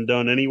is said and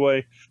done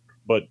anyway.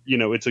 But,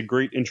 it's a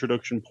great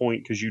introduction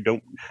point because you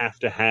don't have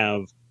to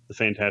have the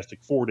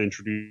Fantastic Four to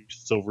introduce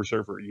Silver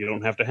Surfer. You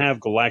don't have to have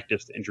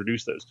Galactus to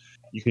introduce those.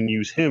 You can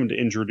use him to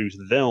introduce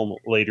them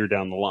later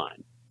down the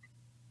line.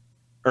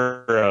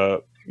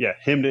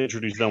 Him to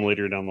introduce them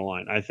later down the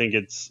line. I think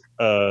it's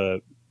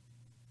a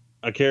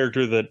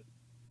character that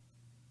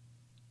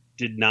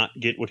did not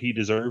get what he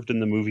deserved in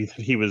the movie that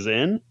he was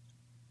in.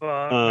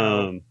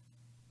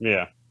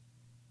 Yeah.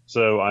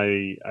 So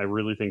I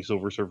really think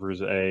Silver Surfer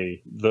is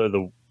a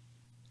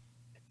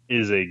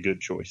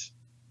good choice.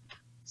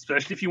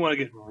 Especially if you want to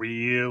get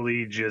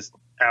really just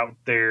out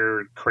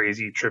there,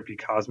 crazy, trippy,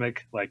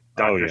 cosmic, like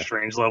Doctor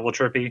Strange level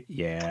trippy.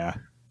 Yeah.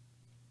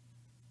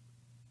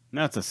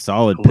 That's a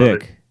solid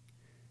pick.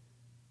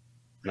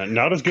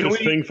 Not as good as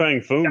Fing Fang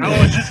Foom.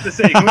 I was just going to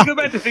say, can we go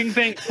back to Fing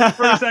Fang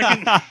for a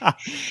second?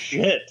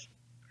 Shit.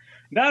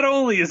 Not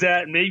only is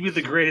that maybe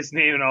the greatest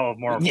name in all of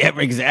Marvel. Yeah,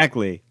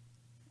 exactly.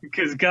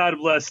 Because God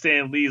bless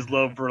Stan Lee's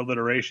love for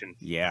alliteration.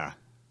 Yeah.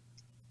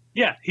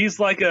 Yeah, he's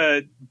like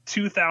a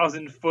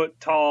 2,000 foot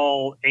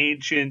tall,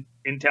 ancient,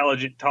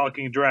 intelligent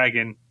talking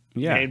dragon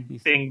Yeah.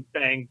 And bing,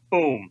 bang,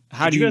 boom.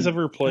 Did you guys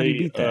ever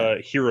play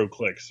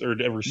HeroClix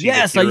or ever see?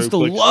 Yes, the I used to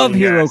HeroClix love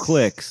thing?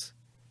 HeroClix.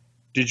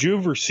 Did you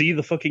ever see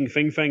the fucking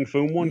Fing Fang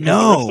Foom one? 'Cause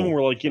No. The rest of them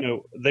were like,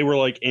 they were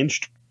like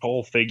inch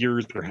tall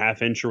figures or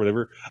half inch or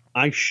whatever.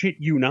 I shit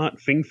you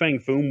not, Fing Fang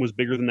Foom was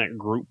bigger than that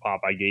group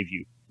pop I gave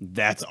you.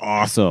 That's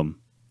awesome.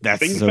 That's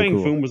Fing so Fang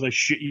cool. Foom was, I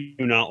shit you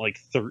not, like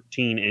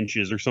 13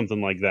 inches or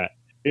something like that.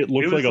 It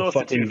looked It was like a close to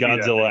fucking 2 feet, I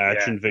Godzilla think,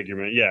 action figure,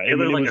 man. Yeah, It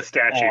looked like was a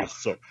statue.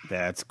 Awesome.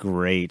 That's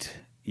great.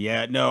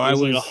 Yeah, no, It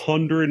was I like was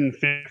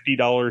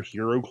 $150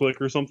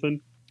 HeroClix or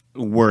something.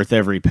 worth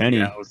every penny.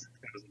 Yeah, it was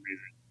amazing.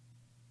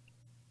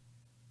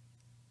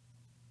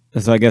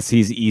 So I guess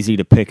he's easy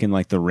to pick in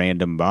like the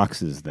random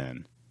boxes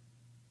then.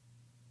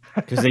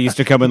 Because they used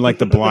to come in like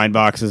the blind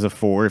boxes of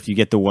 4. If you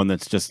get the one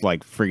that's just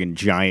like friggin'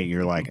 giant,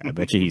 you're like, I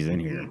bet you he's in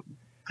here.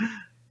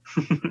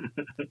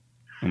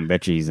 I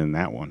bet you he's in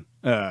that one.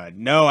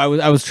 No,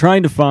 I was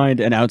trying to find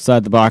an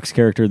outside the box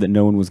character that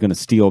no one was going to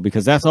steal,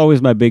 because that's always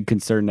my big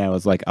concern now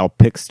is like I'll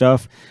pick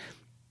stuff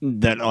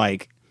that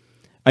like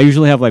I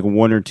usually have like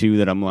 1 or 2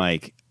 that I'm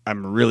like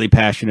I'm really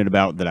passionate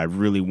about that I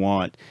really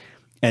want.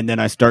 And then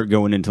I start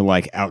going into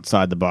like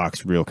outside the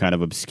box, real kind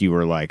of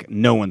obscure, like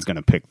no one's going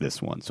to pick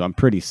this one. So I'm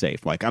pretty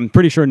safe. Like I'm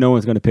pretty sure no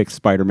one's going to pick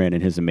Spider-Man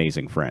and His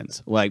Amazing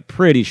Friends. Like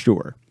pretty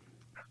sure.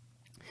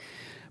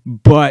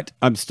 But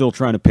I'm still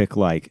trying to pick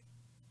like,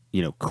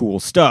 cool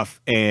stuff.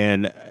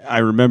 And I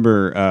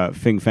remember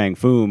Fing Fang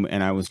Foom,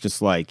 and I was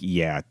just like,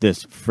 yeah,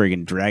 this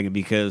friggin' dragon,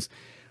 because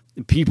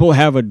people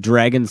have a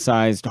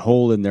dragon-sized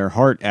hole in their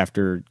heart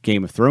after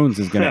Game of Thrones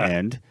is going to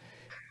end.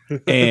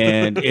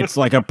 And it's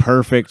like a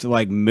perfect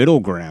like middle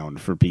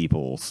ground for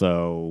people.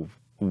 So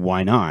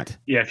why not?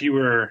 Yeah, if you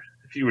were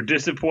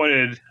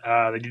disappointed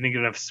that you didn't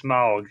get enough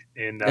Smaug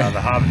in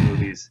the Hobbit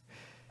movies,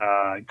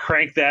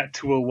 crank that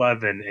to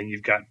 11 and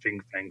you've got Fing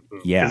Fang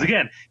Foom. Yeah. Because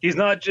again, he's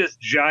not just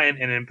giant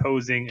and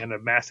imposing and a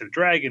massive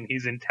dragon,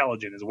 he's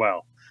intelligent as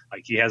well.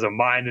 Like he has a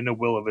mind and a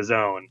will of his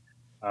own.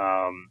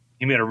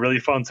 He made a really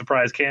fun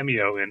surprise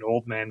cameo in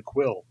Old Man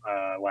Quill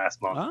last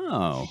month.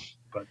 Oh.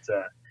 But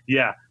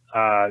yeah,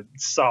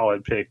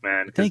 solid pick,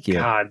 man. Thank you.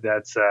 God,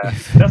 that's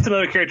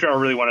another character I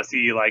really want to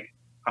see. Like,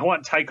 I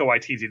want Taika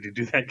Waititi to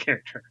do that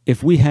character.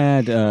 If we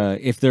had,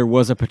 if there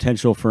was a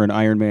potential for an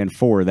Iron Man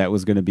 4, that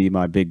was going to be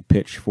my big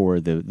pitch for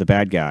the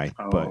bad guy.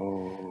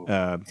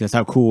 But just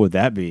how cool would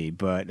that be?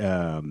 But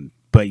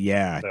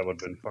yeah, that would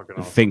have been fucking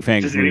awesome. Fing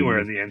Fang just Foom. Anywhere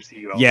in the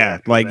MCU. Yeah,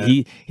 like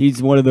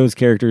he's one of those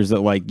characters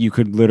that like you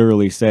could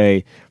literally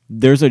say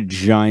there's a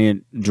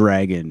giant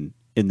dragon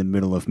in the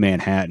middle of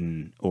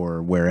Manhattan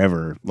or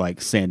wherever,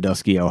 like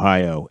Sandusky,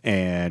 Ohio,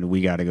 and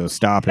we got to go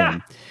stop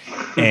him.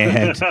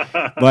 And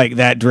like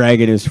that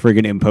dragon is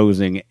friggin'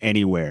 imposing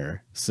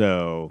anywhere.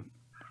 So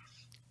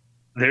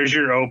there's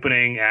your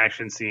opening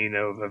action scene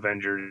of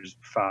Avengers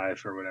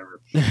 5 or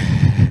whatever.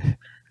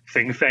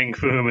 Fing Fang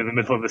Foom in the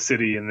middle of the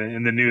city,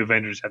 and the new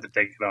Avengers have to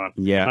take it on.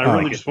 Yeah, I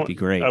really just be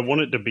great. I want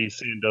it to be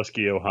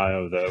Sandusky,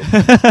 Ohio, though.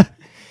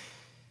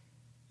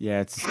 Yeah,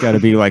 it's got to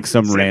be like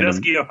some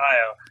Sandusky, random.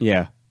 Ohio.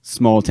 Yeah,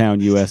 small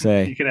town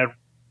USA. You can have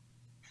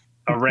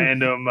a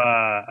random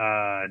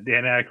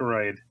Dan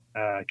Aykroyd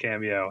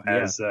cameo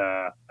as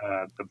the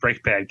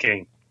brake pad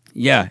king.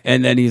 Yeah,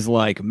 and then he's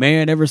like,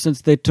 man, ever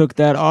since they took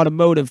that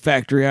automotive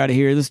factory out of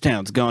here, this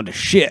town's gone to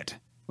shit.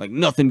 Like,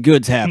 nothing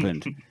good's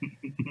happened.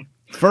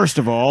 First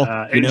of all,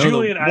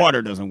 Julian, the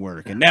water doesn't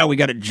work, and now we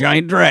got a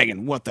giant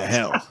dragon. What the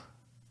hell?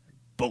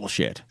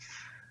 Bullshit.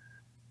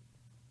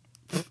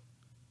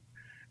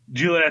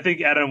 Julian, I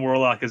think Adam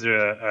Warlock is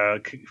a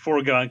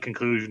foregone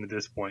conclusion at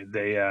this point.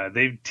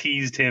 They've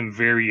teased him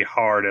very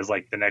hard as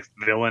like the next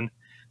villain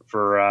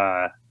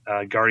for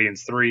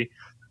Guardians 3.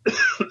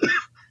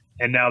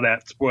 And now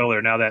that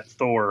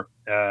Thor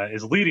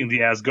is leading the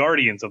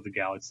Asgardians of the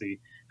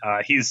galaxy,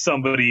 he's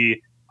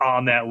somebody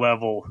on that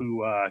level who,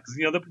 because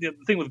the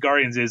thing with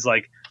Guardians is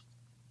like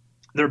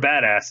they're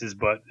badasses,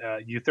 but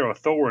you throw a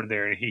Thor in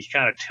there and he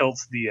kind of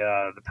tilts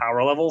the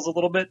power levels a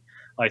little bit.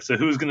 Like, so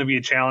who's going to be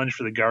a challenge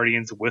for the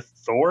Guardians with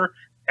Thor?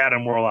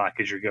 Adam Warlock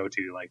is your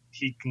go-to. Like,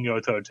 he can go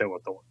toe-to-toe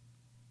with Thor.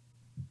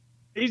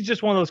 He's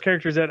just one of those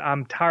characters that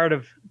I'm tired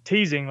of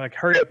teasing. Like,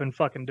 hurry up and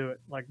fucking do it.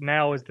 Like,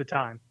 now is the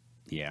time.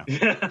 Yeah.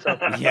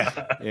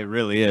 Yeah, it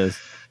really is.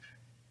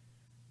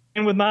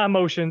 And with my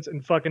emotions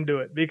and fucking do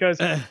it, because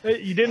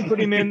you didn't put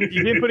him in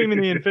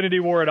the Infinity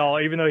War at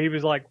all, even though he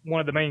was like one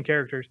of the main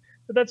characters.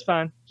 But that's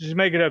fine. Just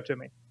make it up to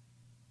me.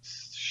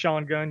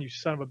 Sean Gunn, you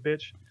son of a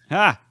bitch.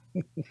 Ha!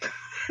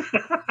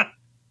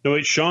 No,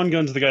 wait, Sean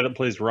Gunn's the guy that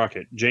plays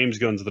Rocket. James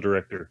Gunn's the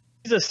director.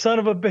 He's a son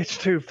of a bitch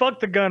too. Fuck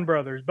the Gunn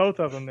brothers, both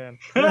of them. Then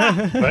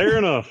fair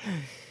enough.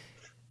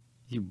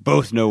 You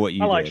both know what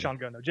you. I like did. Sean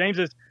Gunn though. James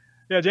is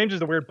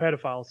the weird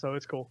pedophile, so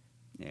it's cool.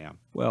 Yeah.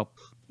 Well.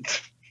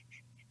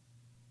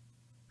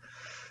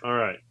 All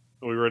right.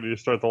 Are we ready to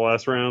start the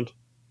last round?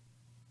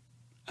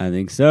 I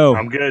think so.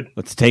 I'm good.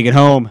 Let's take it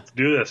home. Let's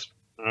do this.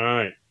 All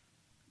right.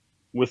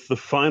 With the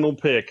final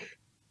pick,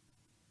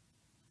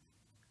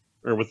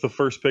 or with the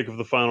first pick of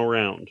the final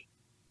round,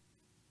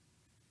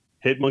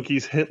 Hit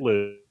Monkey's Hit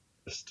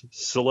List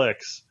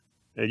selects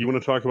You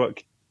want to talk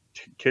about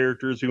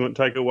characters? You want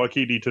Taika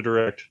Waititi to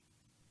direct?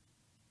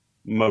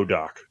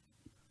 MODOK.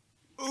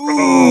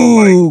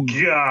 Ooh,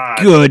 God.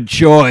 Good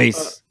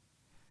choice.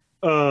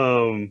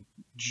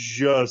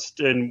 Just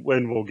and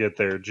when we'll get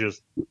there,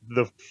 just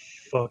the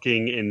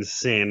fucking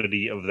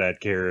insanity of that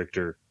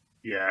character.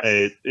 Yeah.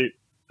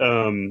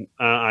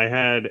 I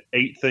had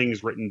 8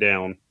 things written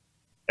down.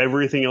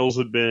 Everything else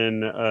had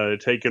been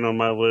taken on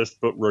my list,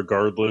 but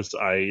regardless,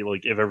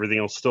 if everything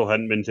else still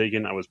hadn't been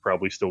taken, I was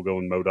probably still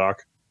going MODOK.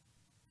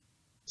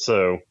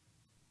 So,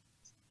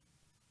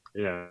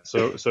 yeah.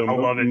 So I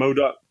love it.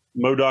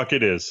 MODOK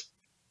it is.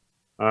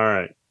 All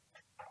right.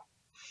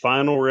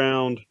 Final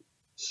round,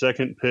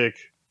 second pick.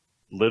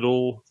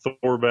 Little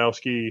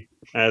Thorbowski,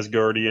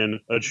 Asgardian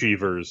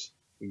Achievers.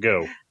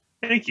 Go.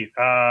 Thank you.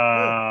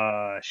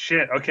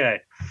 Shit. Okay.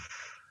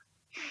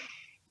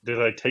 Did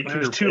I take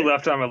There's 2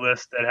 left on my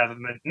list that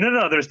haven't been.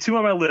 No. There's 2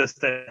 on my list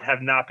that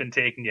have not been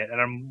taken yet,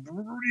 and I'm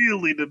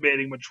really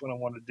debating which one I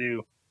want to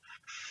do.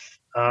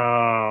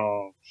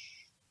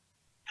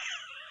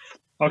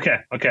 Okay.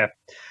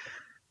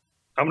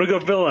 I'm gonna go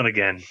villain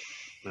again.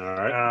 All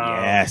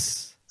right.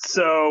 Yes.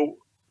 So,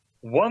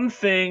 one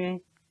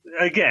thing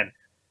again.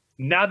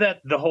 Now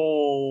that the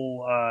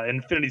whole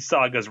Infinity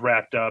Saga is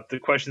wrapped up, the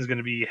question is going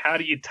to be: how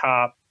do you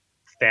top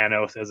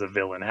Thanos as a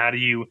villain? How do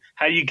you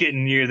get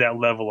near that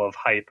level of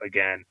hype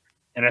again?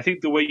 And I think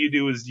the way you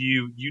do is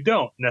you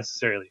don't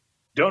necessarily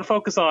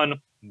focus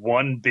on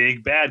one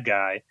big bad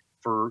guy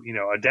for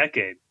a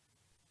decade.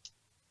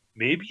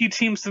 Maybe you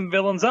team some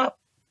villains up,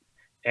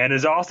 and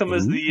as awesome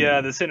as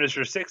the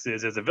Sinister Six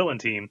is as a villain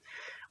team,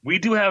 we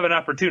do have an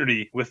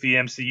opportunity with the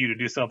MCU to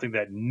do something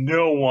that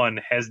no one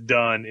has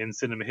done in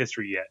cinema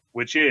history yet,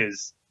 which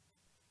is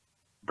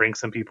bring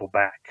some people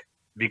back.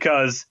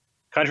 Because,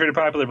 contrary to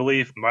popular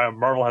belief,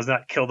 Marvel has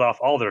not killed off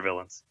all their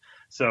villains.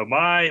 So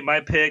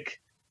my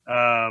pick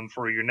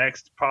for your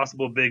next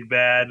possible big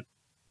bad,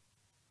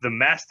 the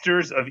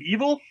Masters of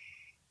Evil,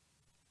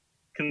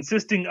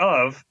 consisting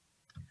of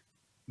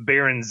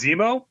Baron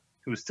Zemo,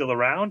 who's still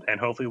around, and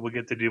hopefully we'll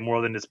get to do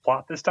more than his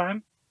plot this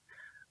time.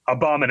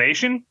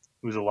 Abomination,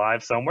 who's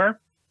alive somewhere.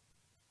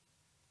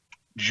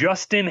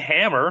 Justin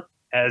Hammer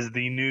as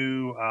the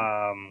new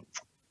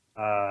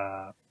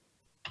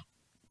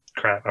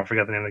crap, I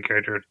forgot the name of the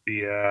character.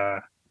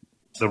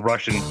 The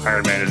Russian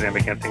Iron Man, his name I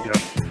can't think of.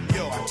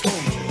 Yo, I told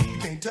you, you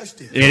can't touch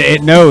this.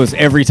 It knows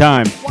every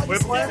time.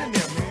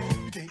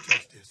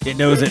 It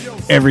knows it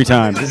every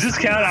time. Does this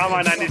count on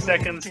my 90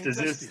 seconds?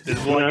 Does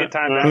one get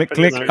time out?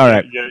 Click. All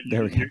right.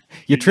 There we go.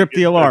 You tripped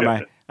the alarm.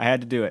 I had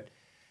to do it.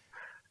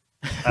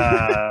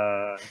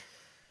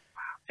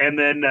 And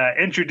then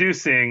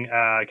introducing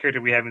a character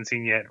we haven't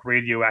seen yet,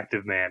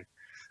 Radioactive Man.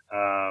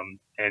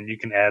 And you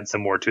can add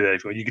some more to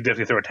that. You can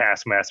definitely throw a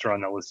Taskmaster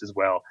on that list as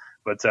well.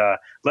 But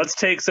let's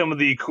take some of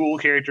the cool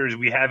characters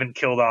we haven't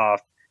killed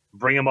off,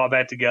 bring them all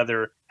back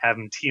together, have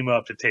them team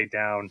up to take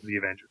down the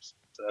Avengers.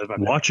 So that's my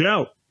pick. Watch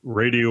out,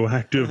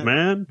 Radioactive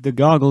Man. The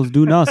goggles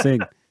do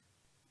nothing.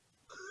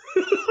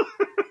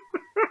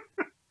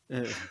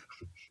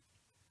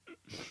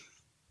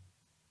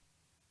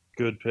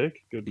 Good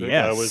pick.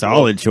 Yeah,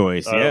 solid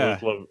choice. Yeah.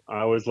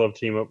 I always love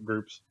team up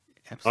groups.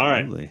 Absolutely.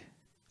 All right.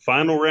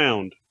 Final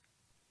round.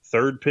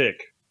 Third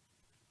pick.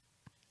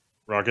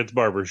 Rocket's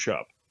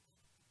Barbershop.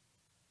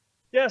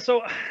 Yeah,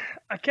 so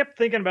I kept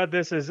thinking about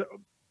this as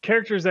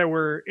characters that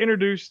were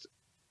introduced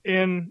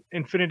in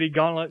Infinity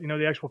Gauntlet,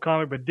 the actual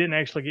comic, but didn't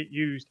actually get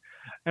used.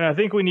 And I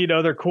think we need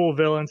other cool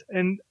villains.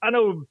 And I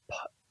know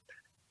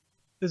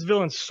this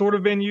villain's sort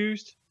of been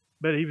used,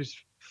 but he was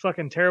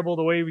fucking terrible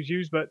the way he was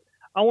used. But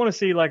I want to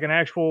see like an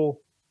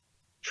actual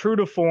true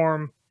to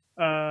form,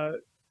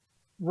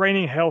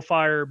 raining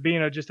hellfire,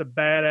 being just a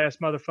badass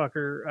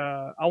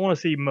motherfucker. I want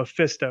to see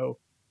Mephisto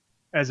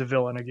as a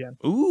villain again.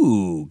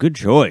 Ooh, good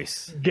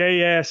choice.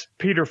 Gay ass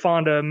Peter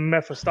Fonda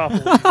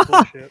Mephistopheles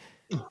bullshit.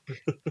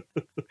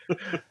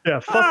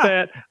 Yeah, fuck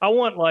that. I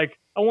want like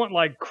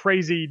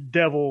crazy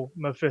devil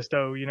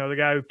Mephisto, the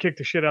guy who kicked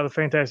the shit out of the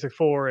Fantastic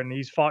Four and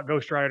he's fought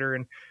Ghost Rider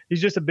and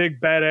he's just a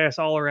big badass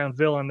all around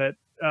villain that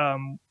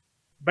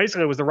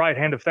basically was the right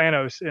hand of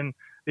Thanos in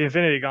the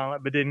Infinity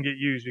Gauntlet, but didn't get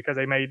used because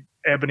they made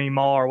Ebony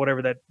Maw or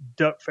whatever that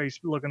duck face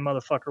looking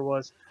motherfucker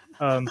was.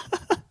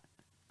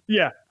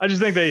 Yeah, I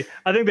think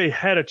they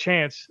had a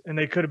chance and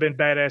they could have been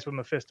badass with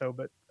Mephisto,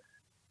 but.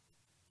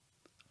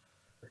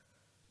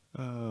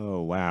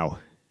 Oh, wow.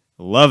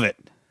 Love it.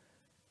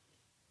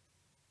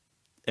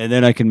 And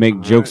then I can make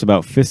jokes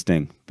about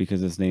fisting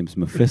because his name's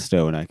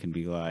Mephisto and I can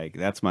be like,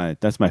 that's my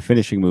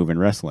finishing move in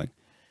wrestling.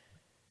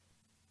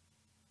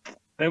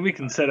 Then we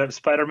can set up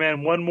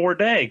Spider-Man one more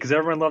day because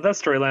everyone loved that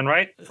storyline,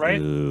 right? Right?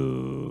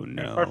 Ooh,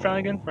 no. Art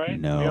Flanagan, right?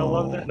 No. We all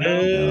love that.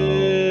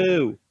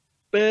 No.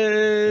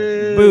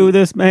 Boo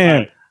this man.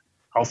 Right.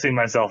 I'll see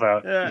myself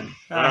out. Yeah.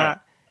 Right.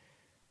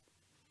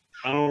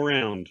 Final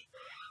round.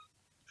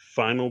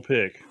 Final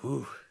pick.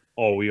 Ooh.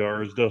 All we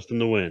are is dust in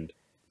the wind.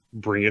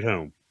 Bring it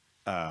home.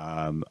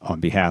 On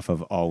behalf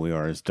of All We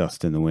Are is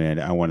Dust in the Wind,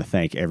 I want to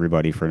thank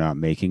everybody for not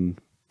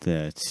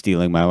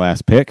stealing my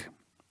last pick.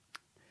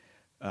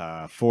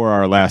 For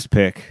our last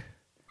pick,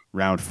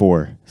 round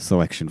 4,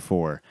 selection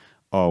 4,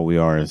 all we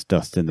are is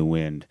dust in the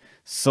wind,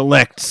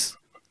 selects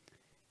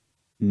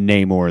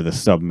Namor the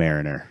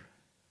Submariner.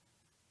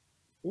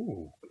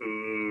 Ooh.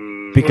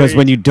 Because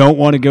when you don't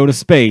want to go to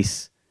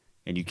space,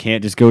 and you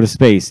can't just go to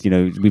space,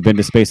 we've been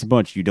to space a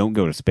bunch, you don't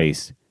go to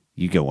space,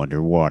 you go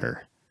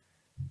underwater.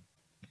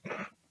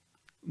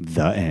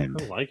 The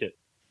end. I like it.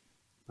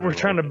 We're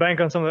trying to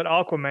bank on some of that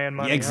Aquaman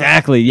money.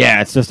 Exactly.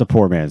 Yeah, it's just a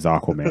poor man's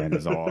Aquaman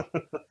is all.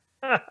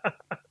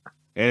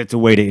 And it's a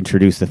way to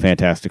introduce the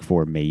Fantastic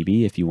Four,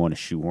 maybe, if you want to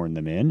shoehorn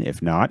them in.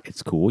 If not,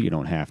 it's cool. You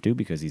don't have to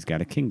because he's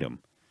got a kingdom.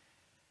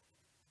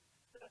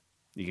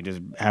 You can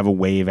just have a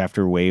wave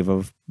after wave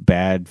of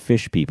bad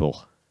fish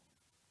people.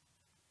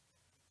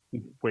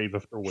 Wave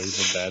after wave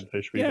of bad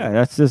fish people. Yeah,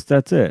 that's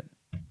it.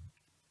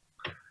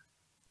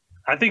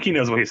 I think he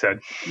knows what he said.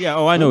 Yeah,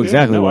 I know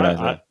exactly what I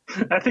said.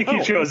 I think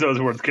he chose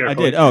those words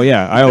carefully. I did. Oh,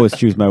 yeah. I always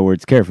choose my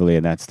words carefully,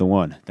 and that's the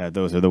one.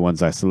 Those are the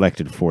ones I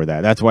selected for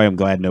that. That's why I'm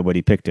glad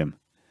nobody picked him.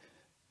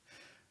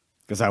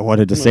 Because I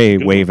wanted to say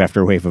wave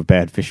after wave of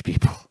bad fish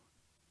people.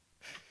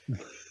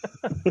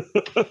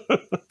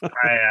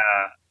 I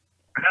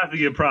have to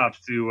give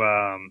props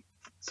to,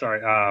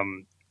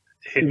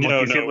 Hit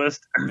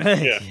List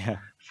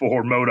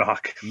for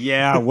MODOK.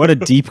 Yeah, what a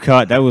deep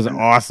cut. That was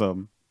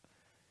awesome.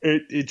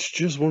 It's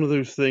just one of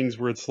those things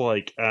where it's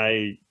like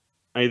I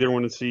either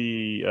want to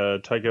see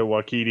Taika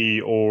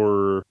Waititi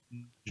or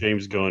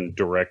James Gunn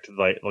direct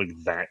like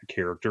that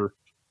character,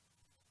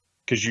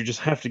 because you just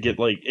have to get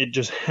it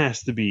just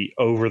has to be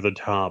over the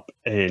top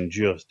and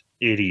just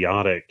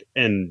idiotic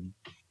and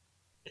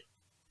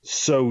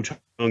so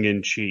tongue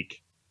in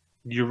cheek.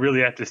 You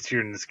really have to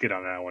steer in the skid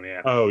on that one,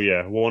 yeah. Oh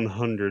yeah,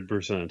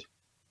 100%.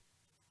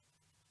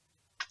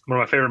 One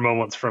of my favorite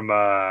moments from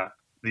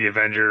the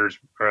Avengers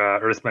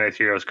Earth's Mightiest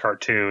Heroes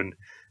cartoon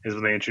is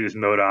when they introduce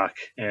MODOK,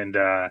 and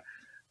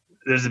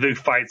there's a big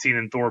fight scene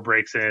and Thor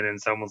breaks in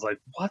and someone's like,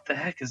 what the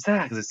heck is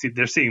that? Because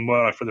they're seeing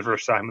MODOK for the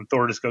first time, and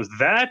Thor just goes,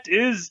 that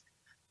is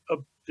a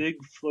big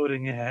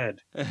floating head.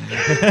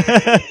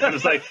 I'm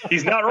just like,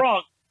 he's not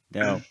wrong.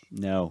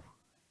 No.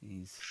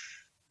 He's...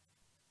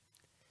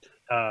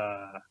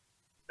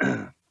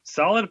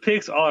 solid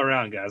picks all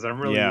around, guys. I'm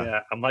really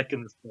I'm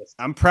liking this list.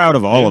 I'm proud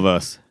of all of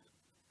us.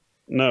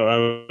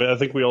 No, I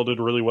think we all did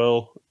really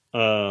well.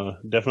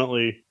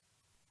 Definitely.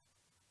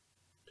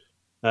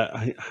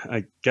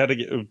 I gotta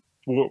get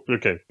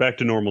okay. Back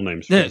to normal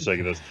names for the sake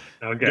of this.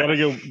 Okay.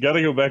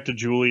 Gotta go back to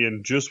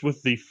Julian just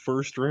with the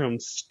first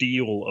round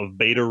steal of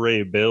Beta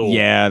Ray Bill.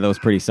 Yeah, that was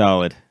pretty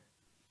solid.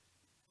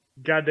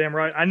 Goddamn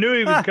right. I knew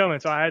he was coming,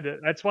 so I had to.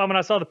 That's why when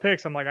I saw the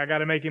picks, I'm like, I got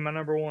to make him my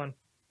number one.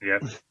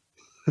 Yep.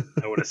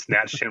 I would have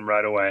snatched him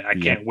right away. I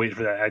can't wait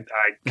for that.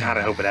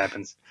 I hope it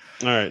happens.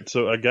 All right,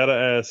 so I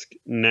gotta ask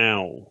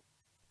now.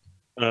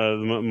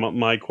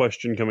 My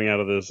question coming out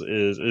of this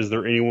is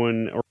there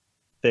anyone or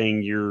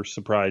thing you're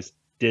surprised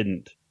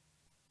didn't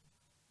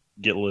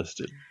get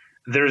listed?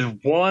 There's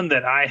one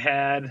that I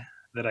had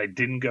that I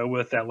didn't go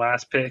with that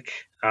last pick.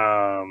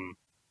 And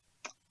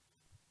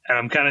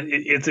I'm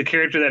it's a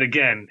character that,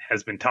 again,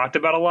 has been talked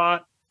about a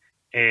lot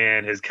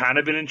and has kind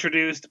of been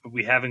introduced, but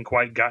we haven't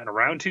quite gotten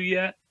around to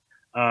yet.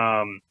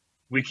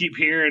 We keep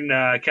hearing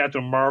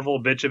Captain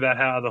Marvel bitch about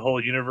how the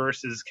whole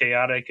universe is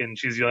chaotic and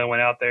she's the only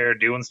one out there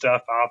doing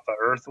stuff off of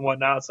Earth and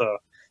whatnot. So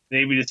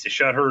maybe just to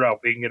shut her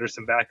up, we can get her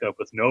some backup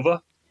with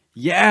Nova.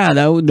 Yeah,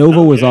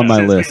 Nova was on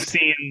my list.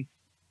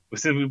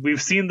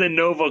 We've seen the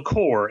Nova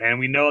Corps, and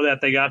we know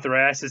that they got their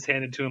asses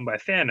handed to them by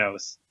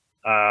Thanos.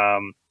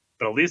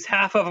 But at least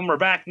half of them are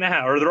back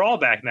now, or they're all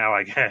back now,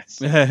 I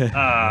guess.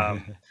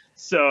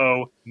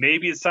 So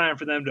maybe it's time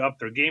for them to up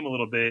their game a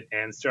little bit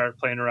and start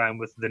playing around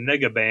with the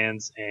nega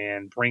bands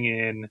and bring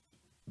in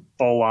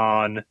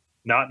full-on,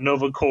 not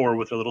Nova Corps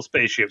with their little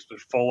spaceships, but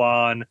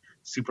full-on,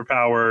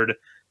 super-powered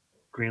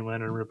Green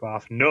Lantern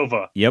ripoff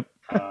Nova. Yep.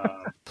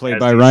 Played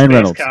by Ryan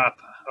Reynolds. Cop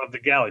of the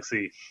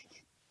galaxy.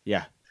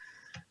 Yeah.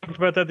 Talked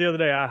about that the other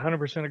day. I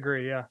 100%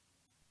 agree. Yeah.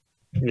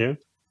 Yeah.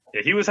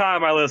 Yeah, he was high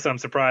on my list. I'm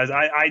surprised.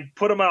 I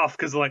put him off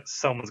because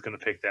someone's going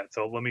to pick that.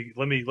 So let me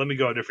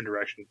go a different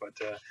direction. But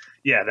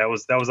yeah, that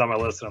was on my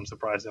list, and I'm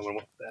surprised no one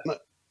went with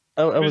that.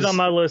 It was on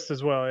my list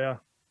as well. Yeah.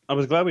 I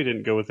was glad we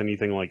didn't go with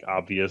anything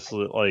obvious.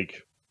 No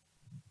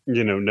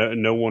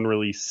one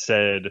really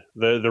said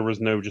there was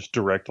no just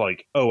direct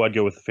I'd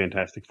go with the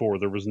Fantastic Four.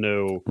 There was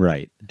no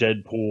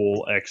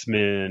Deadpool,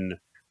 X-Men,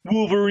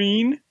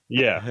 Wolverine.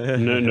 Yeah,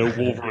 no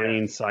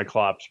Wolverine,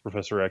 Cyclops,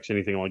 Professor X,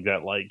 anything like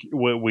that.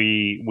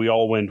 We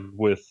all went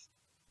with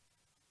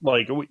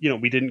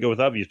we didn't go with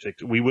obvious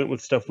picks. We went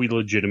with stuff we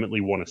legitimately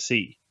want to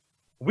see.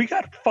 We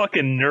got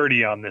fucking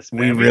nerdy on this,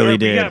 We man. really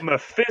did. We got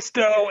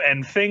Mephisto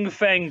and Fing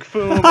Fang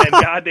Foom and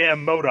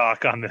goddamn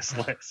MODOK on this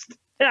list.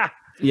 Yeah.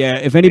 Yeah,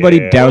 if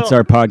anybody doubts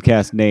our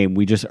podcast name,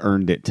 we just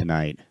earned it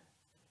tonight.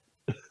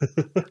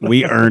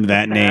 We earned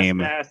that name.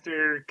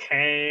 Master,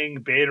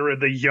 Kang, Beta,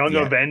 the Young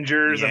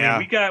Avengers. Yeah. I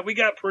mean, we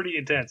got pretty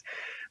intense.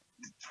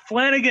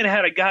 Flanagan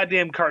had a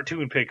goddamn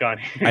cartoon pick on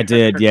here. I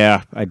did,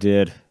 yeah, I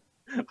did.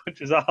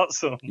 Which is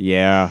awesome.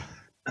 Yeah.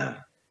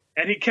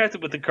 And he kept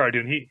it with the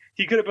cartoon.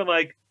 He could have been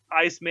like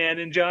Iceman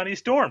and Johnny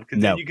Storm,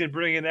 because then you could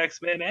bring in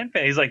X-Men and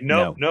Fan. He's like,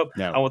 nope.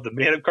 I want the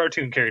made-up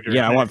cartoon character.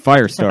 Yeah, I want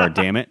Firestar.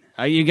 Damn it!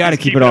 You got to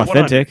keep it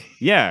authentic.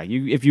 Yeah,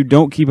 if you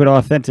don't keep it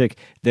authentic,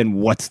 then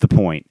what's the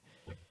point?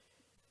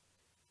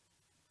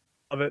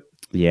 Love it.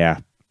 Yeah,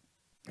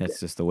 that's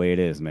just the way it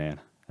is, man.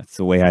 That's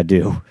the way I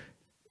do.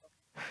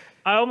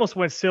 I almost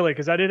went silly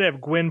because I did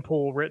have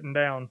Gwenpool written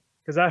down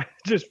because I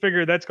just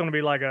figured that's going to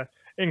be like a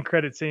end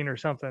credit scene or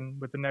something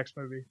with the next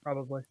movie,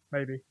 probably,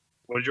 maybe.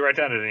 What did you write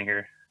down in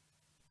here?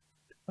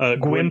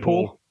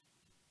 Gwenpool.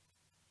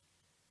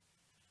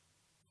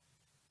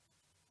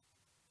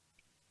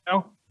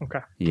 Oh, okay.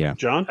 Yeah,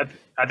 John.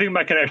 I think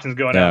my connection's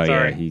going out.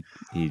 Sorry.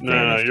 Yeah,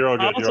 No, you're all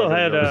good. I also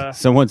had.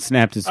 Someone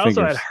snapped his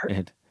fingers.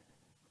 And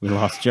we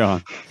lost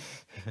John.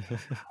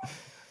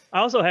 I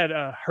also had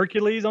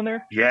Hercules on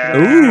there. Yeah.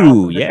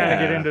 Ooh, to yeah.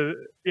 kind of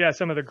get into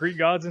some of the Greek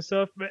gods and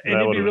stuff. And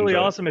it'd be really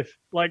awesome if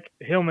like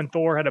him and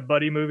Thor had a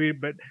buddy movie,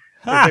 but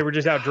if they were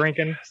just out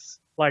drinking.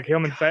 Like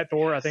him and Fat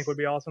Thor, I think would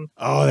be awesome.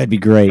 Oh, that'd be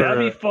great. That'd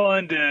be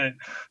fun to,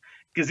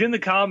 because in the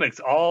comics,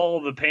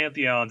 all the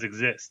pantheons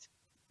exist: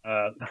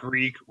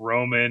 Greek,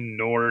 Roman,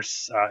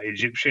 Norse,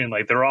 Egyptian.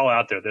 Like they're all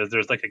out there.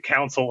 There's like a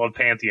council of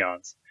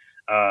pantheons,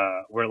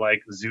 where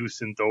like Zeus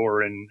and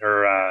Thor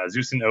or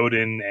Zeus and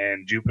Odin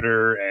and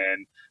Jupiter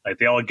and like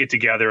they all get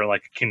together and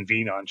like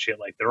convene on shit.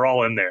 Like they're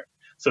all in there.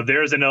 So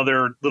there's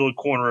another little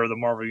corner of the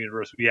Marvel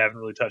universe we haven't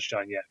really touched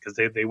on yet because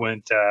they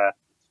went.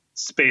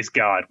 Space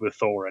god with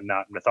Thor and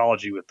not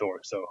mythology with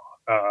Thor. So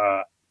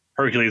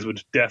Hercules would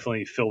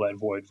definitely fill that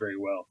void very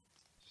well.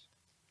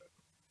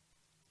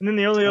 And then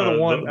the only other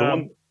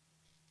one,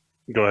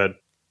 go ahead.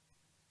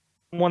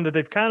 One that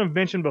they've kind of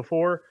mentioned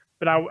before,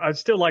 but I'd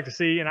still like to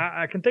see, and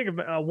I can think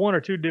of one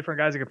or two different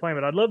guys that could play him,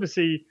 but I'd love to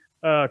see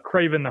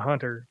Kraven the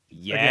Hunter.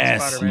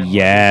 Yes,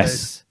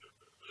 yes.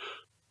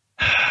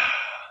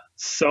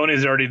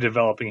 Sony's already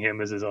developing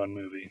him as his own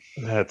movie.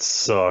 That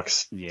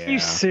sucks. Yeah. Are you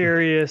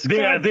serious?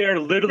 They are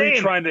literally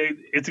trying to.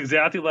 It's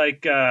exactly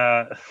like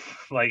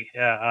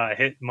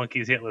Hit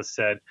Monkeys Hitless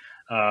said.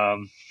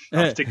 I'm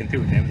sticking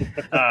to it, damn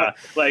it.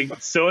 Like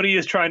Sony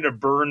is trying to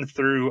burn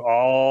through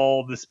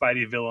all the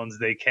Spidey villains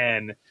they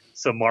can,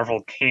 so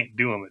Marvel can't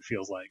do them. It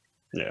feels like.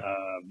 Yeah.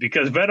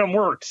 Because Venom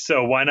worked,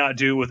 so why not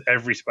do with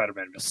every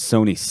Spider-Man villain?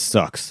 Sony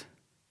sucks.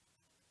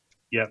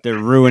 Yep. They're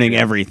ruining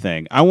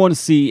everything. I want to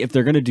see if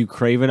they're going to do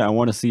Kraven. I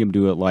want to see him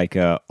do it like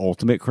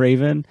Ultimate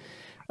Kraven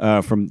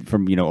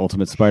from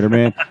Ultimate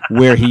Spider-Man,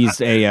 where he's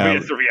a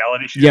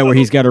reality show. Yeah, where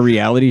he's got a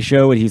reality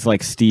show and he's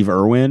like Steve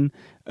Irwin,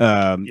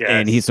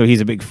 and he's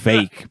a big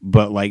fake,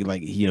 but like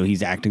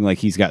he's acting like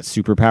he's got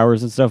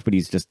superpowers and stuff, but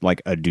he's just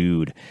like a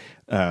dude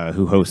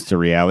who hosts a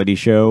reality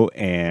show,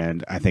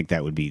 and I think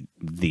that would be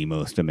the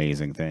most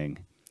amazing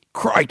thing.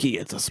 Crikey,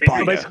 it's a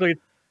spider! Basically,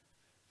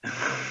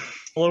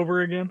 all over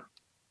again.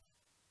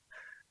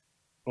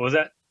 What was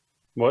that?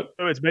 What?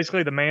 So it's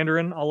basically the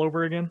Mandarin all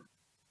over again.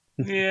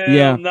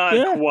 Yeah.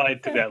 Not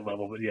quite to that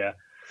level, but yeah.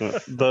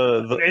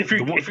 If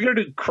you're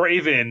gonna do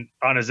Kraven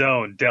on his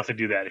own,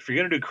 definitely do that. If you're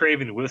gonna do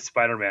Kraven with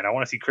Spider-Man, I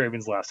want to see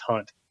Kraven's last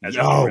hunt. As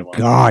a Oh storyline.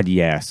 God,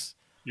 yes.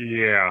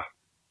 Yeah.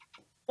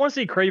 I want to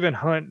see Kraven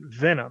hunt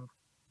Venom.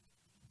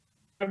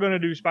 If I'm going to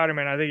do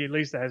Spider-Man, I think at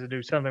least it has to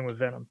do something with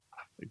Venom.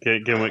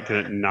 Can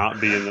it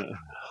not be in the?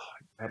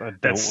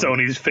 That's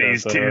Sony's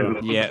phase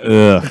 2. Yeah,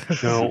 ugh. I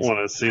don't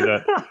want to see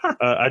that.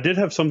 I did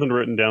have something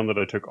written down that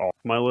I took off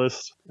my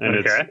list, and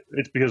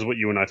it's because of what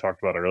you and I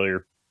talked about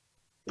earlier.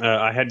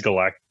 I had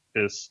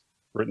Galactus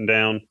written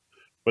down,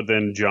 but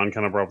then John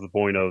kind of brought up the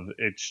point of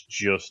it's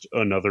just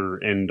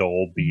another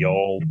end-all,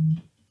 be-all.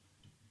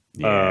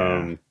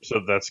 Yeah.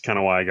 So that's kind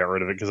of why I got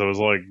rid of it, because I was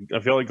like, I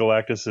feel like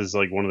Galactus is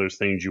like one of those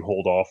things you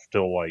hold off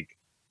till like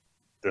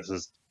this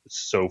is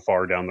so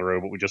far down the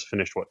road, but we just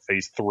finished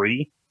phase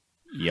 3.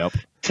 Yep.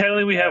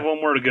 Technically, we have one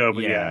more to go,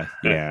 but yeah.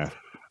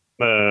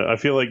 I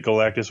feel like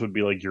Galactus would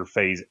be like your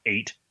phase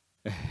 8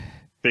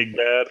 big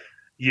bad.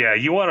 Yeah,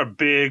 you want a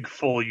big,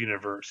 full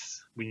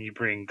universe when you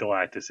bring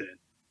Galactus in.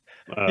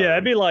 Yeah,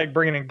 it'd be like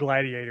bringing in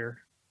Gladiator.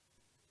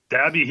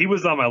 He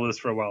was on my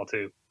list for a while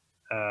too.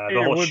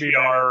 The whole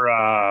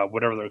Shi'ar,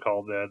 whatever they're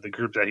called, the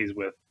group that he's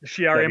with.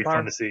 Shi'ar Empire.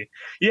 Fun to see.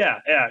 Yeah.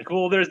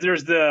 Cool. There's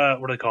the,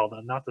 what are they called?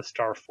 Not the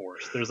Star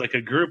Force. There's like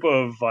a group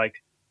of like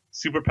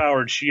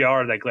superpowered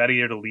Shi'ar that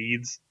Gladiator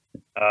leads.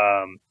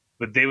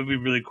 But they would be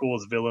really cool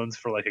as villains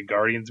for like a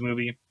Guardians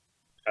movie.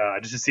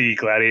 Just to see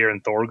Gladiator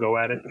and Thor go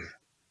at it.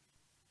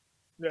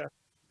 Yeah,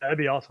 that'd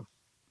be awesome.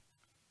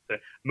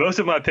 Most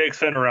of my picks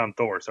center around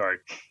Thor. Sorry.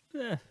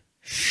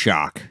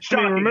 Shock. I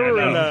mean, remember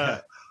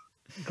when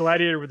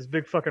Gladiator with his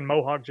big fucking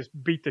mohawk just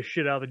beat the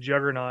shit out of the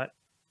Juggernaut?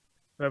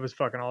 That was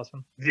fucking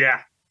awesome. Yeah.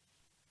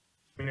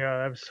 Yeah,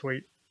 that was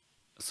sweet.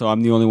 So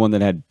I'm the only one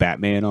that had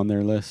Batman on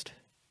their list.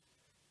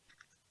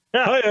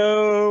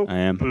 Hi-oh. I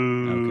am.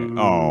 Okay.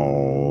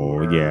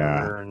 Oh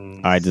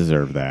yeah, I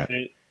deserve that.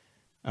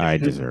 I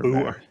deserve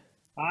that.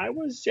 I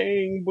was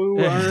saying boo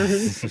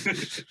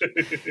earns.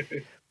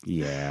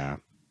 Yeah,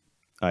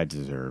 I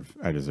deserve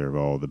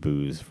all the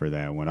boos for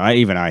that one.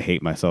 I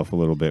hate myself a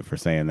little bit for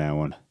saying that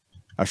one.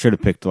 I should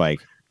have picked like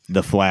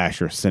The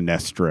Flash or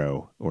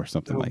Sinestro or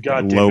something like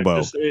God that. damn it, Lobo.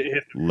 just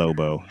hit-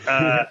 Lobo.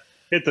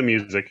 Hit the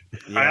music.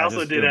 I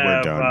also did we're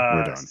have done.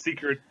 We're done.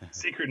 Secret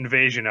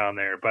Invasion on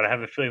there, but I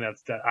have a feeling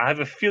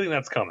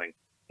that's coming.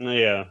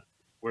 Yeah.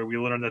 Where we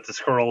learn that the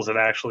Skrulls have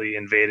actually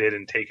invaded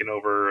and taken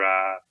over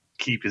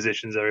key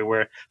positions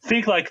everywhere.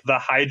 Think like the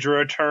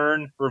Hydra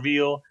turn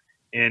reveal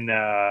in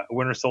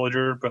Winter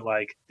Soldier, but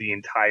like the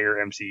entire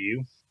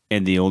MCU.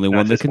 And the only Not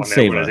one that just can one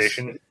save us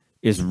organization.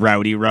 is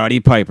Rowdy Roddy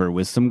Piper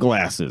with some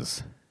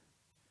glasses.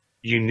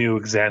 You knew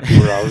exactly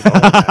where I was going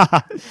with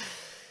that.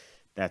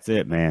 That's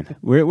it, man.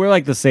 We're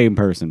like the same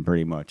person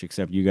pretty much,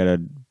 except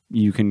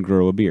you can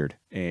grow a beard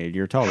and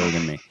you're taller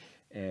than me.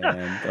 And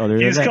other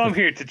than He's that, come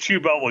here to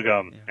chew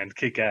bubblegum and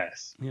kick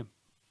ass. Yeah.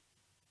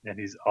 And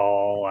he's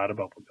all out of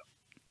bubblegum.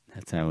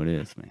 that's how it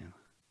is, man.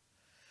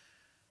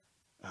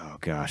 Oh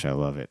gosh, I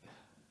love it.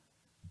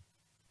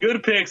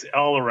 Good picks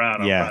all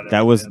around. I'm Yeah,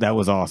 proud of that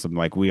was awesome.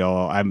 Like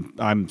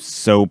I'm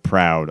so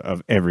proud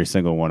of every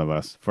single one of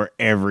us for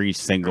every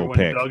single Everyone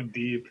pick. dug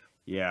deep.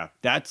 Yeah,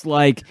 that's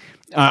like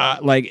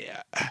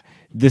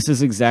this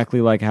is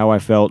exactly like how I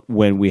felt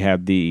when we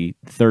had the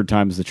Third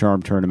Time's the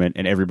Charm tournament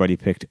and everybody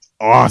picked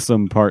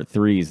awesome part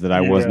threes that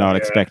I was not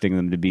expecting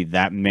them to be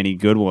that many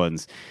good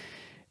ones.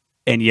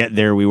 And yet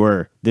there we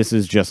were. This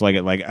is just like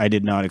it. Like I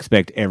did not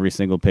expect every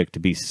single pick to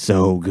be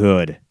so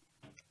good.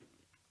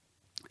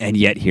 And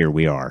yet here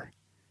we are.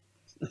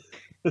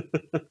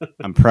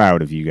 I'm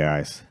proud of you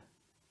guys.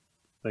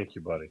 Thank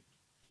you, buddy.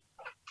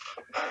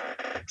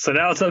 So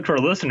now it's up to our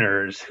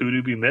listeners. Who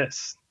did we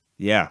miss?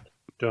 Yeah.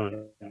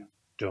 Dun.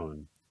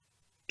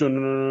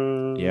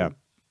 Yeah.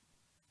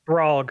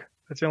 Brog.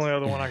 That's the only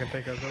other one I can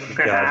think of.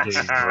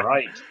 Goddamn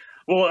right.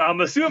 Well, I'm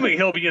assuming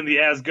he'll be in the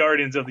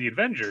Asgardians of the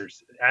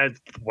Avengers.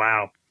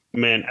 Wow.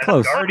 Man,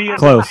 Close. Asgardians.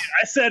 Close.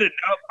 I said it.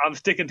 Nope, I'm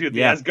sticking to it. The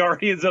Yeah.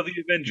 Asgardians of the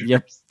Avengers.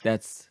 Yep.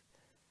 That's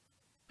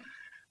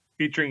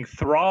Featuring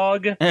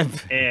Throg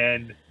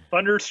and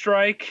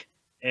Thunderstrike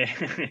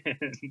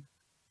and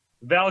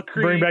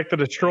Valkyrie. Bring back the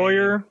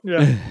Destroyer.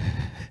 Yeah.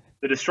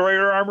 The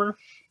Destroyer armor.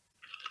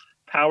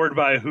 Powered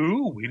by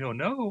who? We don't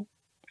know.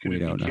 Could We it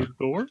be don't know. Kid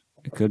Thor?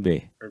 It could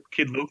be. Or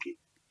Kid Loki?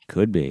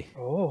 Could be.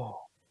 Oh.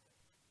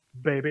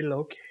 Baby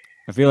Loki.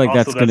 I feel like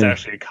Also, that's gonna.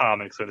 actually a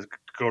comic, so just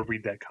go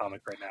read that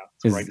comic right now.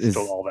 That's where I Is-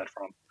 stole all that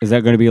from. Is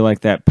that going to be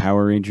like that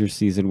Power Rangers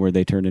season where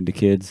they turn into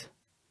kids?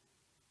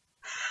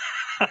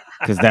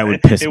 Because that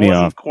would piss It me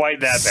wasn't off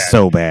quite that bad.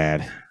 so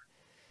bad.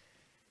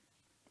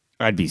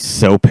 I'd be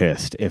so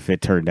pissed if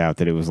it turned out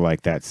that it was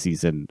like that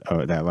season,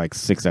 that like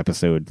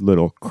 6-episode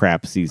little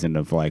crap season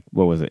of like,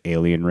 what was it,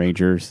 Alien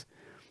Rangers,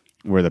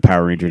 where the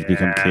Power Rangers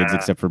become kids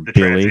except for the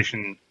Billy.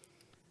 transition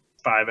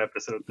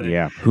 5-episode thing.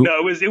 Yeah. No,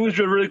 it was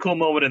a really cool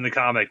moment in the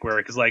comic where,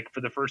 because like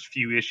for the first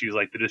few issues,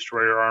 like the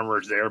Destroyer armor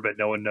is there, but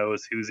no one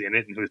knows who's in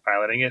it and who's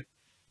piloting it.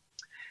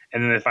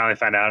 And then they finally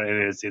find out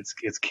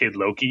it's Kid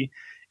Loki,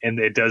 and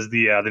it does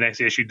the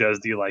next issue does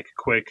the like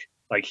quick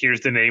like here's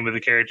the name of the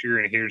character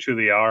and here's who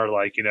they are,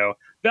 like, you know,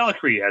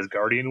 Valkyrie as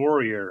Guardian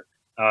Warrior,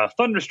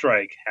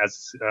 Thunderstrike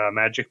has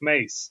Magic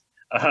Mace,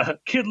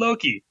 Kid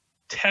Loki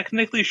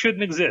technically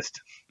shouldn't exist.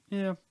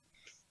 Yeah.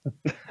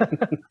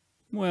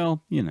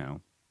 Well, you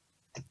know.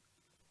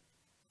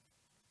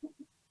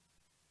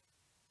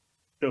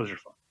 Those are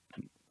fun.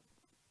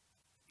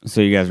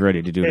 So you guys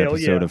ready to do an Hell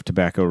episode yeah. of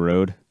Tobacco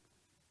Road?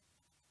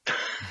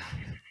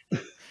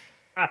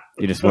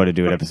 You just want to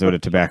do an episode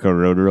of Tobacco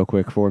Road real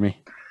quick for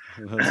me?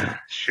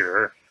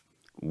 Sure.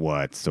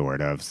 What sort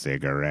of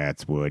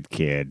cigarettes would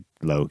Kid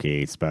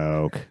Loki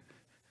smoke?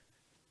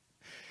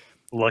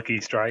 Lucky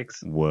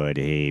Strikes. Would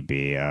he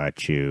be a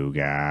chew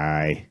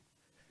guy?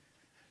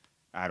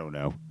 I don't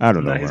know.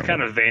 No, he's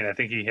kind of vain. I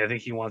think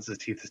he wants his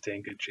teeth to stay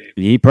in good shape.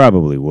 He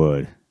probably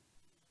would.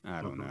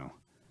 I don't know.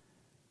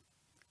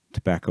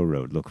 Tobacco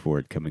Road. Look for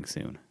it coming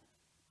soon.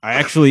 I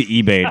actually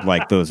eBayed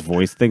like those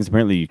voice things.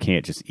 Apparently you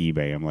can't just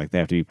eBay them. Like they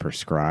have to be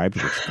prescribed,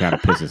 which kind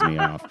of pisses me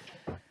off.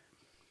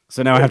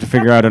 So now I have to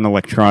figure out an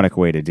electronic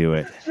way to do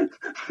it.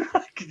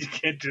 You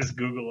can't just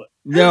Google it.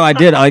 No, I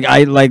did.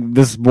 I like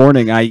this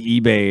morning I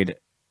eBayed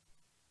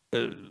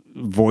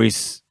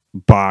voice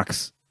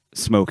box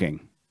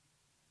smoking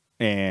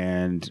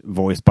and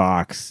voice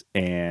box,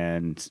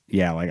 and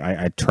yeah, like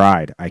I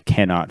tried. I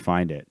cannot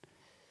find it.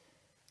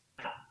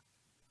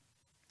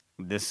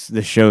 This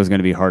show is going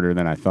to be harder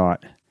than I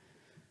thought.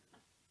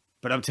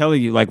 But I'm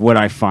telling you, like, when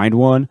I find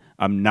one,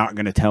 I'm not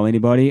going to tell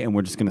anybody, and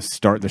we're just going to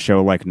start the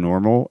show like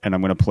normal, and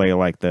I'm going to play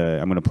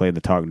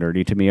the Talk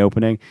Nerdy to Me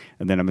opening,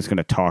 and then I'm just going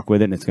to talk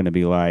with it, and it's going to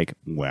be like,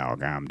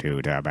 welcome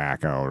to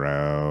Tobacco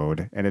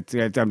Road. And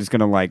I'm just going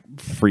to, like,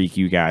 freak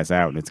you guys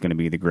out, and it's going to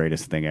be the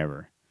greatest thing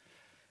ever.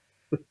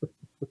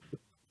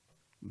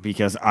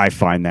 Because I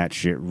find that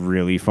shit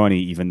really funny,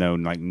 even though,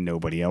 like,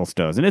 nobody else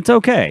does. And it's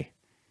okay.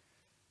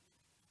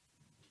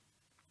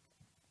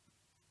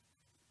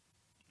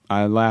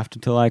 I laughed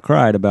until I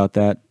cried about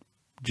that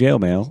jail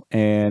mail,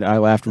 and I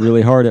laughed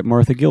really hard at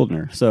Martha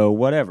Gildner. So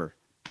whatever.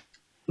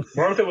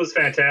 Martha was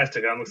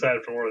fantastic. I'm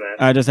excited for more of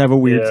that. I just have a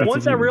weird sense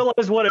Once of I humor.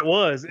 realized what it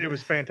was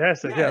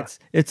fantastic. Yeah.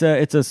 It's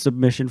a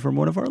submission from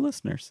one of our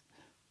listeners.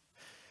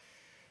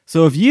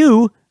 So if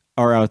you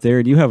are out there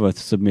and you have a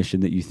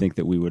submission that you think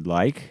that we would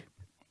like,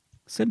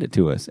 send it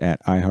to us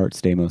at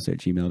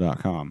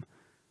iheartstamos@gmail.com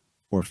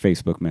or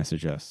Facebook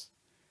message us.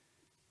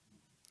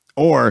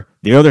 Or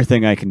the other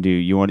thing I can do,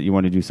 you want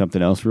to do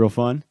something else real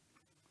fun?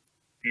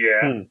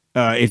 Yeah.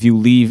 If you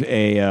leave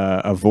a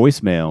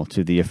voicemail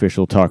to the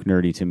official Talk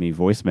Nerdy to Me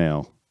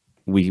voicemail,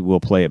 we will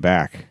play it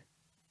back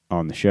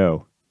on the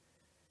show,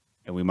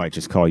 and we might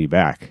just call you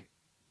back.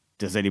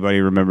 Does anybody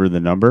remember the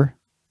number?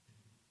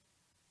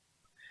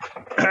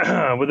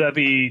 Would that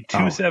be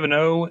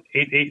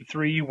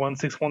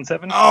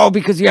 270-883-1617? Oh,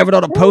 because you have it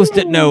on a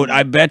Post-it note.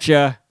 I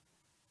betcha.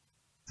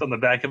 It's on the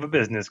back of a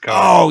business card.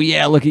 Oh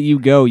yeah, look at you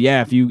go.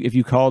 Yeah, if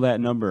you call that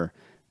number,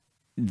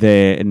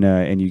 then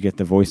and you get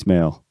the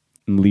voicemail,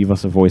 and leave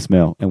us a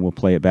voicemail, and we'll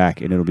play it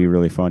back, and it'll be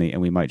really funny,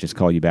 and we might just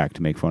call you back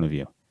to make fun of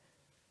you.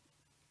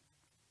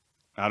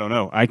 I don't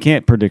know. I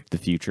can't predict the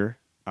future.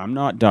 I'm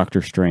not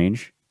Doctor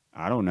Strange.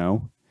 I don't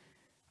know.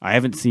 I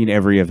haven't seen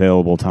every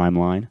available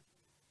timeline.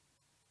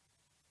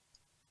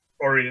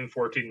 Or even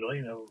 14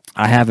 million.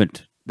 I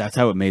haven't. That's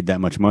how it made that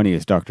much money,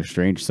 is Doctor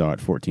Strange saw it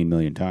 14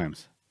 million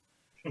times.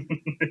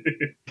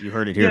 You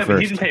heard it here But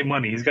first. he didn't pay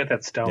money. He's got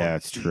that stone. Yeah,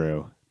 that's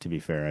true. To be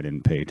fair, I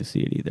didn't pay to see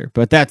it either.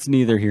 But that's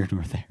neither here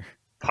nor there.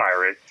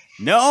 Pirate.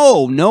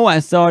 No, I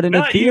saw it in a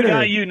Not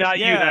theater. you, not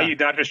you.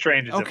 Doctor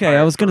Strange is Okay,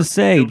 I was going to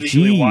say, illegally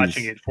geez.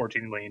 watching it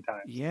 14 million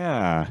times.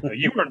 Yeah. No,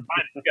 you were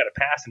invited. You got a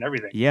pass and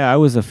everything. Yeah, I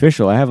was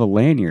official. I have a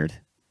lanyard.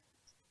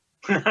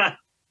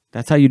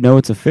 That's how you know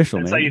it's official,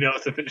 That's man. how you know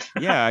it's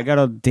official. Yeah, I got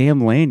a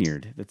damn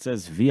lanyard that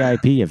says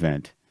VIP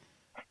event.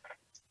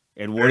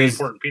 And what Very is?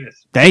 important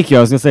penis. Thank you. I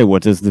was gonna say,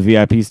 what does the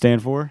VIP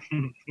stand for?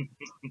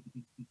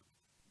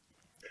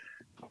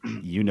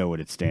 You know what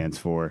it stands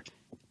for.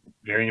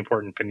 Very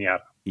important pinata.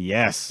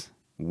 Yes.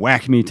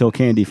 Whack me till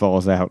candy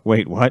falls out.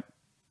 Wait, what?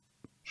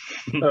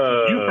 You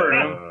heard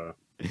him.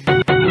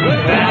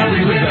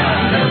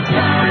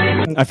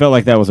 I felt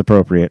like that was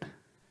appropriate.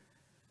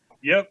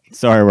 Yep.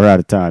 Sorry, we're out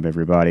of time,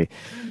 everybody.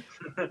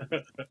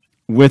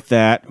 With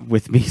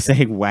me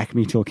saying whack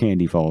me till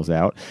candy falls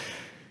out,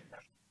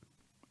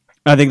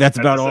 I think that's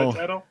about all.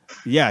 Title?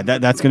 Yeah,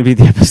 that's going to be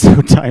the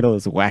episode title,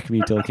 is whack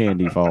me till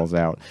candy falls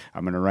out.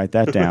 I'm going to write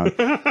that down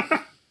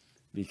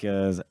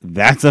because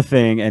that's a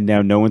thing, and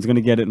now no one's going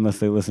to get it unless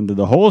they listen to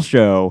the whole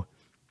show.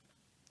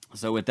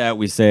 So with that,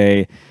 we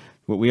say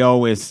what we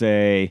always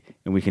say,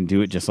 and we can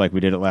do it just like we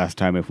did it last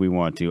time if we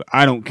want to.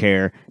 I don't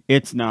care.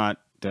 It's not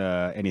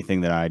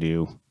anything that I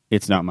do.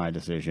 It's not my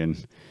decision.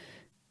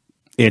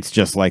 It's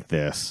just like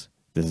this.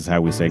 This is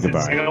how we say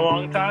goodbye. Sing a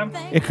long time?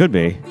 It could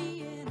be.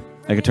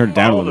 I could turn it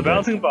down a Oh, little the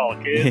bouncing ball,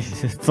 bit.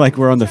 kids. It's like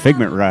we're on the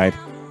Figment ride.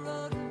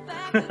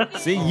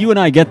 See, you and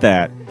I get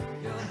that.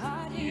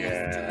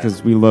 Yeah.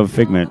 Because we love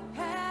Figment.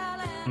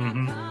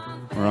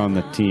 Mm-hmm. We're on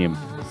the team,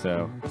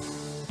 so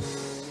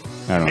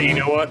I don't know. Hey, you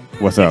know what?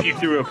 What's up? If you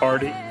threw a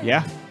party,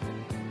 Yeah,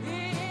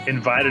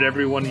 invited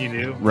everyone you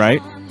knew,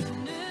 right,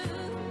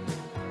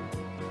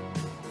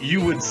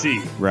 you would see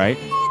right.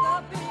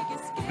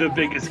 the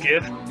biggest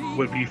gift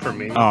would be for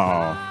me.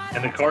 Oh,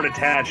 And the card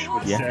attached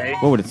would yeah. say,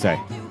 What would it say?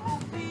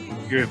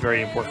 you're a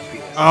very important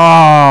penis.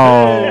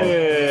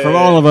 Oh, from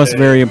all of us,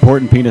 very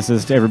important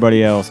penises to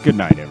everybody else. Good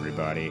night,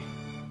 everybody.